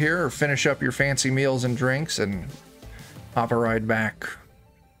want to do here, or finish up your fancy meals and drinks and hop a ride back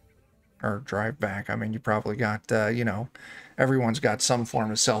or drive back? You probably got, everyone's got some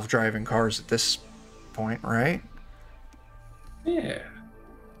form of self-driving cars at this point, right? Yeah.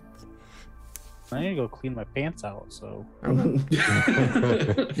 I need to go clean my pants out, so.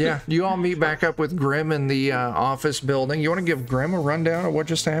 Yeah, you all meet back up with Grim in the office building. You want to give Grim a rundown of what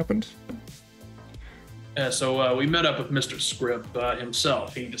just happened? Yeah, so we met up with Mr. Scribb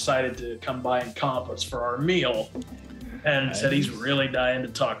himself. He decided to come by and comp us for our meal and said he's really dying to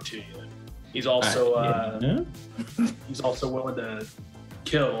talk to you. He's also he's also willing to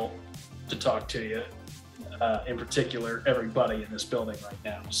kill to talk to you. In particular, everybody in this building right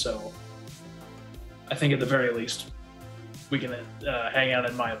now. So I think at the very least, we can hang out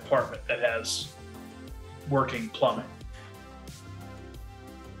in my apartment that has working plumbing.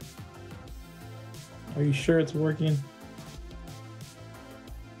 Are you sure it's working?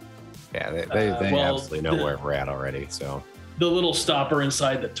 Yeah, they well, absolutely know where we're at already, so. The little stopper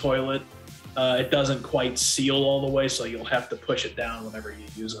inside the toilet, it doesn't quite seal all the way, so you'll have to push it down whenever you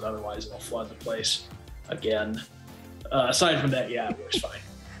use it. Otherwise, it'll flood the place again. Aside from that, yeah, it works fine.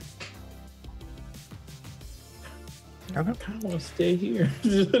 Okay. I kind of want to stay here.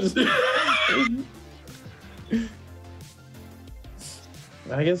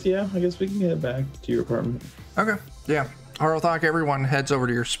 I guess we can head back to your apartment. Okay. Yeah. Harlthok, everyone heads over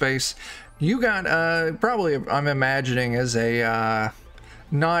to your space. You got probably, I'm imagining, as a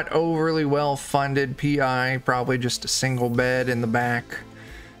not overly well-funded PI, probably just a single bed in the back.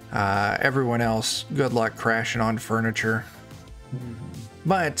 Everyone else, good luck crashing on furniture.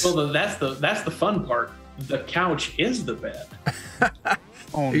 But Well, that's the fun part. The couch is the bed.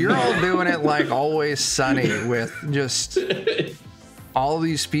 Oh, you're no. all doing it like Always Sunny with just all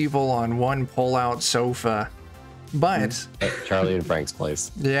these people on one pull-out sofa. But At Charlie and Frank's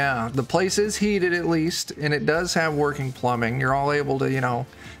place. yeah, the place is heated at least, and it does have working plumbing. You're all able to,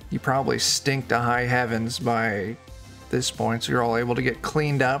 you probably stink to high heavens by this point, so you're all able to get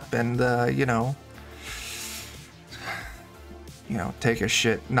cleaned up and, take a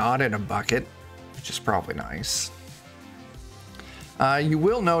shit not in a bucket, which is probably nice. You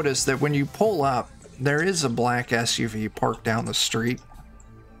will notice that when you pull up, there is a black SUV parked down the street.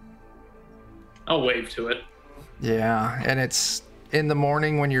 I'll wave to it. Yeah, and it's in the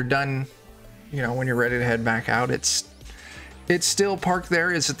morning when you're done, when you're ready to head back out, it's still parked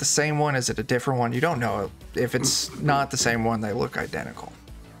there. Is it the same one? Is it a different one? You don't know. If it's not the same one, they look identical.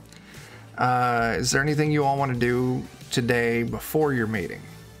 Is there anything you all want to do today before your meeting?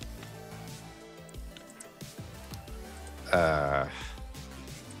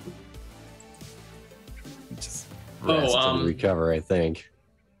 Just rest and recover, I think.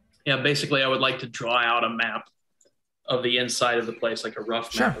 Yeah, basically, I would like to draw out a map of the inside of the place, like a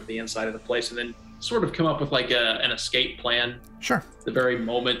rough map of the inside of the place, and then sort of come up with like an escape plan. Sure. The very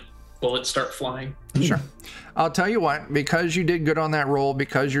moment bullets start flying. Sure. I'll tell you what, because you did good on that roll,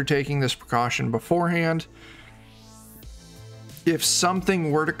 because you're taking this precaution beforehand, if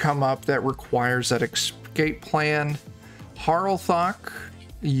something were to come up that requires that escape plan, Harlthok,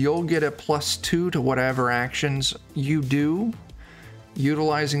 you'll get a +2 to whatever actions you do.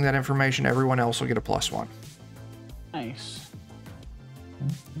 Utilizing that information, everyone else will get a +1. Nice.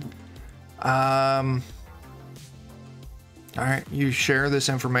 All right, you share this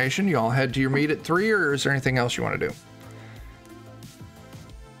information. You all head to your meet at 3, or is there anything else you want to do?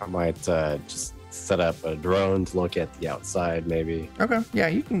 I might just set up a drone to look at the outside, maybe. Okay, yeah,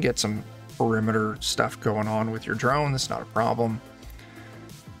 you can get some perimeter stuff going on with your drone. That's not a problem.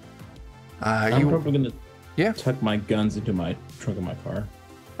 I'm probably gonna Yeah. tuck my guns into my trunk of my car.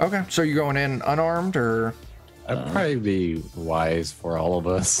 Okay, so you're going in unarmed, or? That'd probably be wise for all of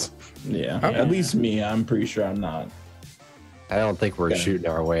us. Yeah, Okay. at least me. I'm pretty sure I'm not. I don't think we're Okay. shooting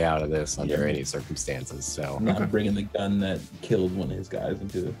our way out of this under Yeah. any circumstances. So I'm not Okay. bringing the gun that killed one of his guys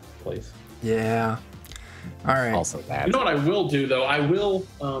into the place. Yeah. All right. also that. You know what I will do though? I will.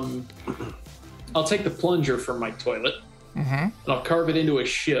 I'll take the plunger from my toilet Mm-hmm. and I'll carve it into a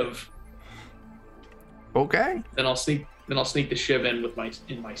shiv. Okay. Then I'll sneak the shiv in with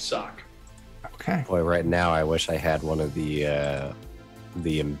my sock. Okay. Boy, right now I wish I had one of the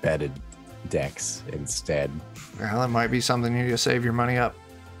embedded decks instead. Well, that might be something you need to save your money up.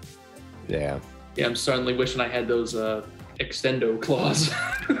 Yeah. Yeah, I'm suddenly wishing I had those extendo claws.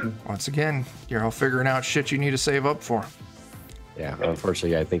 Once again, you're all figuring out shit you need to save up for. Yeah.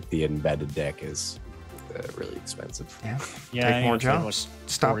 Unfortunately, I think the embedded deck is really expensive. Yeah. Yeah, I Take more think it's like, jobs. what,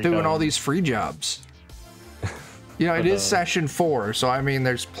 Stop $40. doing all these free jobs. It is session 4, so I mean,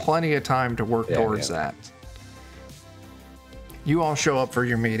 there's plenty of time to work towards that. You all show up for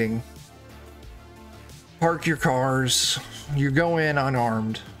your meeting. Park your cars. You go in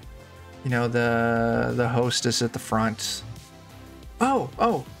unarmed. The hostess at the front.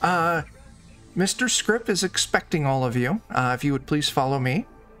 Mr. Scripp is expecting all of you. If you would please follow me.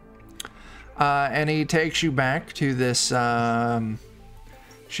 And he takes you back to this.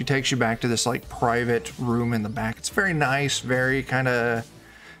 She takes you back to this like private room in the back. It's very nice, very kind of,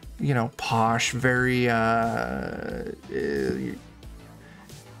 posh, very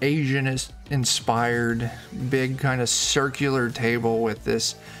Asian is inspired, big kind of circular table with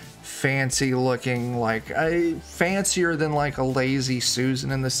this fancy looking, like fancier than like a Lazy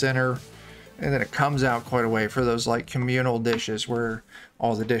Susan in the center. And then it comes out quite a way for those like communal dishes where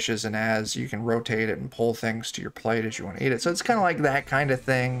all the dishes, and as you can rotate it and pull things to your plate as you want to eat it. So it's kind of like that kind of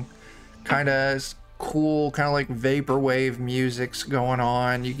thing, kind of cool, kind of like vaporwave music's going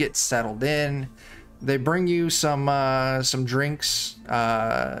on. You get settled in. They bring you some drinks.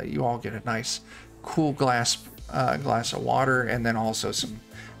 You all get a nice cool glass of water, and then also some,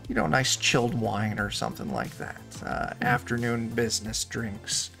 nice chilled wine or something like that. Afternoon business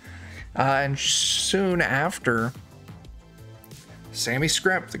drinks. And soon after, Sammy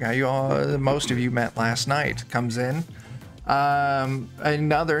Script, the guy most of you met last night, comes in.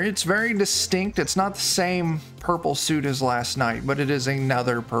 Another, it's very distinct. It's not the same purple suit as last night, but it is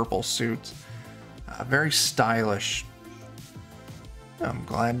another purple suit. Very stylish. I'm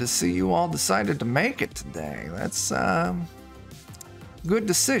glad to see you all decided to make it today. That's good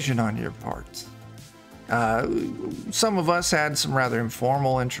decision on your part. Some of us had some rather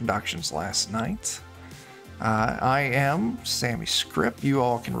informal introductions last night. I am Sammy Script. You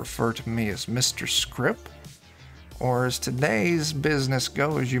all can refer to me as Mr. Script. Or as today's business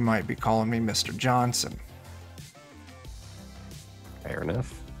goes, you might be calling me Mr. Johnson. Fair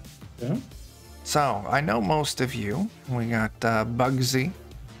enough. Yeah. So, I know most of you. We got Bugsy,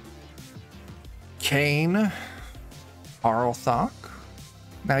 Kane, Arlthok.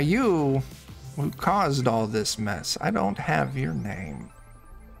 Now you, who caused all this mess, I don't have your name.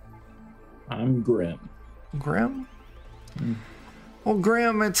 I'm Grim. Grim? Well,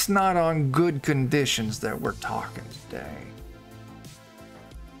 Grim, it's not on good conditions that we're talking today.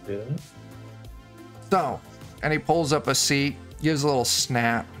 Yeah. So, and he pulls up a seat, gives a little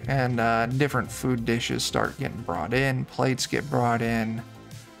snap, and different food dishes start getting brought in, plates get brought in.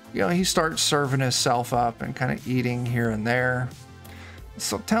 You know, he starts serving himself up and kind of eating here and there.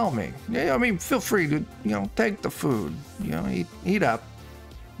 So tell me, I mean, feel free to, take the food, eat up.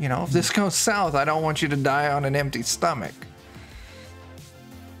 If this goes south, I don't want you to die on an empty stomach.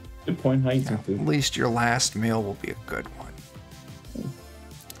 Good point. How you some food? At least your last meal will be a good one.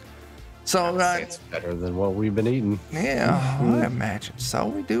 So It's better than what we've been eating. yeah, I imagine so.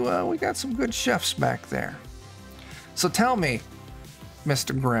 We got some good chefs back there. So tell me,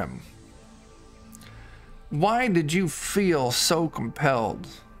 Mr. Grimm, why did you feel so compelled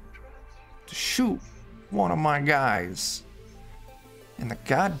to shoot one of my guys in the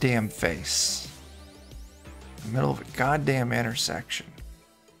goddamn face in the middle of a goddamn intersection?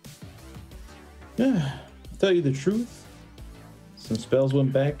 Yeah. I'll tell you the truth. Some spells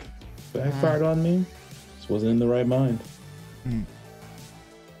went backfired on me. Just wasn't in the right mind.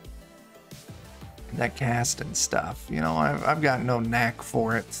 That casting stuff, I've got no knack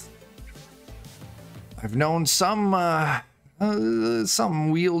for it. I've known some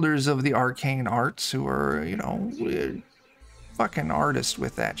wielders of the arcane arts who are, fucking artists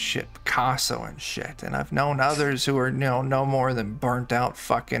with that shit, Picasso and shit. And I've known others who are, no more than burnt out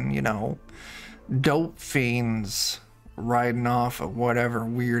fucking, dope fiends riding off of whatever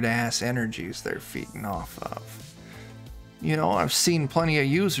weird ass energies they're feeding off of. I've seen plenty of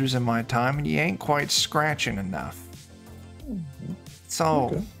users in my time, and you ain't quite scratching enough.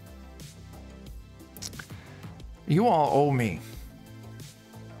 So, Okay. You all owe me.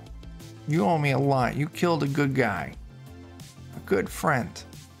 You owe me a lot. You killed a good guy, a good friend.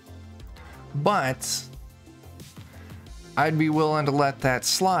 But I'd be willing to let that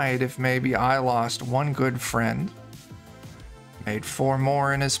slide if maybe I lost one good friend, made 4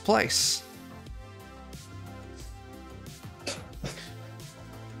 more in his place.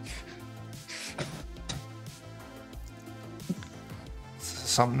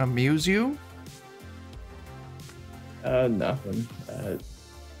 Something amuse you? Nothing.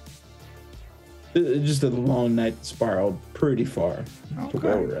 Just a long night spiraled pretty far to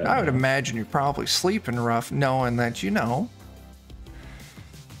where we're at. I would now. imagine you're probably sleeping rough knowing that, you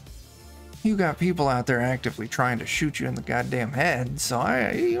got people out there actively trying to shoot you in the goddamn head. So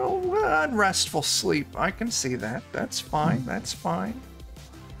unrestful sleep. I can see that. That's fine. That's fine.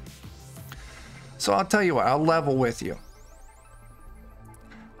 So I'll tell you what, I'll level with you.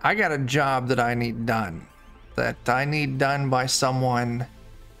 I got a job that I need done. That I need done by someone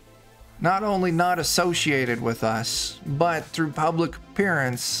not only not associated with us, but through public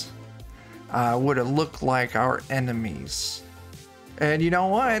appearance would have looked like our enemies. And you know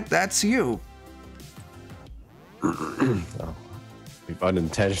what? That's you. Oh, we've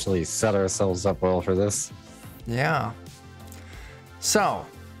unintentionally set ourselves up well for this. Yeah. So,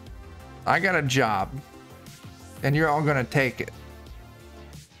 I got a job, and you're all gonna take it.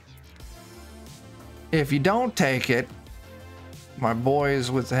 If you don't take it, my boys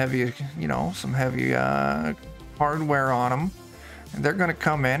with heavy, some heavy hardware on them, and they're gonna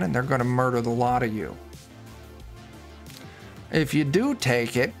come in and they're gonna murder the lot of you. If you do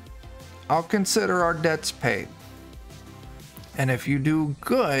take it, I'll consider our debts paid. And if you do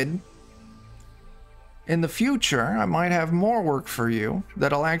good, in the future, I might have more work for you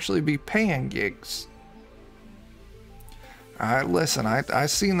that'll actually be paying gigs. Listen, I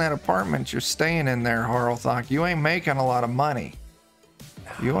seen that apartment you're staying in there, Harlthok. You ain't making a lot of money.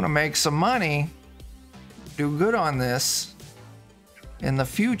 You want to make some money, do good on this. In the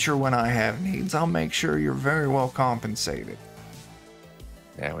future, when I have needs, I'll make sure you're very well compensated.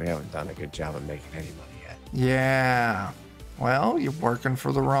 Yeah, we haven't done a good job of making any money yet. Yeah. Well, you're working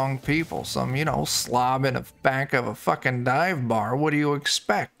for the wrong people. Some, you know, slob in the back of a fucking dive bar. What do you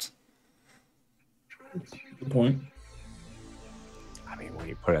expect? Good point. I mean, when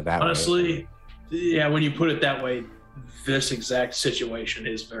you put it that way. Honestly, yeah, when you put it that way, this exact situation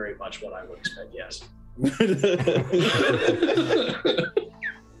is very much what I would expect, yes.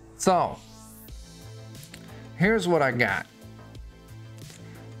 So, here's what I got.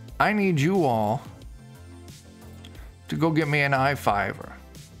 I need you all to go get me an i5er.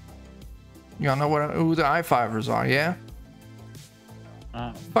 Y'all know who the i5ers are, yeah?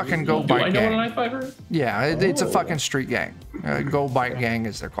 Fucking Go Do Bike I know Gang. what an i5er is? Yeah, it's a Oh. fucking street gang. Go Bike Gang,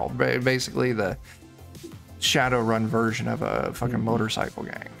 as they're called. Basically, the Shadowrun version of a fucking motorcycle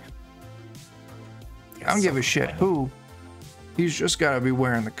gang. I don't give a shit who. He's just got to be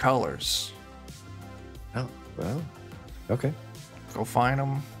wearing the colors. Oh, well, okay. Go find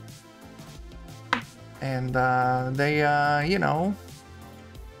them. And they, you know,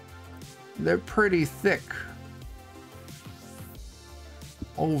 they're pretty thick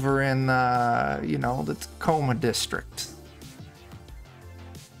over in, you know, the Tacoma district.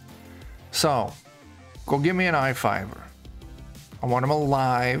 So, go get me an i5er. I want him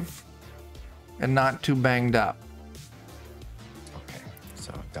alive and not too banged up. Okay.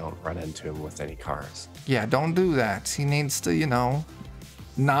 So don't run into him with any cars. Yeah, don't do that. He needs to, you know,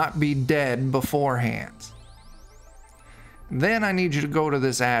 not be dead beforehand. Then I need you to go to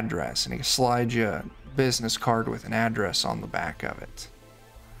this address, and he slides you a business card with an address on the back of it.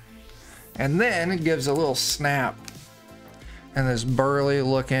 And then it gives a little snap, and this burly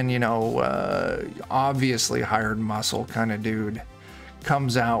looking, you know, obviously hired muscle kind of dude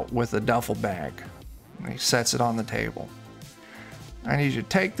comes out with a duffel bag, and he sets it on the table. I need you to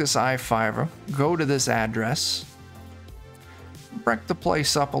take this i5er, go to this address, break the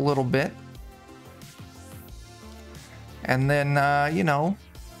place up a little bit, and then, you know,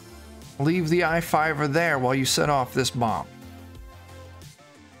 leave the i5er there while you set off this bomb.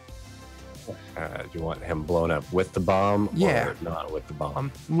 Do you want him blown up with the bomb Yeah. or not with the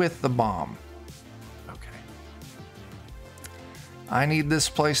bomb? With the bomb. Okay. I need this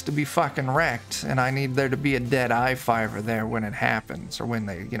place to be fucking wrecked, and I need there to be a dead i5er there when it happens, or when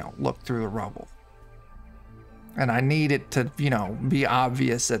they, you know, look through the rubble. And I need it to, you know, be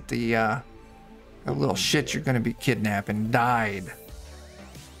obvious that the little shit you're gonna be kidnapping died.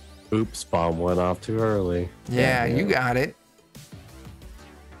 Oops, bomb went off too early. Yeah, you got it.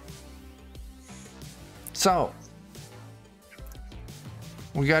 So,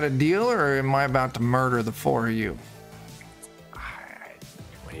 we got a deal, or am I about to murder the four of you?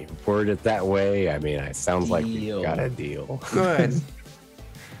 When you word it that way, I mean, it sounds like we Deal. got a deal. Good.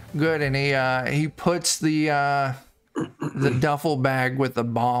 Good, and he puts the duffel bag with the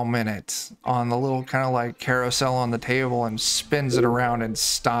bomb in it on the little kind of like carousel on the table and spins it around and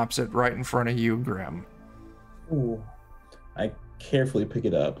stops it right in front of you, Grim. Ooh. I carefully pick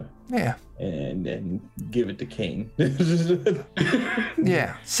it up Yeah. and give it to Kane.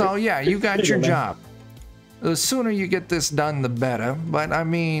 Yeah. So yeah, you got your job. The sooner you get this done, the better. But I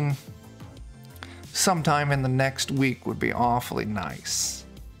mean, sometime in the next week would be awfully nice.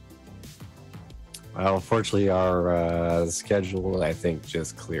 Well, unfortunately, our schedule, I think,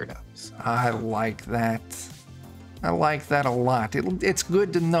 just cleared up. So. I like that. I like that a lot. It's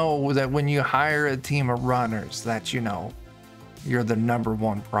good to know that when you hire a team of runners, that, you know, you're the number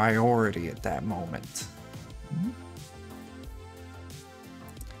one priority at that moment.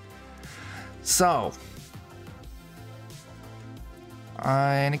 So,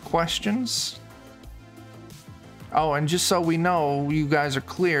 any questions? Oh, and just so we know, you guys are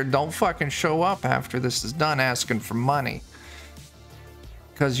clear, don't fucking show up after this is done asking for money.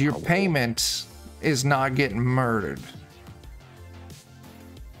 Because your payment is not getting murdered.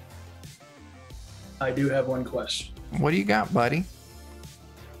 I do have one question. What do you got, buddy?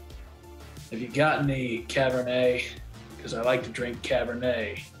 Have you got any Cabernet? Because I like to drink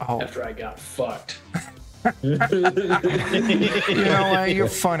Cabernet Oh. after I got fucked. You know what? You're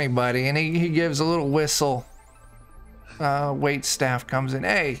funny, buddy. And he gives a little whistle. Wait staff comes in.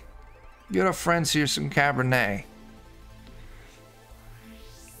 Hey, get our friends here some Cabernet.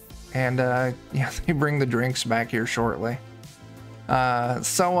 And yeah, they bring the drinks back here shortly.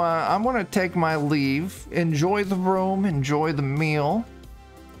 So I'm gonna take my leave. Enjoy the room, enjoy the meal.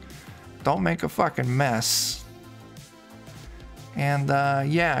 Don't make a fucking mess. And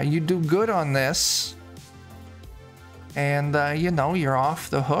yeah, you do good on this. And you know, you're off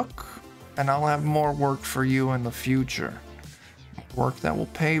the hook. And I'll have more work for you in the future. Work that will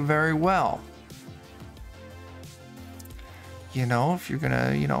pay very well. you know, if you're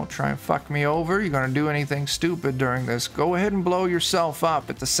gonna, you know, try and fuck me over, you're gonna do anything stupid during this, go ahead and blow yourself up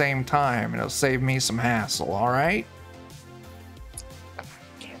at the same time. It'll save me some hassle, all right?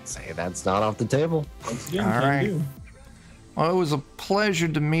 Can't say that's not off the table. Once again, All can right. do. Well, it was a pleasure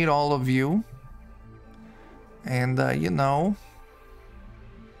to meet all of you. And, you know,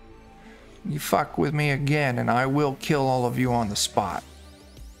 you fuck with me again, and I will kill all of you on the spot.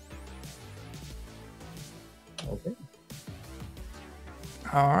 Okay.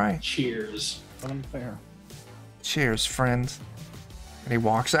 All right. Cheers. Unfair. Cheers, friends. And he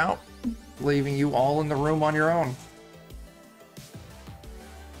walks out, leaving you all in the room on your own.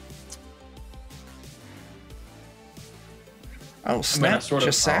 Oh, snap, sort of,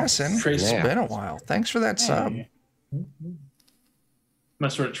 Assassin. trace- It's Yeah. been a while. Thanks for that sub. Hey. I'm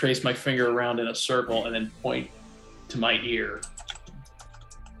gonna sort of trace my finger around in a circle and then point to my ear.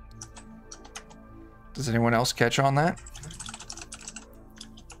 Does anyone else catch on that?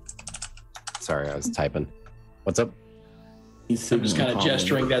 Sorry, I was typing. What's up? He's I'm just kind signaling of calling.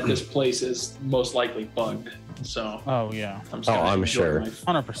 gesturing that this place is most likely bugged. So Oh yeah, I'm just Oh, gonna I'm enjoy sure. my-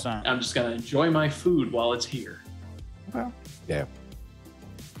 100%. I'm just gonna enjoy my food while it's here. Well, Yeah.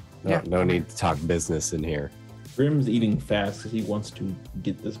 No, Yeah. no need to talk business in here. Grim's eating fast because he wants to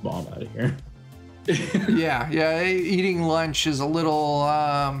get this bomb out of here. yeah, eating lunch is a little,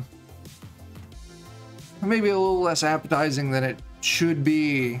 maybe a little less appetizing than it should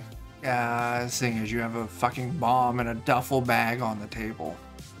be, seeing as you have a fucking bomb in a duffel bag on the table.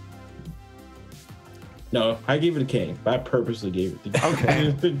 No, I gave it a K. I purposely gave it to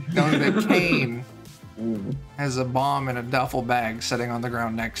Okay. Knowing that Kane Mm. has a bomb in a duffel bag sitting on the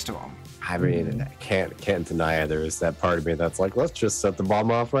ground next to him. I mean, I can't deny there is that part of me that's like, let's just set the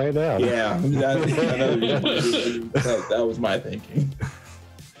bomb off right now. Yeah, that was my thinking.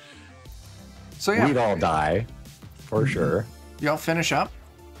 So yeah, We'd all die, for sure. y'all finish up.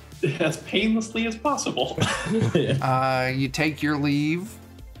 As painlessly as possible. You take your leave.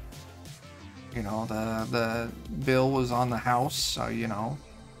 You know, the bill was on the house, so you know.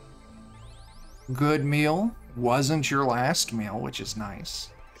 Good meal. Wasn't your last meal, which is nice.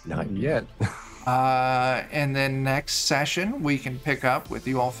 Not yet. And then next session, we can pick up with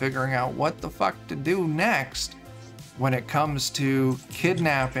you all figuring out what the fuck to do next when it comes to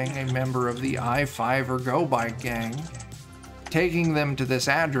kidnapping a member of the I-5 or Go Bike gang, taking them to this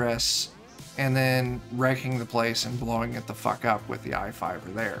address, and then wrecking the place and blowing it the fuck up with the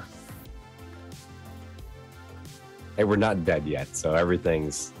I-5 there. Hey, we're not dead yet, so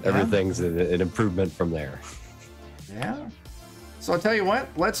everything's an improvement from there. Yeah. So I'll tell you what,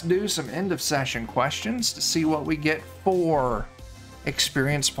 let's do some end of session questions to see what we get for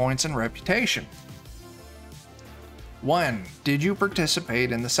experience points and reputation. 1. Did you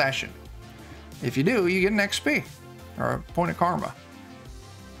participate in the session? If you do, you get an XP or a point of karma.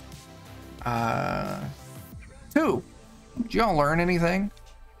 2. Did y'all learn anything?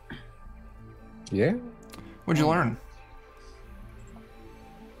 Yeah. What'd you learn?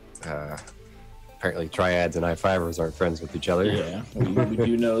 Apparently, triads and I-5ers aren't friends with each other. Yeah, we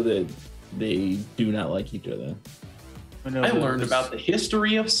do know that they do not like each other. I know I that learned this- about the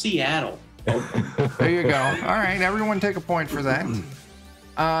history of Seattle. There you go. All right, everyone take a point for that.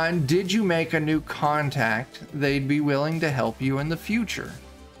 Did you make a new contact they'd be willing to help you in the future?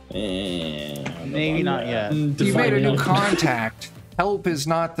 Maybe not yet. You made a new contact. Help is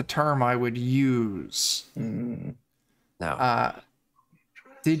not the term I would use. No.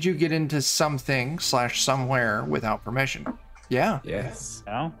 Did you get into something/somewhere without permission? Yeah. Yes.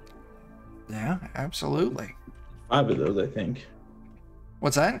 No? Yeah, absolutely. 5 of those, I think.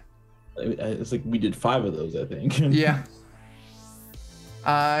 What's that? It's like we did 5 of those, I think. Yeah.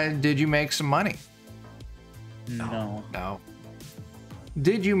 Did you make some money? No. No.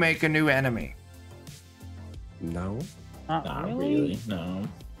 Did you make a new enemy? No. Not Not really. really. No.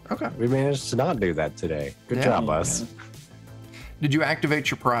 Okay. We managed to not do that today. Good Yeah. job, us. Did you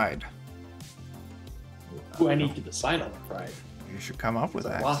activate your pride? Ooh, I need to decide on the pride. You should come up with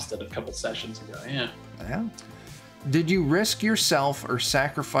I that. lost it a couple sessions ago. Yeah. Yeah. Did you risk yourself or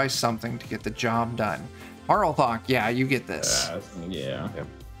sacrifice something to get the job done? Harlthok, yeah, you get this. Yeah. Yep.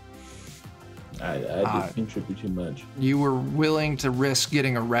 I didn't contribute too much. You were willing to risk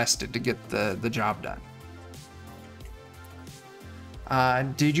getting arrested to get the job done.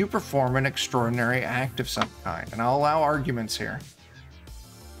 Did you perform an extraordinary act of some kind? And I'll allow arguments here.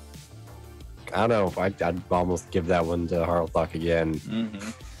 I don't know. I'd almost give that one to Harlthok again.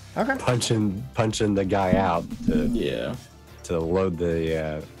 Mm-hmm. Okay. Punching the guy out Yeah. to load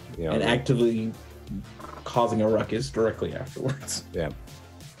the And actively causing a ruckus directly afterwards. yeah.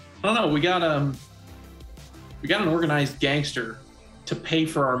 I don't know. We got We got an organized gangster to pay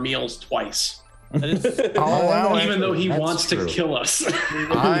for our meals twice, I'll allow it. even though he That's wants true. to kill us.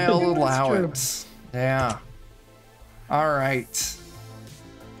 I'll allow true. it. Yeah. All right.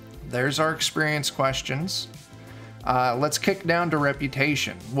 There's our experience questions. Let's kick down to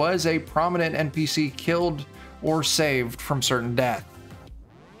reputation. Was a prominent NPC killed or saved from certain death?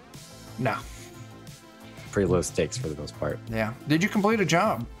 No. Pretty low stakes for the most part. Yeah. Did you complete a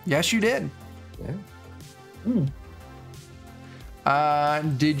job? Yes, you did. Yeah.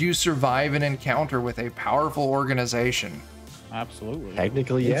 Did you survive an encounter with a powerful organization? Absolutely.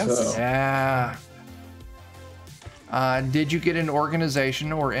 Technically, Think yes. so. Yeah. Did you get an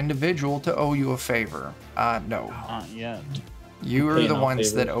organization or individual to owe you a favor? No. Not yet. You are Paying the off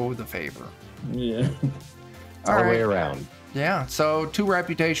ones favors. that owe the favor. Yeah. All the way around. Yeah, so 2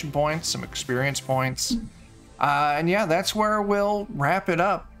 reputation points, some experience points. And yeah, that's where we'll wrap it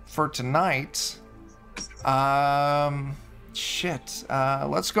up for tonight. Let's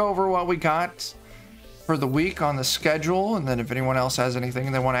go over what we got for the week on the schedule, and then if anyone else has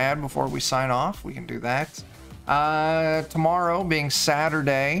anything they want to add before we sign off, we can do that. Tomorrow being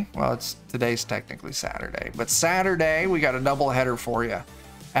Saturday, well, today's technically Saturday, but Saturday we got a double header for you.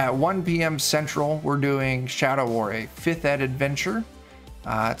 At 1 p.m. Central, we're doing Shadow War, a 5th ed adventure.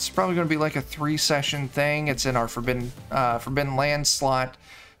 It's probably going to be like a 3-session thing. It's in our Forbidden Land slot,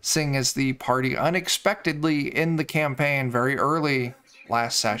 seeing as the party unexpectedly in the campaign very early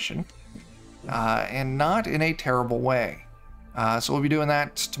last session, and not in a terrible way. So we'll be doing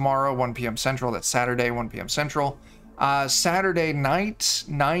that tomorrow, 1 p.m. Central. That's Saturday, 1 p.m. Central. Saturday night,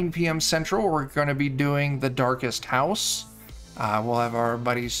 9 p.m. Central, we're going to be doing The Darkest House. We'll have our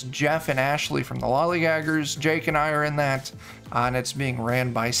buddies Jeff and Ashley from the Lollygaggers. Jake and I are in that, and it's being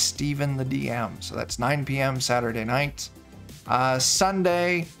ran by Steven the DM. So that's 9 p.m. Saturday night.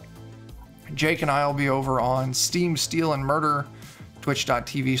 Sunday, Jake and I will be over on Steam Steal and Murder,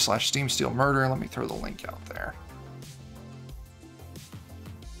 twitch.tv/Steam Steal Murder. Let me throw the link out there.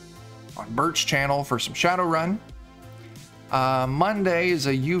 On Bert's channel for some Shadowrun. Monday is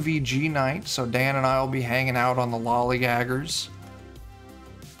a UVG night, so Dan and I will be hanging out on the Lollygaggers.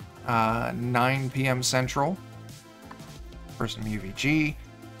 9 p.m. Central for some UVG.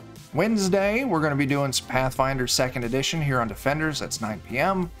 Wednesday, we're going to be doing some Pathfinder 2nd Edition here on Defenders. That's 9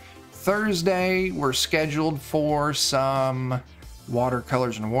 p.m. Thursday, we're scheduled for some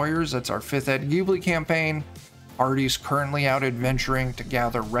Watercolors and Warriors. That's our 5th Ed Ghibli campaign. Artie's currently out adventuring to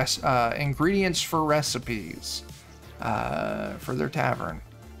gather ingredients for recipes for their tavern.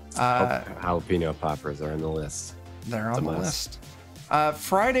 Jalapeno poppers are on the list. They're It's on a the must. list.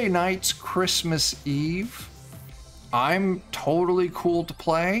 Friday night's Christmas Eve. I'm totally cool to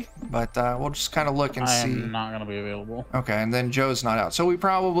play, but we'll just kind of look and I see. am not going to be available. Okay, and then Joe's not out. So we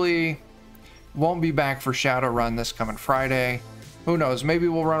probably won't be back for Shadowrun this coming Friday. Who knows? Maybe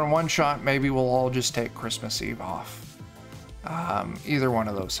we'll run a one-shot. Maybe we'll all just take Christmas Eve off. Either one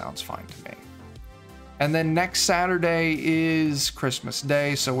of those sounds fine to me. And then next Saturday is Christmas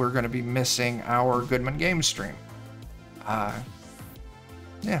Day, so we're going to be missing our Goodman Games stream.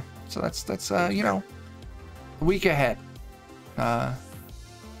 Yeah, so that's a week ahead.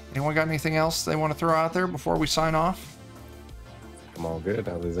 Anyone got anything else they want to throw out there before we sign off? I'm all good,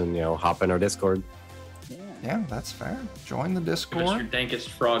 other than, hop in our Discord. Yeah, that's fair. Join the Give us your Discord. dankest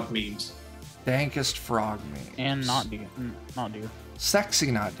frog memes. Dankest frog memes. And not deer. Not deer.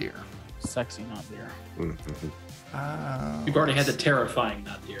 Sexy, not deer. Sexy, not deer. Mhm. We've already had the terrifying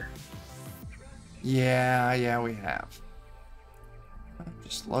not deer. Yeah, we have.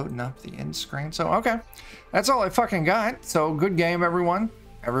 Just loading up the end screen. So, okay. That's all I fucking got. So, good game, everyone.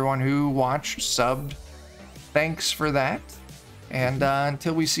 Everyone who watched, subbed, thanks for that. And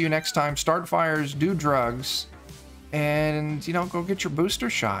until we see you next time, start fires, do drugs, and, go get your booster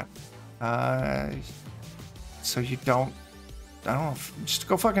shot. So you don't, I don't know, just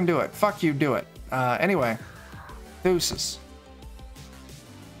go fucking do it. Fuck you, do it. Anyway, deuces.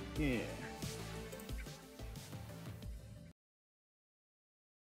 Yeah.